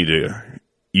 you need to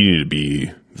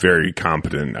be very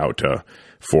competent out to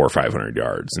 400 or 500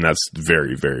 yards, and that's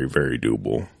very, very, very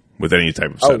doable with any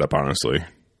type of setup, honestly.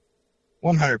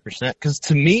 100%. Because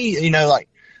to me, you know, like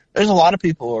there's a lot of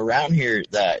people around here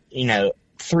that, you know,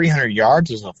 300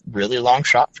 yards is a really long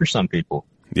shot for some people.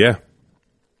 Yeah.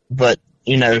 But,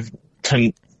 you know,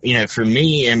 for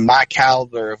me and my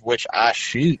caliber of which I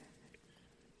shoot,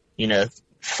 you know,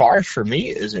 far for me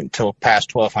isn't until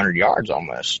past 1,200 yards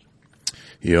almost.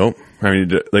 Yep. I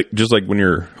mean, like just like when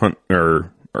you're hunting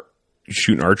or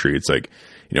shooting archery, it's like,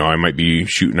 you know, I might be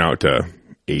shooting out to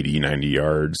 80, 90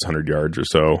 yards, 100 yards or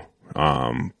so.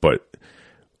 But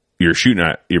you're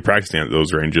practicing at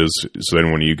those ranges. So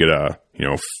then when you get a, you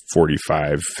know,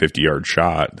 45, 50 yard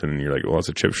shot, then you're like, well, that's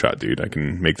a chip shot, dude. I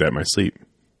can make that in my sleep.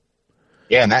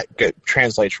 Yeah. And that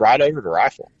translates right over to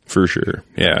rifle. For sure.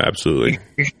 Yeah, absolutely.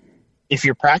 If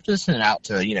you're practicing out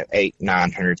to, you know,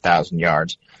 800,000-900,000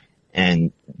 yards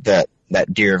and that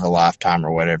deer of a lifetime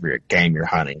or whatever game you're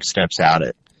hunting steps out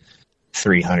at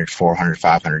 300, 400,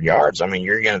 500 yards, I mean,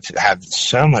 you're going to have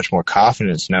so much more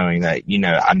confidence knowing that, you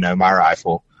know, I know my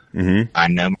rifle. Mm-hmm.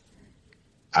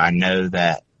 I know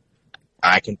that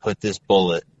I can put this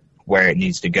bullet where it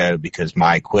needs to go because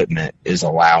my equipment is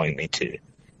allowing me to.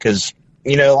 Because,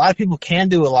 you know, a lot of people can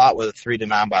do a lot with a 3 to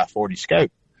 9x40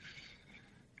 scope.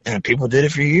 And people did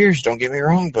it for years, don't get me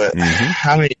wrong, but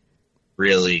how many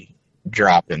really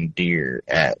dropping deer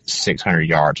at 600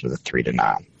 yards with a 3 to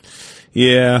 9?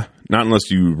 Yeah, not unless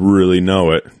you really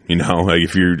know it. You know, like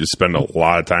if you just spend a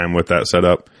lot of time with that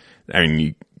setup, I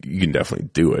mean, you can definitely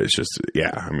do it. It's just,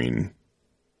 yeah, I mean,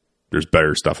 there's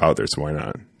better stuff out there, so why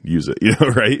not use it? You know,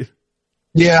 right?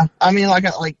 Yeah, I mean, like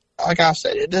I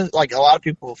said, it does. Like a lot of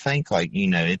people think, like, you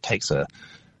know, it takes a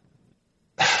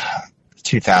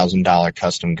 $2,000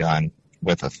 custom gun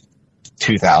with a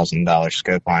 $2,000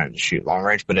 scope on it to shoot long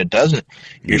range, but it doesn't.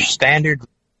 Your standard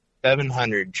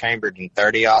 700 chambered in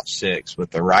 30-06 with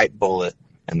the right bullet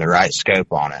and the right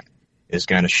scope on it is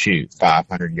going to shoot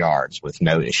 500 yards with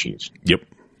no issues. Yep.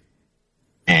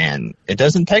 And it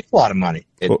doesn't take a lot of money.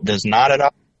 It does not at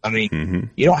all. I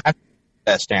mean, you don't have to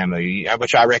best ammo,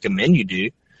 which I recommend you do,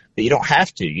 but you don't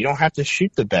have to. You don't have to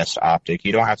shoot the best optic.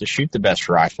 You don't have to shoot the best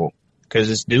rifle because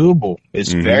it's doable.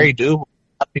 It's very doable.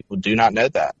 A lot of people do not know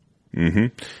that. Mm-hmm.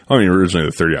 I mean, originally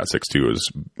the 30-62 was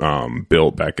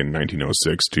built back in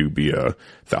 1906 to be a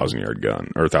 1,000-yard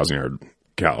gun or 1,000-yard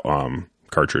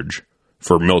cartridge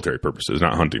for military purposes,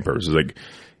 not hunting purposes. Like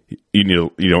you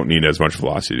don't need as much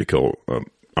velocity to kill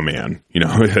a man,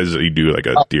 as you do like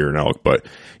a deer and elk. But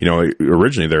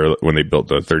originally when they built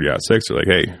the 30-06, they're like,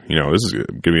 hey, this is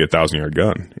gonna be a 1,000-yard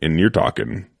gun, and you're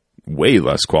talking way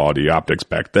less quality optics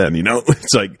back then.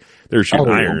 It's like they're shooting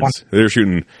irons. They're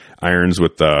shooting irons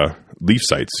with leaf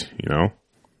sights.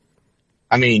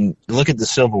 I mean, look at the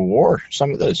Civil War.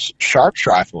 Some of those Sharps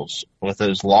rifles with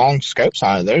those long scopes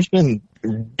on it. There's been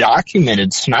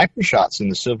documented sniper shots in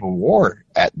the Civil War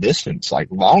at distance, like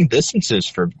long distances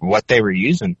for what they were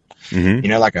using.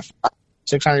 Like a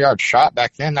 600-yard shot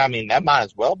back then. I mean, that might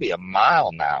as well be a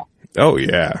mile now. Oh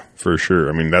yeah, for sure.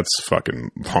 I mean, that's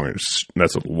fucking long.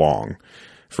 That's a long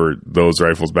for those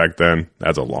rifles back then.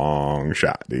 That's a long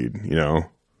shot, dude.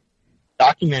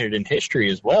 Documented in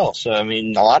history as well. So I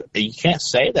mean, you can't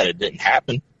say that it didn't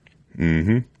happen.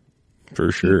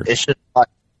 For sure. It's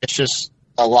just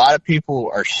a lot of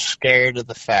people are scared of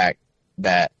the fact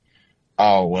that,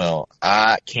 oh well,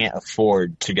 I can't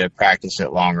afford to go practice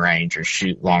at long range or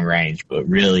shoot long range, but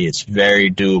really, it's very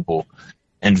doable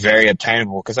and very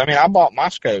obtainable. Because I mean, I bought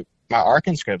my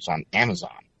Arkin scopes on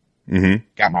Amazon.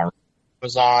 Got my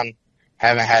Amazon.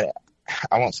 I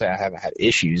won't say I haven't had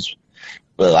issues,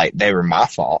 but like they were my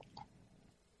fault.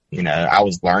 I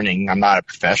was learning. I'm not a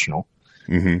professional.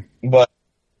 But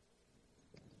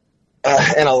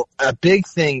and a big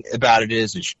thing about it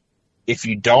is if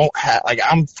you don't have, like,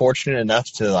 I'm fortunate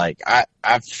enough to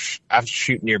I've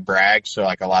shoot near Bragg, so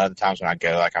like a lot of the times when I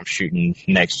go, like I'm shooting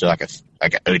next to like an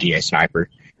ODA sniper,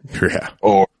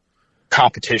 or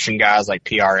competition guys like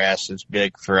PRS is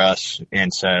big for us,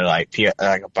 and so like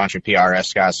a bunch of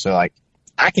PRS guys, so like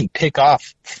I can pick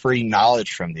off free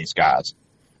knowledge from these guys,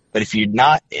 but if you're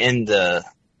not in the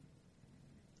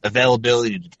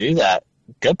availability to do that,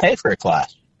 go pay for a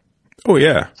class. Oh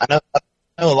yeah, I know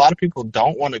a lot of people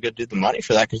don't want to go do the money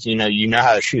for that because you know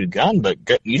how to shoot a gun, but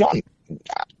you don't.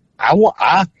 I'll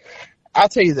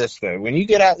tell you this though: when you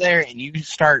get out there and you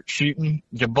start shooting,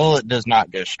 the bullet does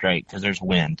not go straight because there's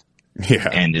wind. Yeah,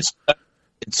 and it's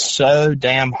so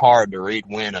damn hard to read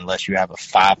wind unless you have a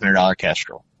 $500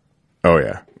 Kestrel. Oh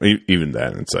yeah, even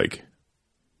then it's like,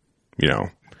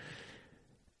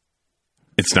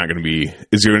 it's not going to be.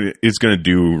 It's going to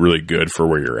do really good for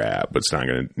where you're at, but it's not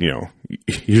going to.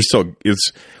 You're still.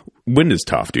 Wind is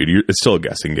tough, dude. It's still a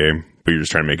guessing game, but you're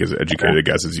just trying to make as educated a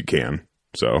guess as you can.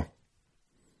 So.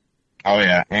 Oh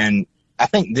yeah, and I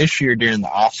think this year during the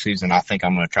off season, I think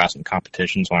I'm going to try some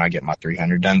competitions when I get my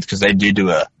 300 done because they do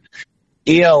a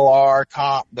ELR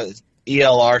comp, but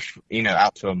ELR,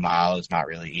 out to a mile is not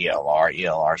really ELR.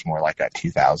 ELR is more like that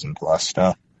 2,000 plus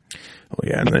stuff. Oh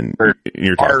yeah, and then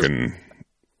you're talking.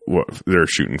 What they're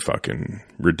shooting fucking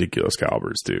ridiculous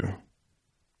calibers too.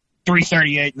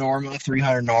 338 Norma,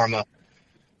 300 Norma,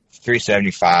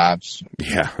 375s.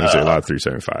 Yeah, there's a lot of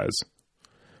 375s.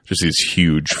 Just these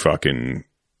huge fucking,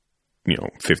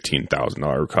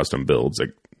 $15,000 custom builds.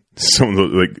 Like some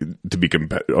of the, to be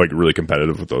really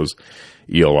competitive with those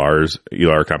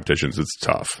ELR competitions. It's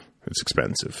tough. It's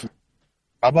expensive.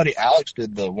 My buddy Alex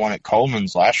did the one at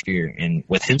Coleman's last year, and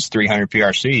with his 300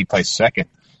 PRC, he placed second.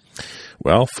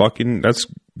 Well, fucking, that's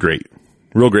great.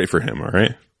 Real great for him, all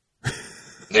right?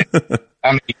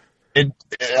 I mean,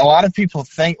 a lot of people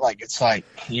think, it's like,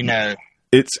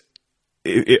 It's,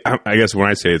 I guess when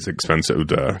I say it's expensive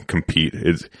to compete,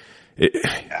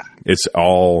 it's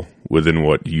all within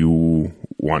what you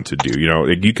want to do.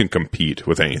 You can compete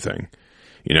with anything,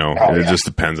 it just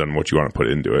depends on what you want to put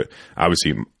into it.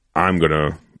 Obviously, I'm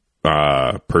going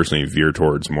to personally veer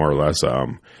towards more or less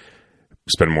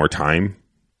spend more time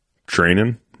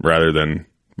training rather than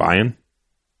buying,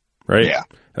 right? Yeah.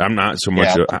 I'm not so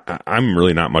much. I'm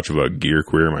really not much of a gear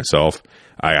queer myself.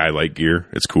 I like gear.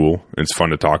 It's cool. It's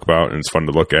fun to talk about, and it's fun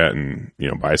to look at, and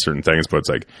buy certain things. But it's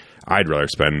like I'd rather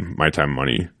spend my time and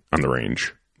money on the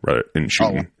range rather than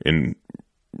shooting. And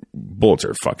bullets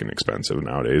are fucking expensive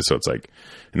nowadays. So it's like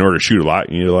in order to shoot a lot,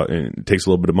 you need a lot, and it takes a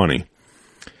little bit of money.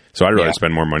 So I'd rather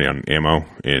spend more money on ammo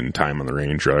and time on the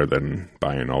range rather than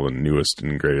buying all the newest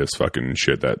and greatest fucking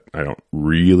shit that I don't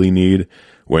really need.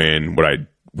 When what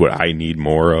I need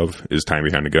more of is time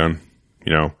behind a gun,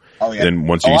 Oh, yeah. Then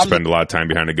once you spend a lot of time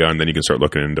behind a gun, then you can start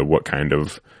looking into what type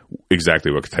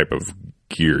of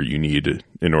gear you need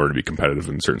in order to be competitive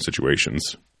in certain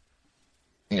situations.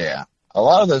 Yeah. a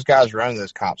lot of those guys running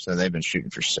those comps, though, they've been shooting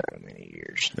for so many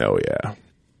years. Oh yeah.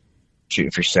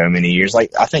 Shooting for so many years.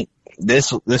 Like, I think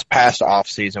this past off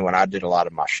season when I did a lot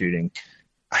of my shooting,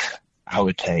 I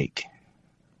would take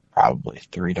probably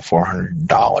 $300 to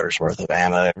 $400 worth of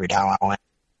ammo every time I went.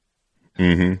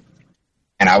 Mm-hmm.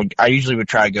 And I usually would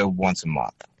try to go once a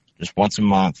month. Just once a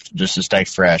month, just to stay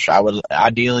fresh. I would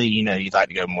ideally, you'd like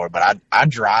to go more, but I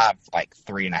drive like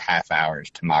 3.5 hours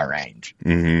to my range.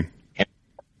 Mm-hmm.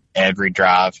 Every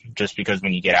drive, just because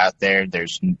when you get out there,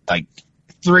 there's like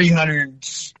 300,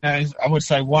 I would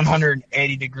say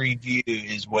 180 degree view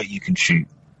is what you can shoot.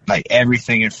 Like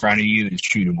everything in front of you is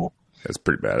shootable. That's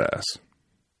pretty badass.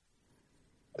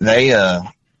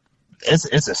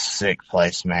 It's a sick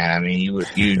place, man. I mean,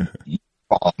 you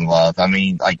fall in love. I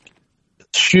mean, like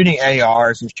shooting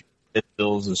ARs and shooting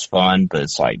pistols is fun, but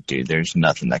it's like, dude, there's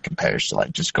nothing that compares to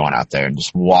like just going out there and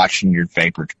just watching your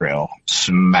vapor trail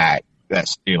smack that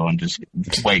steel and just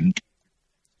waiting to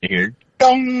hear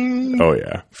dong. Oh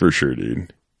yeah, for sure,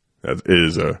 dude. That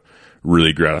is a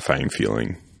really gratifying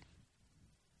feeling.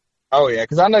 Oh yeah,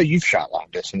 because I know you've shot long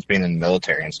distance, being in the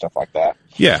military and stuff like that.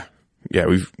 Yeah.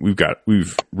 We've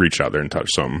reached out there and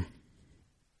touched some.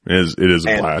 It is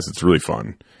a blast. It's really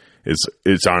fun.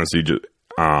 It's honestly just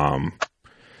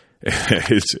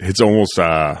it's almost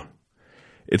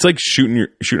it's like shooting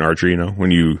archery.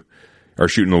 When you are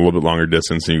shooting a little bit longer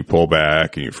distance and you pull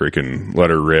back and you freaking let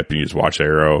her rip and you just watch the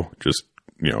arrow just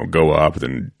go up and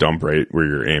then dump right where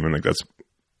you're aiming. Like that's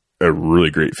a really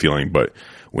great feeling. But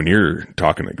when you're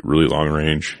talking like really long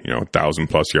range,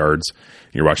 1,000+ yards,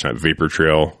 and you're watching that vapor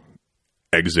trail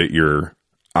exit your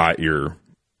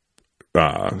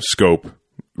scope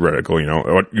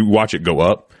reticle, you watch it go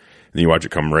up and then you watch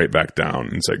it come right back down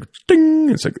and it's like ding.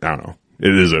 It's like, I don't know,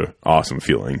 it is a awesome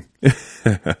feeling.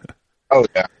 Oh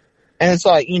yeah. And it's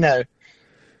like, a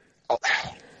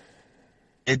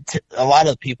lot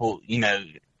of people,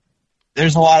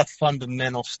 there's a lot of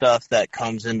fundamental stuff that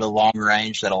comes into long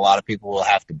range that a lot of people will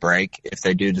have to break if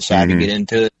they do decide to get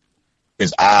into it.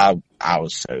 Because I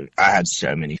had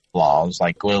so many flaws,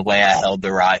 like the way I held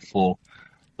the rifle,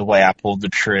 the way I pulled the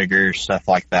trigger, stuff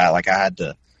like that. Like I had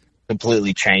to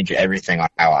completely change everything on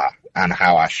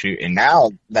how I shoot. And now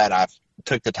that I've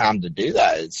took the time to do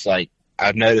that, it's like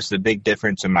I've noticed a big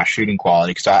difference in my shooting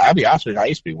quality. Because I'll be honest with you, I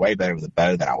used to be way better with a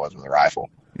bow than I was with a rifle.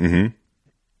 Mm-hmm.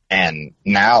 And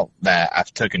now that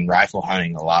I've taken rifle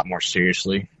hunting a lot more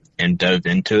seriously and dove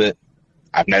into it,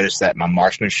 I've noticed that my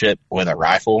marksmanship with a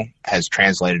rifle has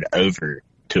translated over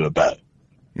to a bow.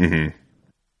 Mm-hmm.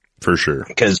 For sure.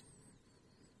 Because,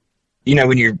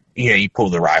 when you pull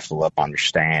the rifle up on your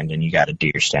stand and you got a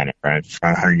deer standing in front of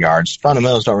 100 yards,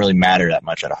 fundamentals don't really matter that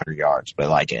much at 100 yards. But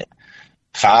like at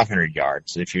 500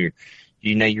 yards, if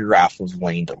your rifle's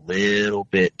leaned a little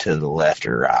bit to the left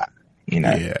or right,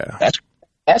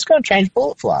 that's going to change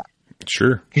bullet flight.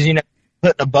 Sure. Because,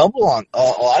 putting a bubble on, a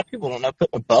lot of people don't know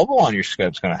putting a bubble on your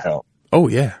scope's going to help. Oh,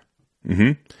 yeah.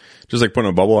 Mm-hmm. Just like putting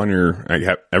a bubble on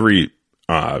every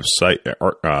bow sight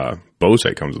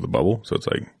comes with a bubble. So it's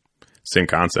like same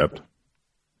concept.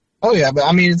 Oh, yeah. But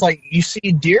I mean, it's like you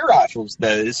see deer rifles,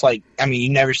 though. It's like, you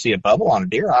never see a bubble on a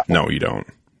deer rifle. No, you don't.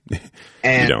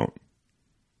 And, you don't.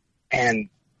 And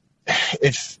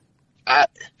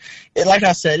like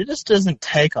I said, it just doesn't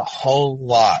take a whole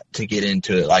lot to get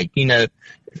into it. Like,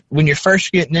 when you're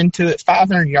first getting into it,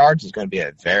 500 yards is going to be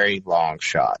a very long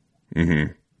shot.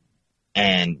 Mm-hmm.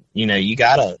 And, you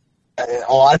gotta,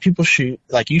 a lot of people shoot,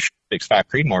 like you shoot 6.5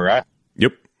 Creedmoor, right?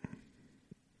 Yep.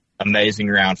 Amazing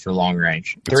round for long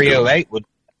range. That's 308 with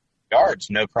yards,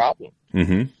 no problem.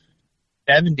 Mm-hmm.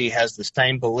 70 has the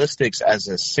same ballistics as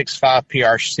a 6.5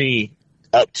 PRC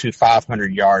up to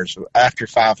 500 yards. After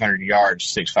 500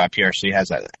 yards, 6.5 PRC has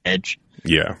that edge.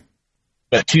 Yeah.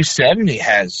 But 270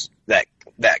 has that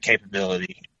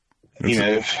capability.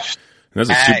 That's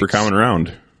a super common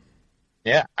round.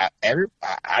 Yeah. I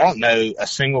don't know a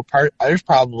single part. There's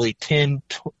probably 10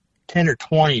 or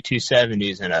 20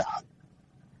 270s in a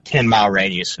 10-mile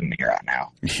radius of me right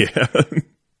now. Yeah.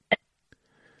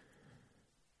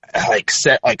 Like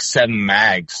 7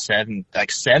 mags, 7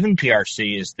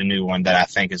 PRC is the new one that I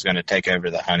think is going to take over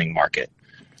the hunting market.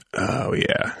 Oh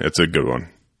yeah, that's a good one.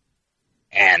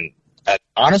 And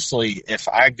honestly, if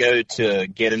I go to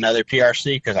get another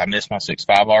PRC because I missed my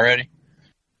 6.5 already,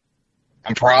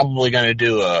 I'm probably going to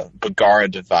do a Bagara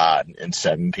Divide in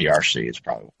 7 PRC. Is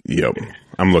probably. Yep,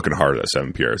 I'm looking hard at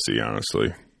 7 PRC.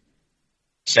 Honestly,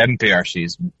 7 PRC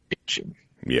is bitching.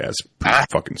 Yeah, it's pretty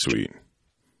fucking sweet.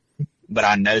 But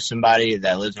I know somebody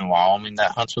that lives in Wyoming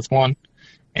that hunts with one,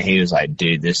 and he was like,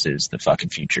 dude, this is the fucking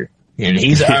future. And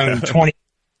he's owned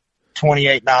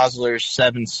 .28 nozzlers,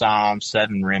 7 SOMs,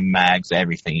 7 rim mags,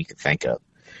 everything you could think of.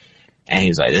 And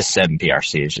he's like, this 7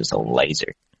 PRC is just a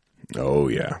laser. Oh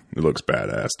yeah, it looks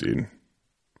badass, dude.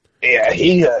 Yeah,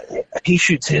 he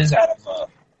shoots his out of I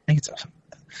think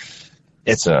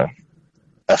it's a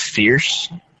Fierce.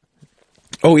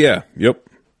 Oh yeah, yep.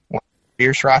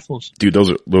 Fierce rifles, dude.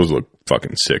 Those look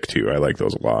fucking sick too. I like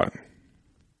those a lot.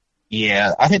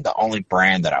 Yeah, I think the only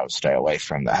brand that I would stay away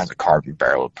from that has a carbon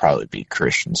barrel would probably be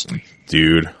Christensen.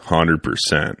 Dude,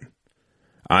 100%.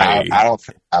 I don't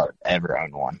think I would ever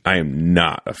own one. I am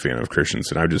not a fan of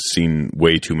Christensen. I've just seen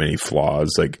way too many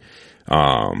flaws. Like,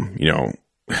 the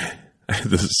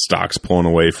stock's pulling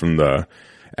away from the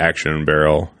action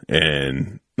barrel,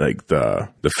 and like the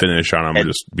finish on them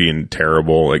just being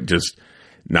terrible. Like, just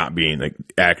not being like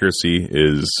accuracy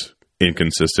is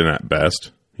inconsistent at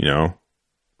best.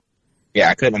 Yeah,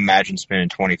 I couldn't imagine spending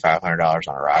 $2,500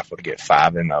 on a rifle to get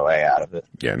 5 MOA out of it.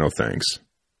 Yeah, no thanks.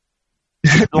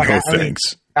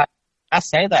 Thanks. I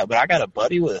say that, but I got a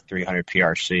buddy with a 300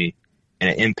 PRC and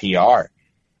an MPR,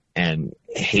 and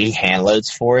he hand loads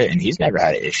for it, and he's never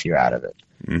had an issue out of it.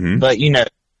 Mm-hmm. But,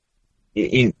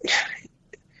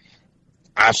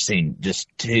 I've seen just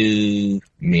too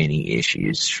many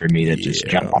issues for me to just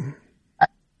jump on.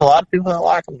 A lot of people don't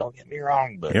like them, don't get me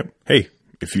wrong. But yep. Hey,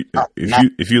 if you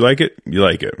like it, you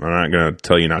like it. I'm not going to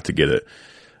tell you not to get it.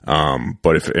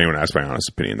 But if anyone asks my honest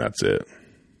opinion, that's it.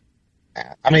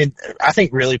 I mean, I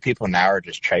think really people now are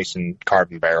just chasing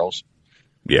carbon barrels.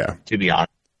 Yeah. To be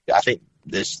honest, I think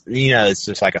this, it's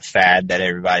just like a fad that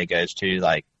everybody goes to.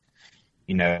 Like,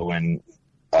 when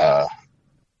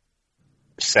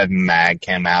 7 mag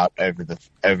came out over the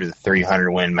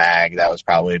 300 Win mag, that was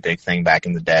probably a big thing back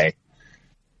in the day.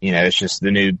 It's just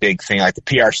the new big thing. Like the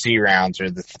PRC rounds are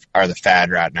the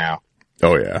fad right now.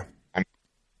 Oh yeah.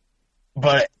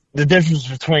 But the difference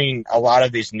between a lot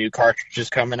of these new cartridges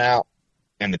coming out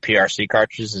and the PRC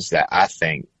cartridges is that I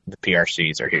think the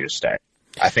PRCs are here to stay.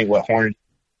 I think what Hornet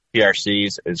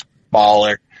PRCs is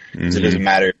baller. Mm-hmm. It doesn't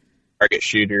matter if you're a target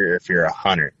shooter or if you're a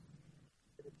hunter.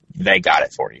 They got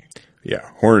it for you. Yeah,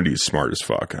 Hornady is smart as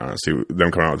fuck, honestly. Them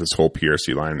coming out with this whole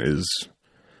PRC line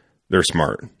they're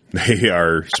smart. They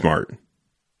are smart.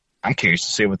 I'm curious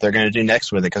to see what they're going to do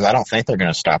next with it, because I don't think they're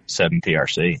going to stop at 7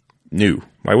 PRC. No.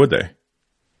 Why would they?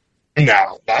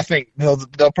 No, I think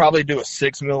they'll probably do a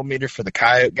 6mm for the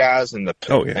Coyote guys and the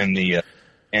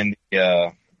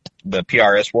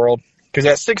PRS world, because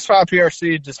that 6.5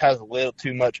 PRC just has a little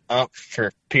too much umph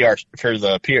for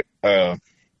the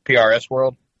PRS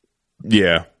world.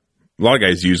 Yeah, a lot of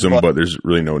guys use them, but there's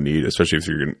really no need, especially if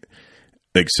you're going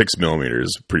like 6mm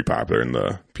is pretty popular in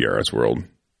the PRS world.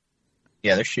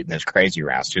 Yeah, they're shooting those crazy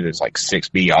rounds too. There's like 6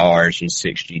 BRs and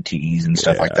 6 GTs and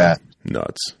stuff like that.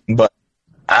 Nuts. But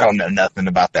I don't know nothing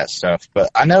about that stuff. But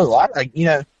I know a lot. Like,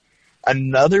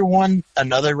 another round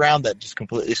that just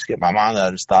completely skipped my mind that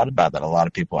I just thought about that a lot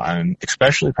of people own,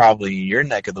 especially probably your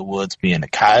neck of the woods, being a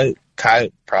Coyote.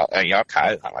 Y'all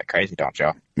Coyote hunt like crazy, don't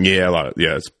y'all? Yeah,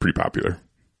 it's pretty popular.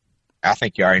 I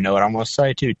think you already know what I'm going to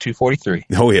say too. 243.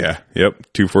 Oh yeah, yep.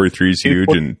 243 is huge,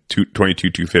 and 22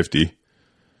 250.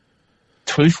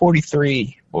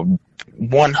 243 will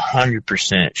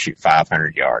 100% shoot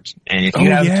 500 yards, and if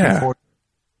you have a 240,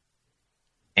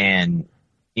 and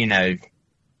you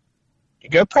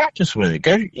go practice with it.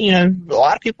 Go, a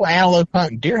lot of people antelope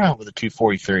hunt and deer hunt with a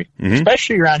 243,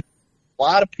 especially around. A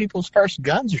lot of people's first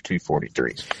guns are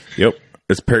 243s. Yep,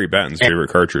 it's Perry Batten's favorite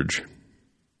cartridge.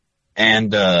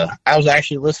 And I was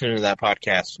actually listening to that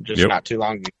podcast just not too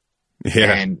long ago.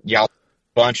 Yeah. And y'all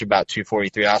bunch about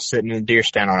 243. I was sitting in the deer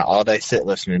stand on it all day,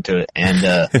 listening to it. And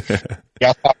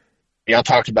y'all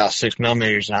talked about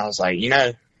 6mm, and I was like,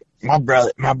 my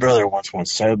brother wants one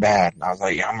so bad. And I was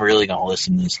like, I'm really gonna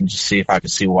listen to this and just see if I can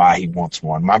see why he wants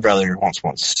one. My brother wants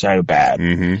one so bad.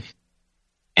 Mm-hmm.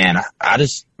 And I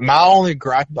just, my only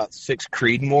gripe about 6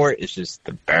 Creedmoor is just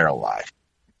the barrel life.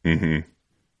 Mm-hmm.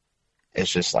 It's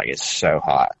just like, it's so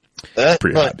hot.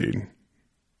 Pretty hot, dude.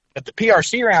 But the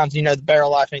PRC rounds, the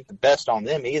barrel life ain't the best on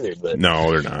them either. But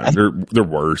no, they're not. They're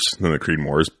worse than the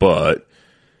Creedmoors. But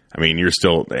I mean, you're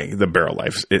still the barrel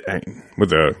life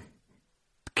with a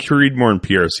Creedmoor and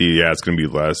PRC. Yeah, it's going to be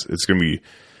less. It's going to be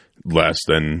less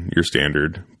than your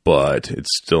standard, but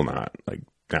it's still not like,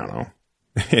 I don't know.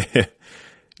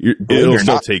 It'll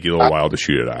still take you a little while to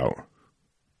shoot it out.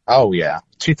 Oh yeah,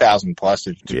 2,000 plus,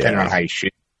 depending on how you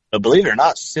shoot. But believe it or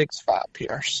not, 6.5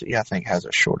 PRC, I think, has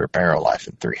a shorter barrel life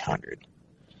than 300.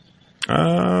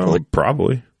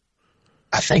 Probably.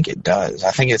 I think it does.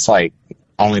 I think it's like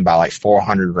only by like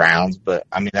 400 rounds, but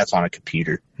I mean, that's on a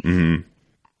computer. Mm-hmm.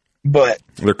 But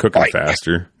they're cooking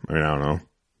faster. I mean, I don't know.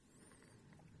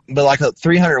 but like a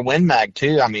 300 Win Mag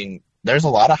too. I mean, there's a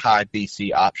lot of high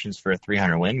BC options for a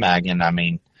 300 Win Mag, and I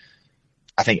mean,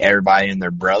 I think everybody and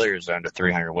their brothers owned a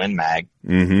 300 Win Mag,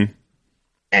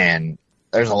 and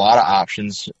there's a lot of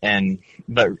options.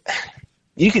 But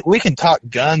we can talk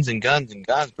guns and guns and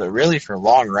guns, but really for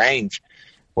long range,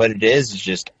 what it is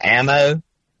just ammo,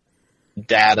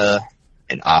 data,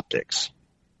 and optics.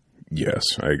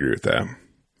 Yes, I agree with that.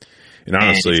 And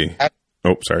honestly,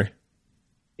 sorry.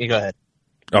 You go ahead.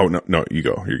 Oh, no, you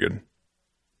go. You're good.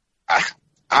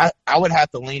 I would have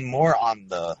to lean more on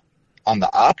the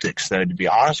optics, though, to be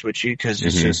honest with you, because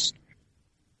it's just,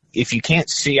 if you can't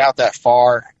see out that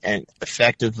far and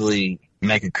effectively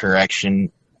make a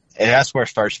correction, and that's where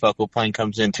first focal plane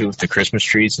comes into with the Christmas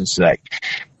trees. It's like,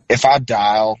 if I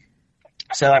dial,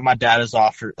 say like my data's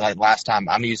off, for, like last time,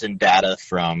 I'm using data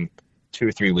from 2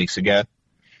 or 3 weeks ago,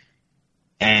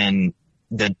 and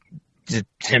the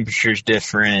temperature's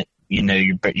different. You know,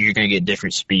 you're going to get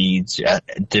different speeds,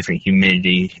 different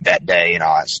humidity that day, and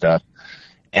all that stuff.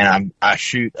 And I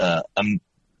shoot a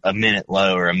minute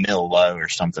low or a mil low or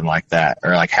something like that,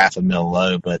 or like half a mil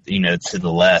low, but you know, to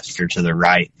the left or to the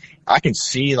right. I can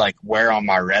see like where on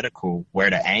my reticle where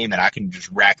to aim, and I can just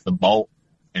rack the bolt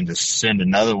and just send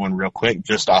another one real quick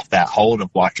just off that hold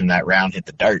of watching that round hit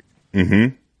the dirt.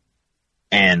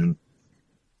 And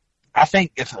I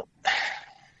think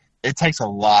it takes a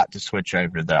lot to switch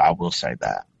over, though. I will say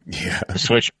that. Yeah. To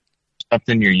switch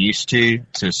something you're used to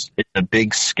it's a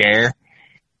big scare.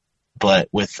 But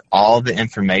with all the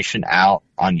information out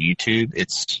on YouTube,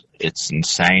 it's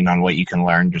insane on what you can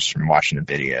learn just from watching a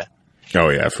video. Oh,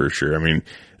 yeah, for sure. I mean,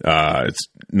 it's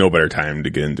no better time to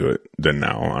get into it than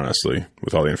now, honestly,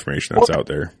 with all the information that's out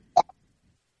there.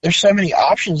 There's so many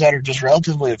options that are just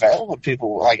relatively available to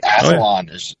people. Like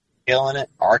Athlon is killing it.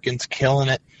 Arkin's killing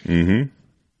it.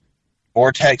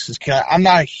 Vortex is killing it. I'm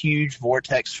not a huge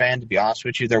Vortex fan, to be honest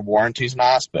with you. Their warranty's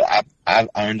nice, but I've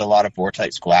owned a lot of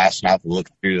Vortex glass, and I've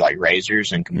looked through like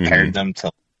razors and compared them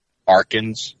to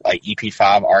Arkins, like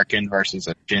EP5 Arkin versus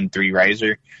a Gen 3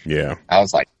 razor. Yeah. I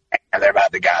was like, they're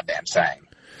about the goddamn same.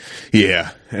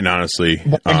 Yeah, and honestly,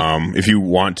 if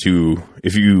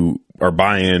you are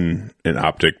buying an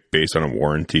optic based on a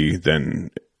warranty, then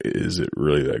is it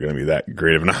really going to be that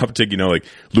great of an optic? You know, like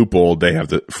Leupold, they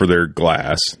have for their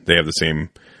glass, they have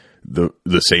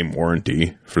the same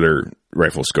warranty for their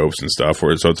rifle scopes and stuff. So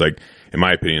it's like, in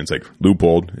my opinion, it's like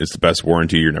Leupold is the best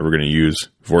warranty you're never going to use.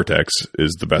 Vortex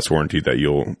is the best warranty that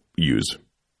you'll use.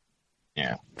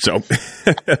 Yeah. So,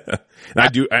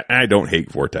 I don't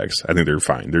hate Vortex. I think they're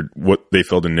fine. They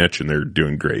filled a niche and they're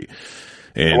doing great.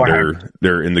 And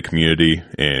they're in the community,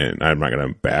 and I'm not going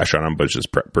to bash on them, but it's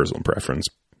just personal preference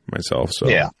myself. So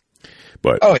yeah.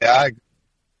 But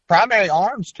Primary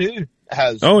Arms too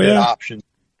has good options.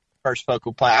 First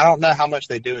focal plane. I don't know how much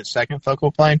they do in second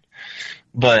focal plane,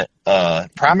 but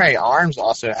Primary Arms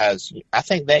also has. I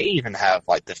think they even have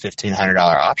like the $1,500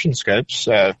 option scopes.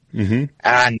 So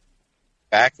and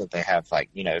fact that they have, like,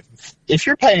 you know, if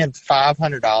you're paying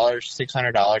 $500,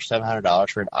 $600, $700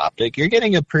 for an optic, you're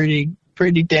getting a pretty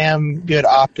damn good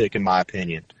optic, in my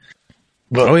opinion.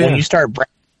 But when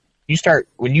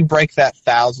you break that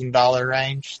 $1,000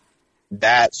 range,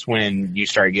 that's when you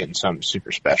start getting something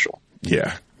super special.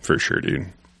 Yeah, for sure,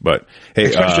 dude. But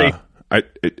hey, I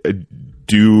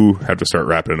do have to start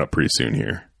wrapping it up pretty soon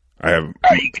here. I have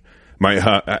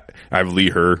I have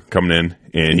Lee Herr coming in,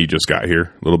 and he just got here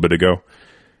a little bit ago.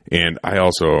 And I'm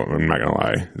not going to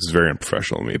lie, this is very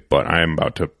unprofessional of me, but I am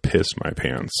about to piss my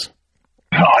pants.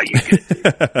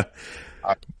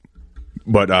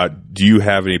 But do you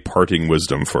have any parting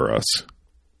wisdom for us?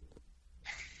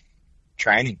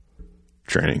 Training.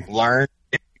 Learn.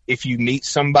 If you meet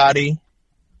somebody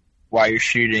while you're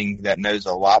shooting that knows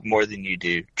a lot more than you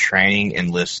do, training and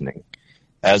listening.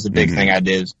 That was the big thing I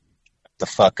did, is the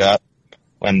fuck up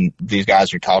when these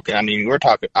guys are talking. I mean,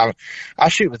 I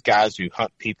shoot with guys who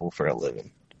hunt people for a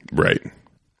living. Right.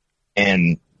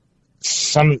 And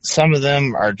some of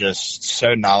them are just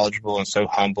so knowledgeable and so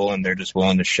humble, and they're just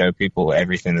willing to show people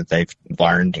everything that they've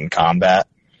learned in combat.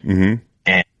 And,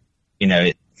 you know,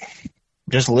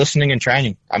 just listening and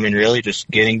training. I mean, really just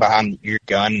getting behind your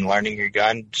gun and learning your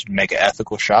gun to make an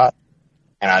ethical shot.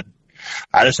 And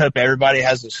I just hope everybody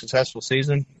has a successful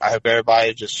season. I hope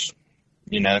everybody just,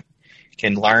 you know,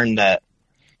 can learn that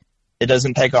it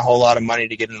doesn't take a whole lot of money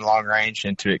to get in long range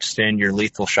and to extend your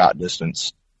lethal shot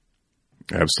distance.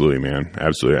 Absolutely, man.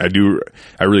 Absolutely.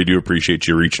 I really do appreciate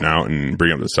you reaching out and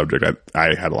bringing up the subject.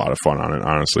 I had a lot of fun on it,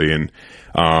 honestly. And,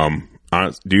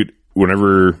 dude,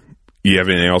 whenever you have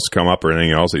anything else come up or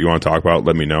anything else that you want to talk about,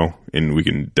 let me know, and we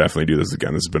can definitely do this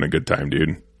again. This has been a good time,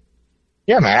 dude.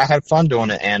 Yeah, man, I had fun doing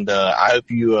it, and I hope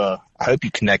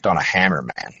you connect on a hammer,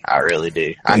 man. I really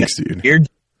do. Thanks, dude. You're due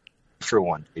for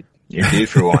one, dude. You're due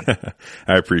for one.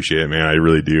 I appreciate it, man. I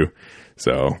really do.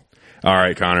 So, all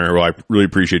right, Connor. Well, I really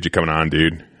appreciate you coming on,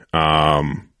 dude.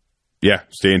 Yeah,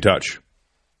 stay in touch.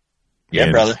 Yeah,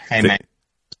 and brother. Hey, man.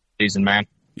 Season, man.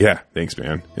 Yeah, thanks,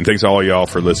 man. And thanks to all y'all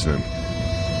for listening.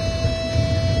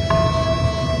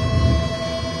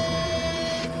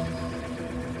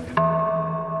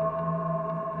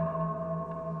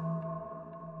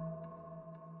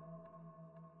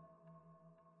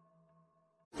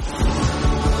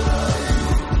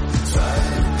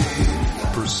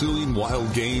 Pursuing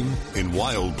wild game in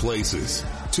wild places.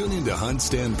 Tune in to Hunt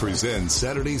Stand Presents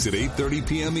Saturdays at 8:30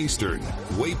 p.m. Eastern.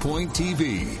 Waypoint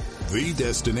TV, the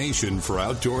destination for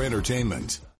outdoor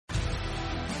entertainment.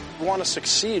 You want to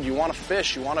succeed, you want to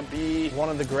fish, you want to be one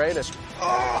of the greatest.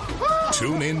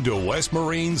 Tune in to West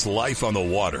Marine's Life on the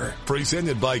Water,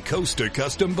 presented by Costa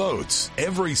Custom Boats,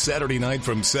 every Saturday night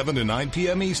from 7 to 9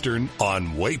 p.m. Eastern on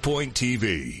Waypoint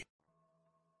TV.